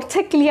কমেন্টস করছে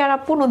ক্লিয়ার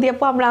আপু, নদী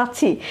আপু আমরা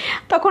আছি।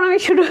 তখন আমি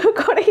শুরু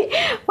করি,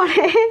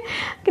 মানে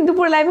কিন্তু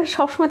দুপুরে লাইভে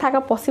সবসময় থাকা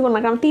পসিবল না,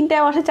 কারণ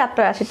 3টায় আসে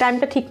 4টায় আসে,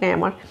 টাইমটা ঠিক নেই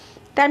আমার।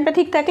 টাইমটা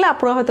ঠিক থাকলে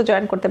আপুরা হয়তো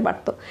জয়েন করতে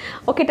পারতো।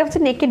 ওকে, এটা হচ্ছে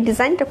নেকের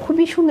ডিজাইনটা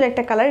খুবই সুন্দর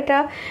একটা কালার। এটা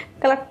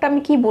কালারটা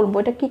আমি কি বলবো,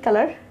 এটা কি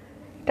কালার,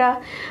 এটা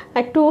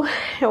একটু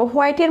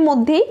হোয়াইটের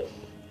মধ্যেই,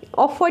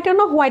 অফ হোয়াইটও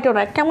না হোয়াইটও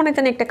না, কেমন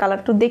জানি একটা কালার,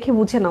 একটু দেখে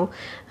বুঝে নাও।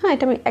 হ্যাঁ,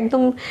 এটা আমি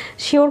একদম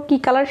শিওর কী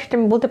কালার সেটা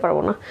আমি বলতে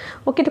পারবো না।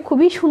 ওকে, এটা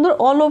খুবই সুন্দর।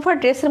 অল ওভার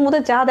ড্রেসের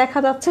মধ্যে যা দেখা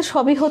যাচ্ছে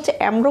সবই হচ্ছে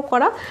অ্যামব্রো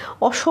করা,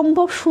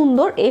 অসম্ভব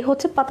সুন্দর। এই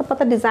হচ্ছে পাতা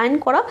পাতা ডিজাইন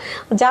করা,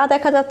 যা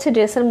দেখা যাচ্ছে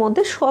ড্রেসের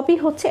মধ্যে সবই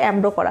হচ্ছে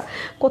অ্যামব্রো করা,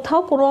 কোথাও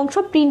কোনো অংশ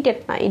প্রিন্টেড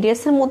না। এই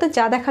ড্রেসের মধ্যে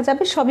যা দেখা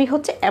যাবে সবই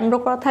হচ্ছে অ্যামব্রো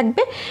করা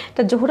থাকবে।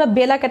 এটা জোহরা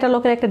বেলা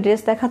ক্যাটালগের একটা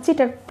ড্রেস দেখাচ্ছি,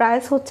 এটার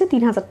প্রাইস হচ্ছে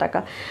 3000 টাকা।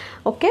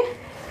 ওকে,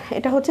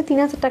 এটা হচ্ছে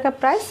 3000 টাকা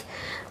প্রাইস।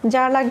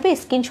 যার লাগবে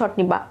স্ক্রিনশট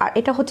নিবা। আর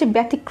এটা হচ্ছে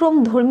ব্যতিক্রম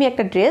ধর্মী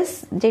একটা ড্রেস,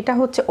 যেটা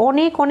হচ্ছে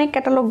অনেক অনেক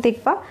ক্যাটালগ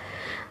দেখবা।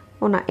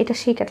 ও না, এটা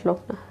সেই ক্যাটালগ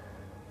না।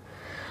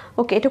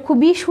 ওকে, এটা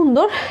খুবই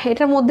সুন্দর।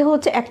 এটার মধ্যে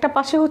হচ্ছে একটা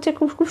পাশে হচ্ছে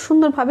খুব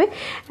সুন্দরভাবে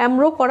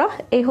অ্যামব্রো করা,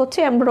 এই হচ্ছে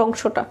অ্যামব্রোর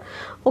অংশটা।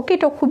 ওকে,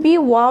 এটা খুবই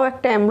ওয়াও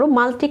একটা অ্যামব্রো,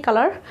 মাল্টি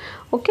কালার।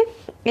 ওকে,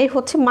 এই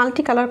হচ্ছে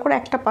মাল্টি কালার করে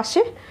একটা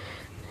পাশে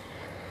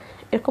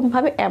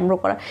এরকমভাবে অ্যামব্রো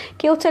করা।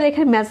 কেউ চাইলে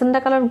এখানে ম্যাজেন্ডা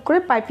কালার করে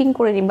পাইপিং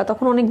করে নিবা,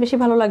 তখন অনেক বেশি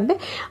ভালো লাগবে।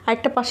 আর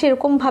একটা পাশে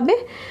এরকমভাবে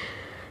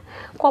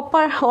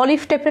কপার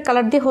অলিভ টাইপের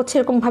কালার দিয়ে হচ্ছে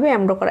এরকমভাবে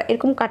অ্যামব্রো করা।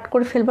 এরকম কাট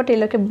করে ফেলবা,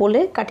 টেলারকে বলে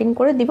কাটিং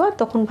করে দিবা,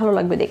 তখন ভালো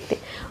লাগবে দেখতে।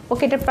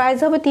 ওকে, এটার প্রাইস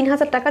হবে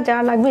 3000 টাকা।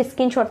 যারা লাগবে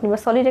স্ক্রিনশট নিবা।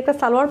 সলিড একটা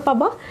সালোয়ার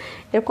পাবা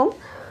এরকম।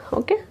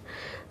 ওকে,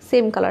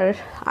 সেম কালারের।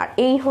 আর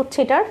এই হচ্ছে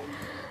এটার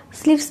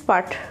স্লিভস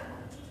পার্ট,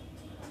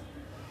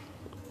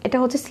 এটা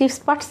হচ্ছে স্লিভস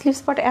পার্ট।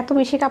 স্লিভস পার্ট এত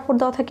বেশি কাপড়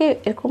দেওয়া থাকে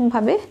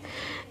এরকমভাবে,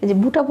 যে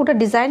বুটা বুটা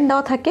ডিজাইন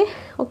দেওয়া থাকে।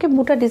 ওকে,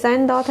 বুটা ডিজাইন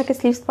দেওয়া থাকে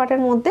স্লিভস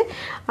পার্টের মধ্যে।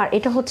 আর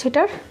এটা হচ্ছে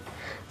এটার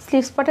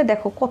স্লিভস পার্টে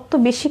দেখো কত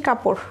বেশি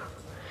কাপড়,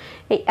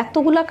 এই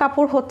এতগুলা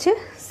কাপড় হচ্ছে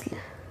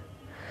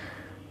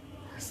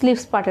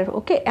স্লিভস পার্টের।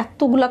 ওকে,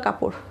 এতগুলা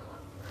কাপড়।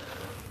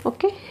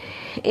 ওকে,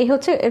 এই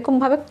হচ্ছে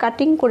এরকমভাবে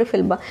কাটিং করে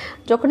ফেলবা,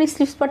 যখন এই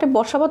স্লিভস পার্টে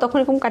বসাবো তখন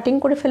এরকম কাটিং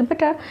করে ফেলবে,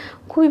 এটা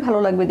খুবই ভালো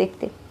লাগবে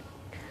দেখতে।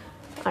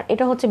 আর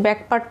এটা হচ্ছে ব্যাক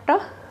পার্টটা,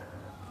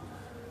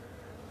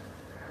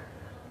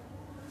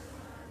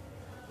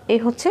 এই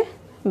হচ্ছে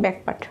ব্যাক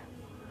পার্ট।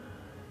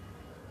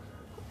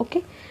 ওকে,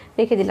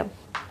 রেখে দিলাম।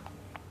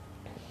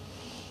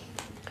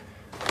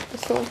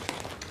 সো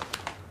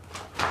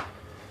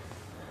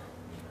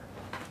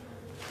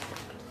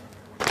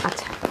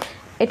আচ্ছা,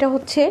 এটা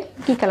হচ্ছে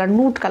কি কালার?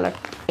 Nude colour.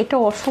 এটা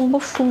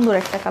অসম্ভব সুন্দর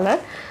একটা কালার।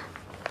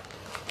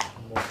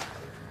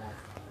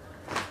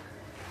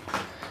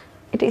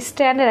 এটা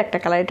স্ট্যান্ডার্ড একটা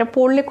কালার, এটা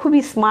পরলে খুবই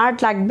স্মার্ট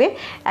লাগবে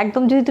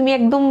একদম। যদি তুমি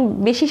একদম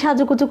বেশি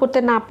সাজুগুজু করতে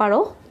না পারো,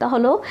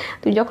 তাহলেও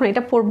তুমি যখন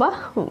এটা পরবা,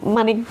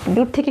 মানে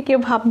দূর থেকে কেউ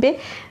ভাববে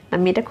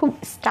আমি এটা খুব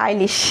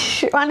স্টাইলিশ,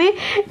 মানে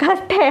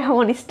কালারটা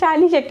এমন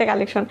স্টাইলিশ একটা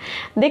কালেকশন,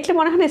 দেখলে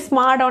মনে হয়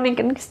স্মার্ট অনেক,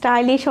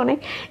 স্টাইলিশ অনেক।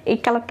 এই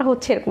কালারটা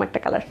হচ্ছে এরকম একটা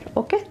কালার।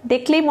 ওকে,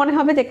 দেখলেই মনে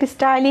হবে যে একটা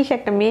স্টাইলিশ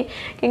একটা মেয়ে,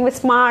 কিংবা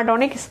স্মার্ট,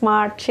 অনেক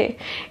স্মার্ট সে,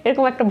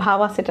 এরকম একটা ভাব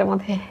আছে এটার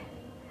মধ্যে।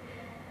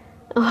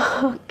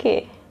 ওকে,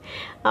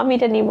 আমি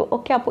এটা নিব।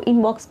 ওকে আপু,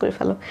 ইনবক্স করে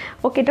ফেলো।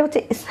 ওকে, এটা হচ্ছে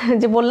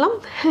যে বললাম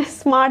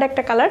স্মার্ট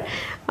একটা কালার,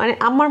 মানে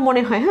আমার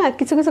মনে হয়, হ্যাঁ,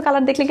 কিছু কিছু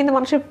কালার দেখলে কিন্তু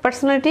মানুষের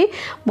পার্সোনালিটি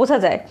বোঝা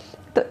যায়।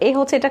 তো এই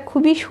হচ্ছে, এটা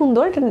খুবই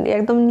সুন্দর, এটা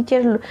একদম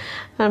নিচের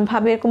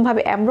ভাবে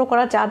এরকমভাবে এমব্রো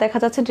করা, যা দেখা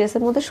যাচ্ছে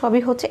ড্রেসের মধ্যে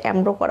সবই হচ্ছে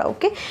এমব্রো করা।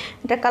 ওকে,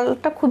 এটা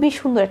কালারটা খুবই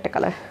সুন্দর একটা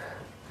কালার।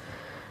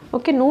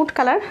 ওকে, নুড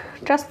কালার,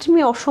 ট্রাস্ট মি,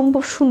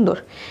 অসম্ভব সুন্দর।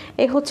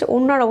 এই হচ্ছে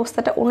ওনার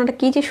অবস্থাটা, ওনাটা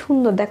কী যে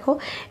সুন্দর দেখো,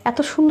 এত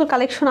সুন্দর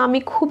কালেকশন আমি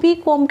খুবই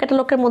কম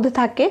ক্যাটালগের মধ্যে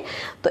থাকে।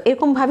 তো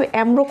এরকমভাবে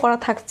এমব্রো করা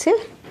থাকছে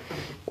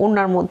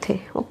ওনার মধ্যে।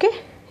 ওকে,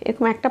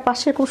 এরকম একটা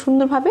পাশে এরকম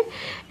সুন্দরভাবে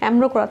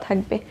এমব্রো করা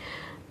থাকবে।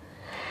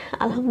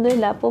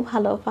 আলহামদুলিল্লাহ আপু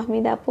ভালো,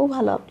 ফাহমিদা আপু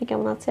ভালো, আপনি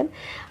কেমন আছেন?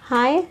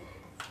 হাই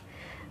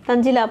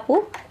তানজিলা আপু।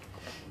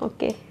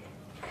 ওকে,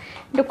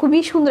 এটা খুবই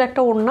সুন্দর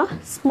একটা ওড়না,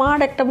 স্মার্ট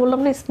একটা, বললাম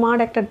না স্মার্ট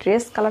একটা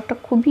ড্রেস, কালারটা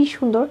খুবই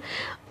সুন্দর,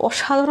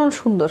 অসাধারণ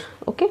সুন্দর।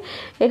 ওকে,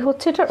 এই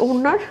হচ্ছে এটার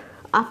ওড়নার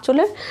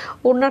আঁচলের,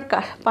 ওড়নার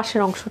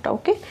পাশের অংশটা।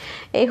 ওকে,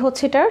 এই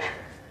হচ্ছে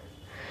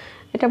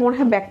এটা মনে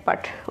হয় ব্যাক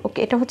পার্ট। ওকে,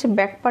 এটা হচ্ছে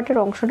ব্যাক পার্টের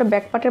অংশটা।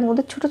 ব্যাক পার্টের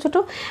মধ্যে ছোট ছোট,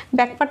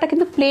 ব্যাক পার্টটা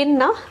কিন্তু প্লেন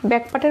না,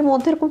 ব্যাক পার্টের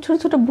মধ্যে এরকম ছোট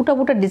ছোট বুটা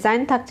বুটা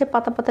ডিজাইন থাকছে,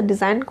 পাতা পাতা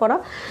ডিজাইন করা।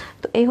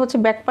 তো এই হচ্ছে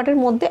ব্যাক পার্টের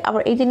মধ্যে।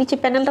 আবার এই যে নিচে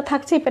প্যানেলটা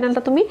থাকছে, এই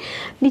প্যানেলটা তুমি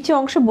নিচে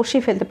অংশে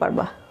বসিয়ে ফেলতে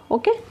পারবা।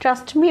 ওকে,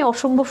 ট্রাস্ট মি,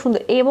 অসম্ভব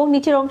সুন্দর। এবং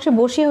নিচের অংশে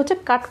বসিয়ে হচ্ছে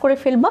কাট করে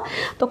ফেলবা,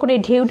 তখন এই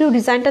ঢেউ ঢেউ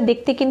ডিজাইনটা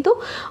দেখতে কিন্তু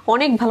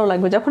অনেক ভালো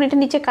লাগবে। যখন এটা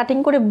নিচে কাটিং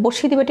করে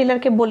বসিয়ে দিবে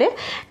টেলারকে বলে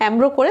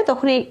এমব্রো করে,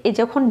 তখন এই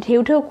যখন ঢেউ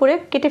ঢেউ করে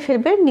কেটে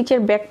ফেলবে নিচের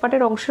ব্যাক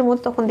পার্টের অংশের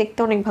মধ্যে, তখন দেখতে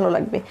অনেক ভালো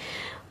লাগবে।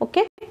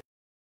 ওকে,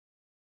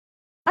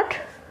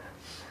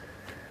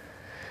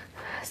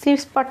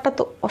 স্লিভস পার্টটা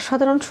তো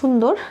অসাধারণ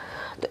সুন্দর।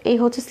 তো এই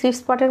হচ্ছে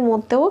স্লিভস পার্টের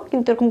মধ্যেও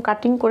কিন্তু এরকম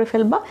কাটিং করে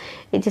ফেলবা।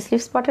 এই যে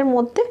স্লিভস পার্টের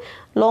মধ্যে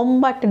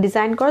লম্বা একটা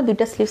ডিজাইন করা,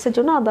 দুইটা স্লিভসের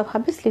জন্য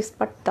আলাদাভাবে স্লিভস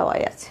পার্ট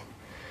দেওয়াই আছে।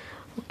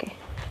 ওকে,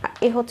 আর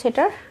এই হচ্ছে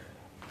এটার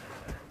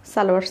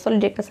সালোয়ার,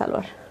 সলিড একটা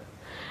সালোয়ার,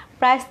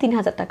 প্রাইস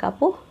 3000 টাকা।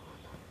 আপু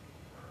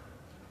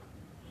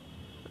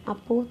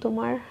আপু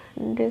তোমার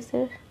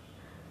ড্রেসের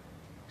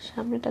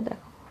সামনেটা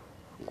দেখো,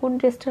 কোন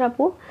ড্রেসটার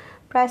আপু?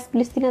 প্রাইস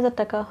প্লিজ 3000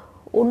 টাকা।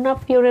 ওড়না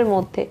পিওরের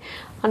মধ্যে,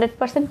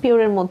 100%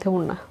 পিওরের মধ্যে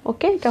ওড়না।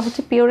 ওকে, এটা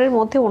হচ্ছে পিওরের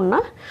মধ্যে ওড়না।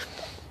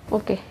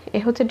 ওকে,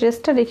 এই হচ্ছে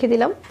ড্রেসটা, রেখে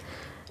দিলাম,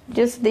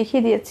 ড্রেস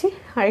দেখিয়ে দিয়েছি।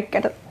 আর এই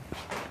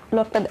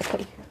ক্যাটালগটা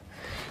দেখাই,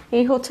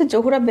 এই হচ্ছে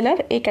জোহরা বেলার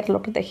এই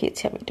ক্যাটালগটা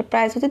দেখিয়েছি আমি। এটা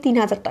প্রাইস হচ্ছে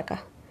 3000 টাকা।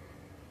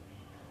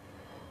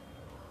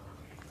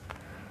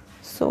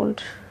 সোল্ড।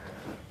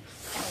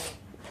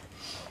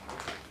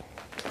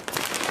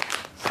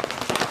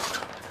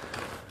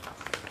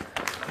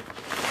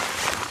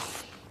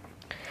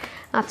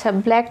 আচ্ছা,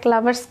 ব্ল্যাক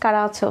লাভার্স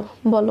কারা আছো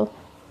বলো?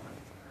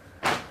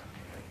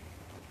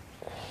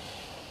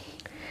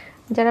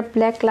 যারা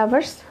ব্ল্যাক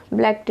লাভার্স,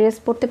 ব্ল্যাক ড্রেস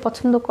পরতে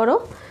পছন্দ করো,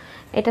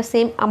 এটা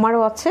সেম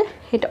আমারও আছে।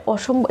 এটা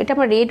অসম্ভব, এটা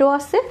আমার রেডও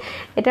আছে,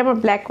 এটা আমার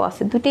ব্ল্যাকও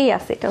আছে, দুটেই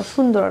আছে। এটা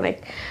সুন্দর, অনেক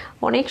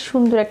অনেক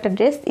সুন্দর একটা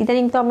ড্রেস।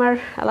 ইদানিং তো আমার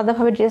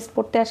আলাদাভাবে ড্রেস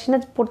পরতে আসি না,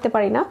 পরতে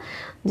পারি না,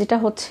 যেটা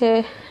হচ্ছে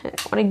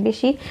অনেক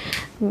বেশি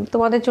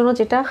তোমাদের জন্য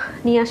যেটা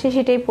নিয়ে আসি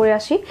সেটাই পরে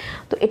আসি।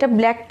 তো এটা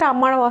ব্ল্যাকটা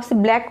আমারও আছে,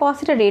 ব্ল্যাকও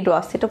আছে, এটা রেডও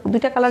আছে। এটা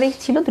দুইটা কালারই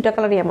ছিল, দুইটা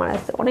কালারই আমার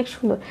আছে, অনেক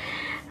সুন্দর।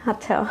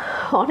 আচ্ছা,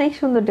 অনেক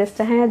সুন্দর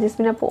ড্রেসটা। হ্যাঁ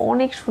জেসমিন আপু,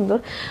 অনেক সুন্দর।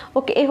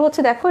 ওকে, এই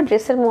হচ্ছে দেখো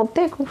ড্রেসের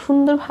মধ্যে খুব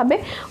সুন্দরভাবে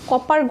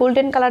কপার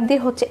গোল্ডেন কালার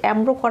দিয়ে হচ্ছে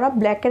এমব্রো করা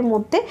ব্ল্যাকের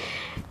মধ্যে।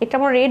 এটা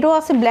আমার রেডও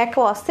আছে,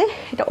 ব্ল্যাকও আছে।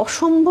 এটা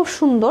অসম্ভব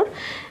সুন্দর।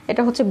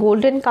 এটা হচ্ছে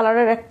গোল্ডেন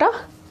কালারের একটা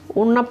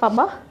ওড়না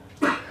পাবা।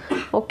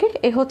 ওকে,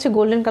 এই হচ্ছে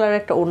গোল্ডেন কালারের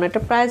একটা ওড়না।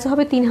 এটা প্রাইস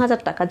হবে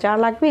 3000 টাকা। যা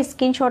লাগবে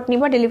স্ক্রিনশট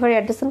নিবা, ডেলিভারি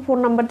অ্যাড্রেস আর ফোন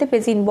নাম্বার দিয়ে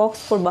পেজে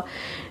ইনবক্স করবা।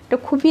 এটা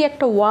খুবই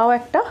একটা ওয়াও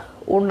একটা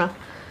ওড়না।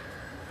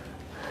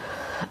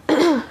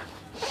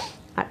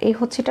 আর এই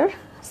হচ্ছে এটার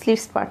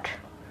স্লিভস পার্ট,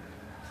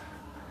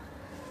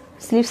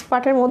 স্লিভস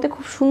পার্টের মধ্যে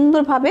খুব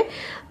সুন্দরভাবে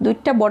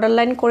দুইটা বর্ডার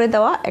লাইন করে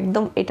দেওয়া,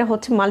 একদম এটা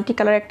হচ্ছে মাল্টি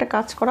কালার একটা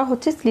কাজ করা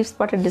হচ্ছে স্লিভস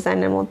পার্টের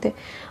ডিজাইনের মধ্যে।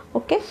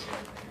 ওকে,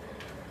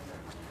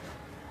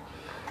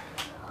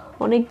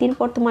 অনেক দিন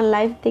পর তোমার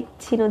লাইভ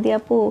দেখছি নদী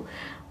আপু,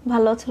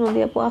 ভালো আছো নদী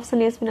আপু?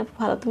 আফসানা ইয়াসমিন আপু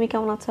ভালো, তুমি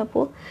কেমন আছো আপু?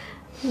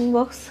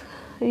 ইনবক্স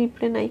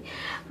রিপ্লে নাই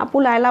আপু।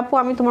 লাইলা আপু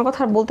আমি তোমার কথা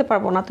আর বলতে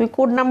পারবো না, তুমি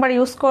কোড নাম্বার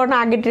ইউজ করো না,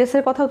 আগের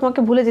ড্রেসের কথাও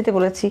তোমাকে ভুলে যেতে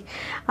বলেছি।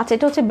 আচ্ছা,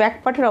 এটা হচ্ছে ব্যাক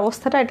পার্টের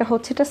অবস্থাটা, এটা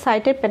হচ্ছে এটা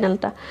সাইডের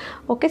প্যানেলটা।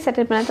 ওকে,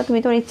 সাইডের প্যানেলটা তুমি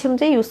তোমার ইচ্ছে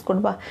অনুযায়ী ইউজ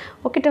করবা।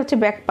 ওকে, এটা হচ্ছে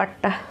ব্যাক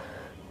পার্টটা,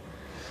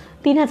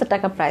 3000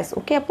 টাকা প্রাইস।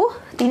 ওকে আপু,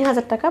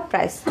 3000 টাকা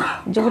প্রাইস,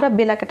 জোহরা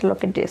বেলা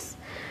ক্যাটালগের ড্রেস।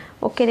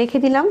 ওকে, রেখে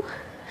দিলাম,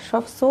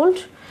 সব সোল্ড।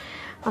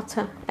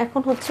 আচ্ছা,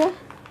 এখন হচ্ছে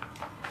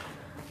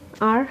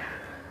আর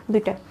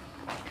দুইটা।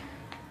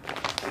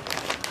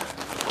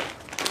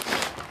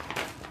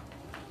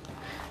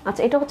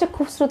 আচ্ছা, এটা হচ্ছে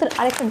খুব স্রোতের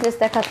আরেকটা ড্রেস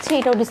দেখাচ্ছি,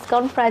 এটাও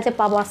ডিসকাউন্ট প্রাইসে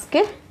পাবো আজকে।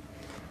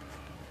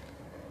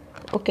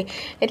 ওকে,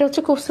 এটা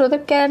হচ্ছে খুব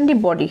স্রোতের ক্যান্ডি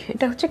বডি,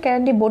 এটা হচ্ছে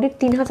ক্যান্ডি বডির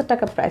 3000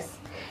 টাকা প্রাইস।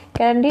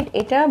 ক্যান্ডিড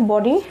এটা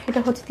বডি, এটা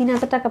হচ্ছে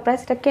 3000 টাকা প্রাইস।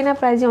 এটা কেনা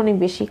প্রাইসে অনেক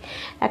বেশি,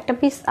 একটা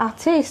পিস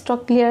আছে স্টক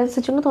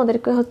ক্লিয়ারেন্সের জন্য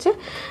তোমাদেরকে হচ্ছে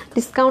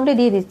ডিসকাউন্টে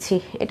দিয়ে দিচ্ছি।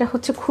 এটা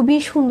হচ্ছে খুবই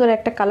সুন্দর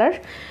একটা কালার,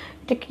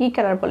 এটা কী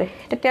কালার বলে,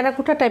 এটা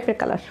টেরাকোটা টাইপের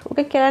কালার।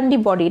 ওকে, ক্যারান্ডি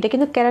বডি, এটা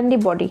কিন্তু ক্যারান্ডি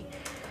বডি।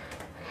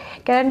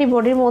 ক্যারান্ডি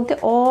বডির মধ্যে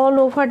অল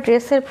ওভার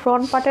ড্রেসের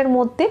ফ্রন্ট পার্টের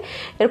মধ্যে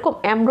এরকম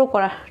এমব্রো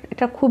করা,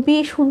 এটা খুবই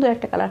সুন্দর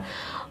একটা কালার।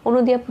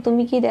 অনুদি আপু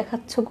তুমি কি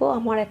দেখাচ্ছ গো?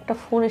 আমার একটা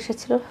ফোন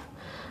এসেছিল,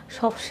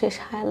 সব শেষ।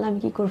 হায় আল্লাহ, আমি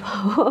কী করবো?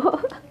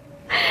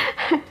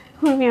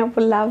 আমি আপু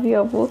লাভ ইউ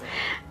আপু,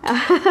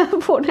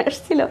 ফোন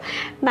আসছিল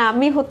না,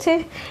 আমি হচ্ছে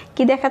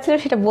কি দেখাচ্ছিল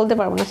সেটা বলতে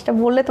পারবো না, সেটা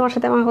বললে তোমার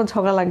সাথে আমার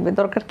ঝগড়া লাগবে,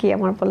 দরকার কি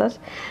আমার বলার।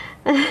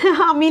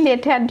 আমি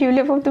লেট, হ্যাঁ ডিউলি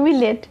আপু তুমি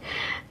লেট।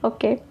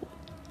 ওকে,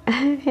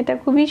 এটা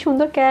খুবই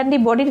সুন্দর ক্যান্ডি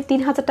বডির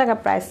 3000 টাকা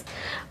প্রাইস।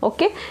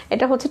 ওকে,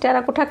 এটা হচ্ছে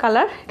টেরাকোটা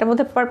কালার, এটার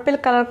মধ্যে পার্পেল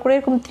কালার করে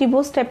এরকম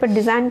ত্রিভুজ টাইপের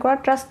ডিজাইন করা।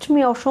 ট্রাস্ট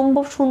মি,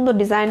 অসম্ভব সুন্দর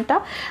ডিজাইনটা।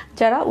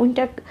 যারা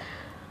উইন্টার,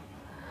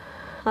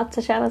 আচ্ছা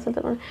শানাপু,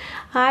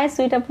 হাই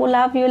সুইট আপু,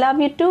 লাভ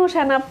ইউ টু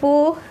শানাপু।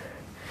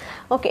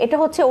 ওকে, এটা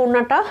হচ্ছে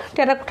ওড়নাটা,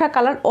 টেরাকোটা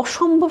কালার,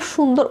 অসম্ভব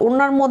সুন্দর।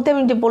 ওড়নার মধ্যে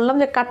আমি যে বললাম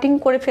যে কাটিং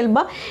করে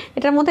ফেলবা,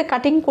 এটার মধ্যে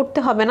কাটিং করতে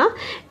হবে না।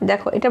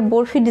 দেখো, এটা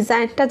বরফি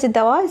ডিজাইনটা যে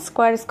দেওয়া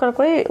স্কোয়ার স্কোয়ার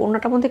করে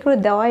ওড়নাটার মধ্যে করে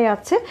দেওয়াই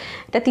আছে।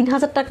 এটা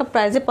 3000 টাকা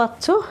প্রাইসে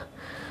পাচ্ছ।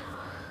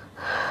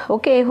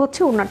 ওকে, এই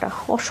হচ্ছে ওড়নাটা,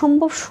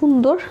 অসম্ভব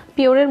সুন্দর,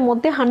 পিওরের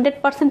মধ্যে,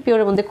 100%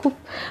 পিওরের মধ্যে, খুব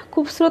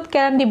খুবসুরত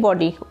ক্যারান্ডি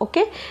বডি।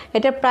 ওকে,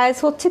 এটার প্রাইস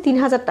হচ্ছে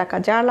 3000 টাকা।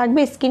 যারা লাগবে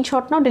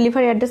screenshot now,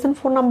 delivery address and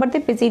phone number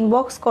দিয়ে পেজে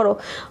ইনবক্স করো।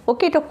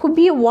 ওকে, এটা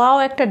খুবই ওয়াও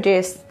একটা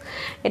ড্রেস।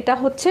 এটা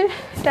হচ্ছে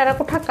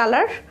টেরাকোটা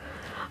কালার,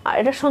 আর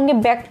এটার সঙ্গে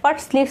ব্যাক পার্ট,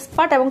 স্লিভস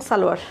পার্ট এবং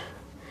সালোয়ার।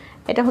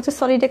 এটা হচ্ছে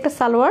সলিড একটা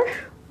সালোয়ার।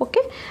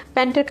 ওকে,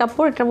 প্যান্টের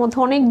কাপড়, এটার মধ্যে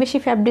অনেক বেশি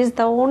ফ্যাব্রিক্স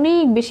দেওয়া,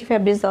 অনেক বেশি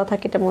ফ্যাব্রিক্স দেওয়া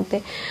থাকে এটার মধ্যে।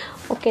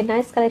 ওকে,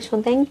 নাইস কালেকশন,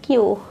 থ্যাংক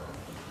ইউ।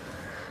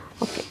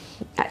 ওকে,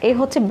 আর এই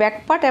হচ্ছে ব্যাক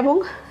পার্ট এবং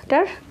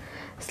এটার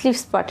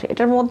স্লিভস পার্ট।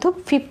 এটার মধ্যে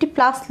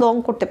 50+ লং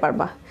করতে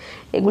পারবা,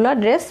 এগুলা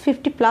ড্রেস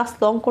 50+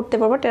 লং করতে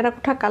পারবা।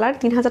 টেরাকোটা কালার,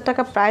 3000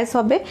 টাকা প্রাইস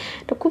হবে।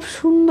 এটা খুব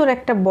সুন্দর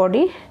একটা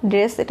বডি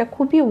ড্রেস, এটা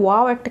খুবই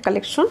ওয়াও একটা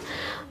কালেকশন।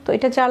 তো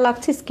এটা যা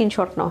লাগছে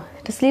স্ক্রিনশট নাও।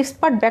 এটা স্লিভস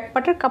পার্ট, ব্যাক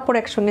পার্টের কাপড়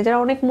একসঙ্গে। যারা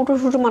অনেক মোটো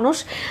সোটো মানুষ,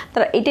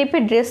 তারা এই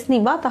টাইপের ড্রেস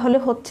নিবা, তাহলে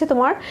হচ্ছে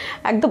তোমার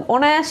একদম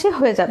অনায়াসে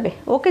হয়ে যাবে।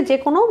 ওকে, যে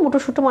কোনো মোটো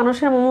সোটো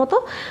মানুষের মতো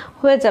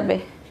হয়ে যাবে।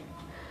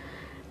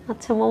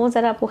 আচ্ছা, মোমো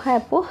যারা আপু, হ্যাঁ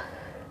আপু।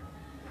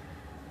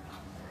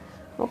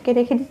 ওকে,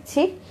 রেখে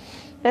দিচ্ছি,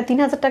 এটা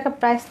 3000 টাকা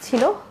প্রাইস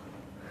ছিল।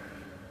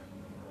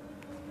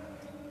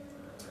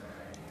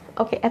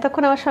 ওকে,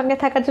 এতক্ষণ আমার সঙ্গে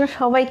থাকার জন্য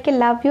সবাইকে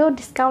লাভ ইউ।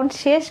 ডিসকাউন্ট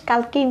শেষ,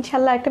 কালকে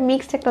ইনশাল্লাহ একটা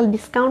মিক্সড একটা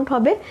ডিসকাউন্ট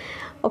হবে।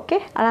 ওকে,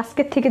 আর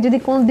আজকের থেকে যদি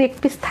কোনো এক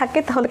পিস থাকে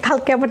তাহলে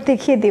কালকে আবার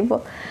দেখিয়ে দিব।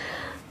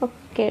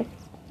 ওকে,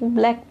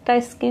 ব্ল্যাকটা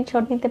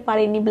স্ক্রিনশট নিতে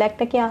পারিনি,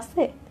 ব্ল্যাকটা কি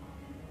আছে?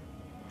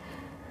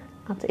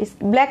 আচ্ছা,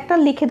 ব্ল্যাকটা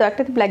লিখে দাও,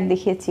 একটা ব্ল্যাক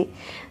দেখিয়েছি,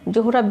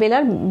 জোহরা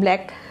বেলার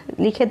ব্ল্যাক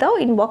লিখে দাও,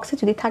 ইনবক্সে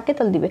যদি থাকে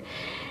তাহলে দিবে।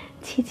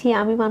 ছি ছি,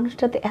 আমি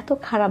মানুষটাতে এত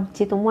খারাপ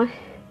যে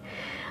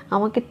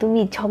আমাকে তুমি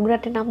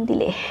ঝগড়াটে নাম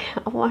দিলে,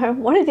 আমার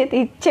মরে যেতে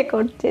ইচ্ছে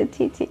করছে।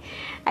 ছি ছি,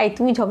 এই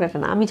তুমি ঝগড়াটে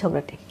না, আমি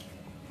ঝগড়াটে।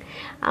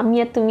 আমি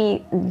আর তুমি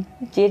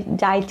যে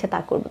যা ইচ্ছা তা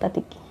করবো, তাতে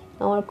কি?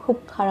 আমার খুব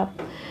খারাপ,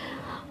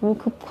 আমি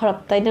খুব খারাপ,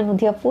 তাই না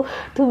নদী আপু?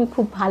 তুমি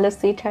খুব ভালো,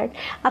 সুইট হার্ট।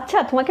 আচ্ছা,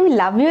 তোমাকে আমি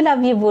লাভ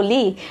ইউ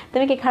বলি,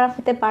 তুমি কি খারাপ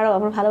হতে পারো?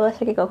 আমার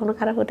ভালোবাসা কি কখনো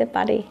খারাপ হতে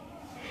পারে?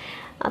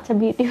 আচ্ছা,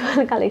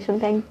 বিউটিফুল কালেকশন,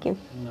 থ্যাংক ইউ।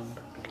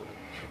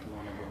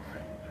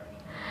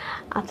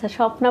 আচ্ছা,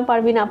 স্বপ্না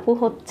পারবিন আপু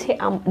হচ্ছে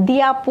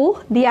দিয়া আপু,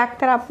 দিয়া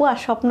আক্তার আপু আর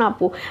স্বপ্না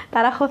আপু,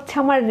 তারা হচ্ছে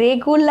আমার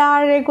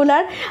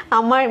রেগুলার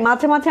আমার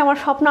মাঝে মাঝে আমার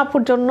স্বপ্না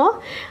আপুর জন্য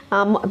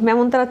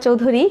মেমনতারা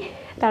চৌধুরী,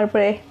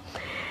 তারপরে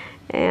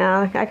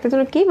একটা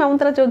জন্য কি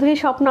মেমনতারা চৌধুরী,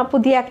 স্বপ্ন আপু,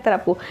 দিয়া আক্তার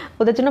আপু,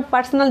 ওদের জন্য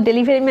পার্সোনাল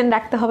ডেলিভারি ম্যান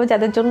রাখতে হবে,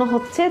 যাদের জন্য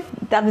হচ্ছে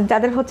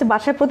যাদের হচ্ছে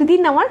বাসায়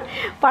প্রতিদিন আমার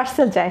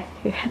পার্সেল যায়।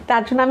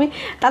 তার জন্য আমি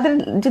তাদের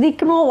যদি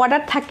কোনো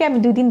অর্ডার থাকে আমি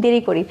 2 দিন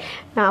দেরি করি,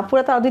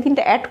 আপুরা তারা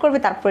 2-3টা অ্যাড করবে,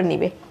 তারপরে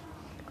নেবে।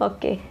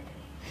 ওকে,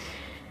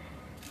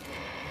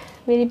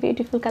 very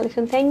beautiful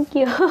collection, thank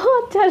you.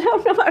 আচ্ছা,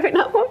 স্বপ্ন পারবেন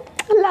আপু,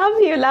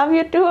 লাভ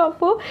ইউ টু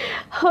আপু।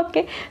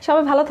 ওকে,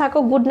 সবাই ভালো থাকো,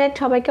 গুড নাইট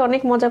সবাইকে।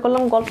 অনেক মজা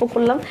করলাম, গল্প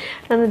করলাম,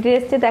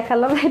 ড্রেস যে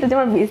দেখালাম, এটা যে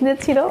আমার বিজনেস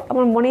ছিল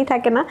আমার মনেই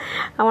থাকে না।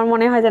 আমার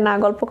মনে হয় যে না,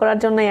 গল্প করার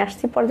জন্যই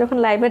আসছি। পরে যখন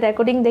লাইভে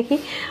রেকর্ডিং দেখি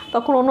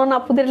তখন অন্য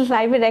আপুদের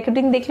লাইভে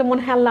রেকর্ডিং দেখলে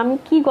মনে হয় আল্লাহ আমি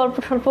কী গল্প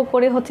সল্প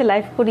করে হচ্ছে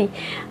লাইভ করি,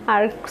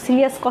 আর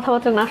সিরিয়াস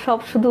কথাবার্তা না, সব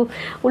শুধু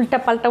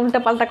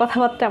উল্টাপাল্টা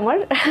কথাবার্তা আমার।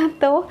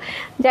 তো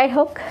যাই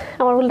হোক,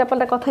 আমার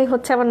উল্টাপাল্টা কথাই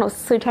হচ্ছে আমার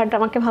সুইট হার্ট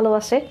আমাকে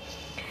ভালোবাসে,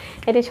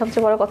 এটাই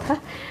সবচেয়ে বড় কথা।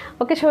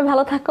 ওকে, সবাই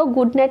ভালো থাকো,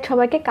 গুড নাইট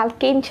সবাইকে।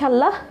 কালকে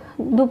ইনশাল্লাহ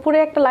দুপুরে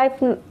একটা লাইভ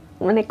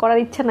মানে করার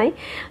ইচ্ছা নাই,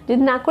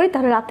 যদি না করি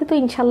তাহলে রাতে তো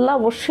ইনশাল্লাহ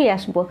অবশ্যই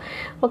আসবো।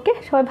 ওকে,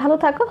 সবাই ভালো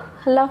থাকো,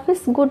 আল্লাহ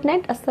হাফিজ, গুড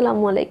নাইট,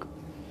 আসসালামু আলাইকুম।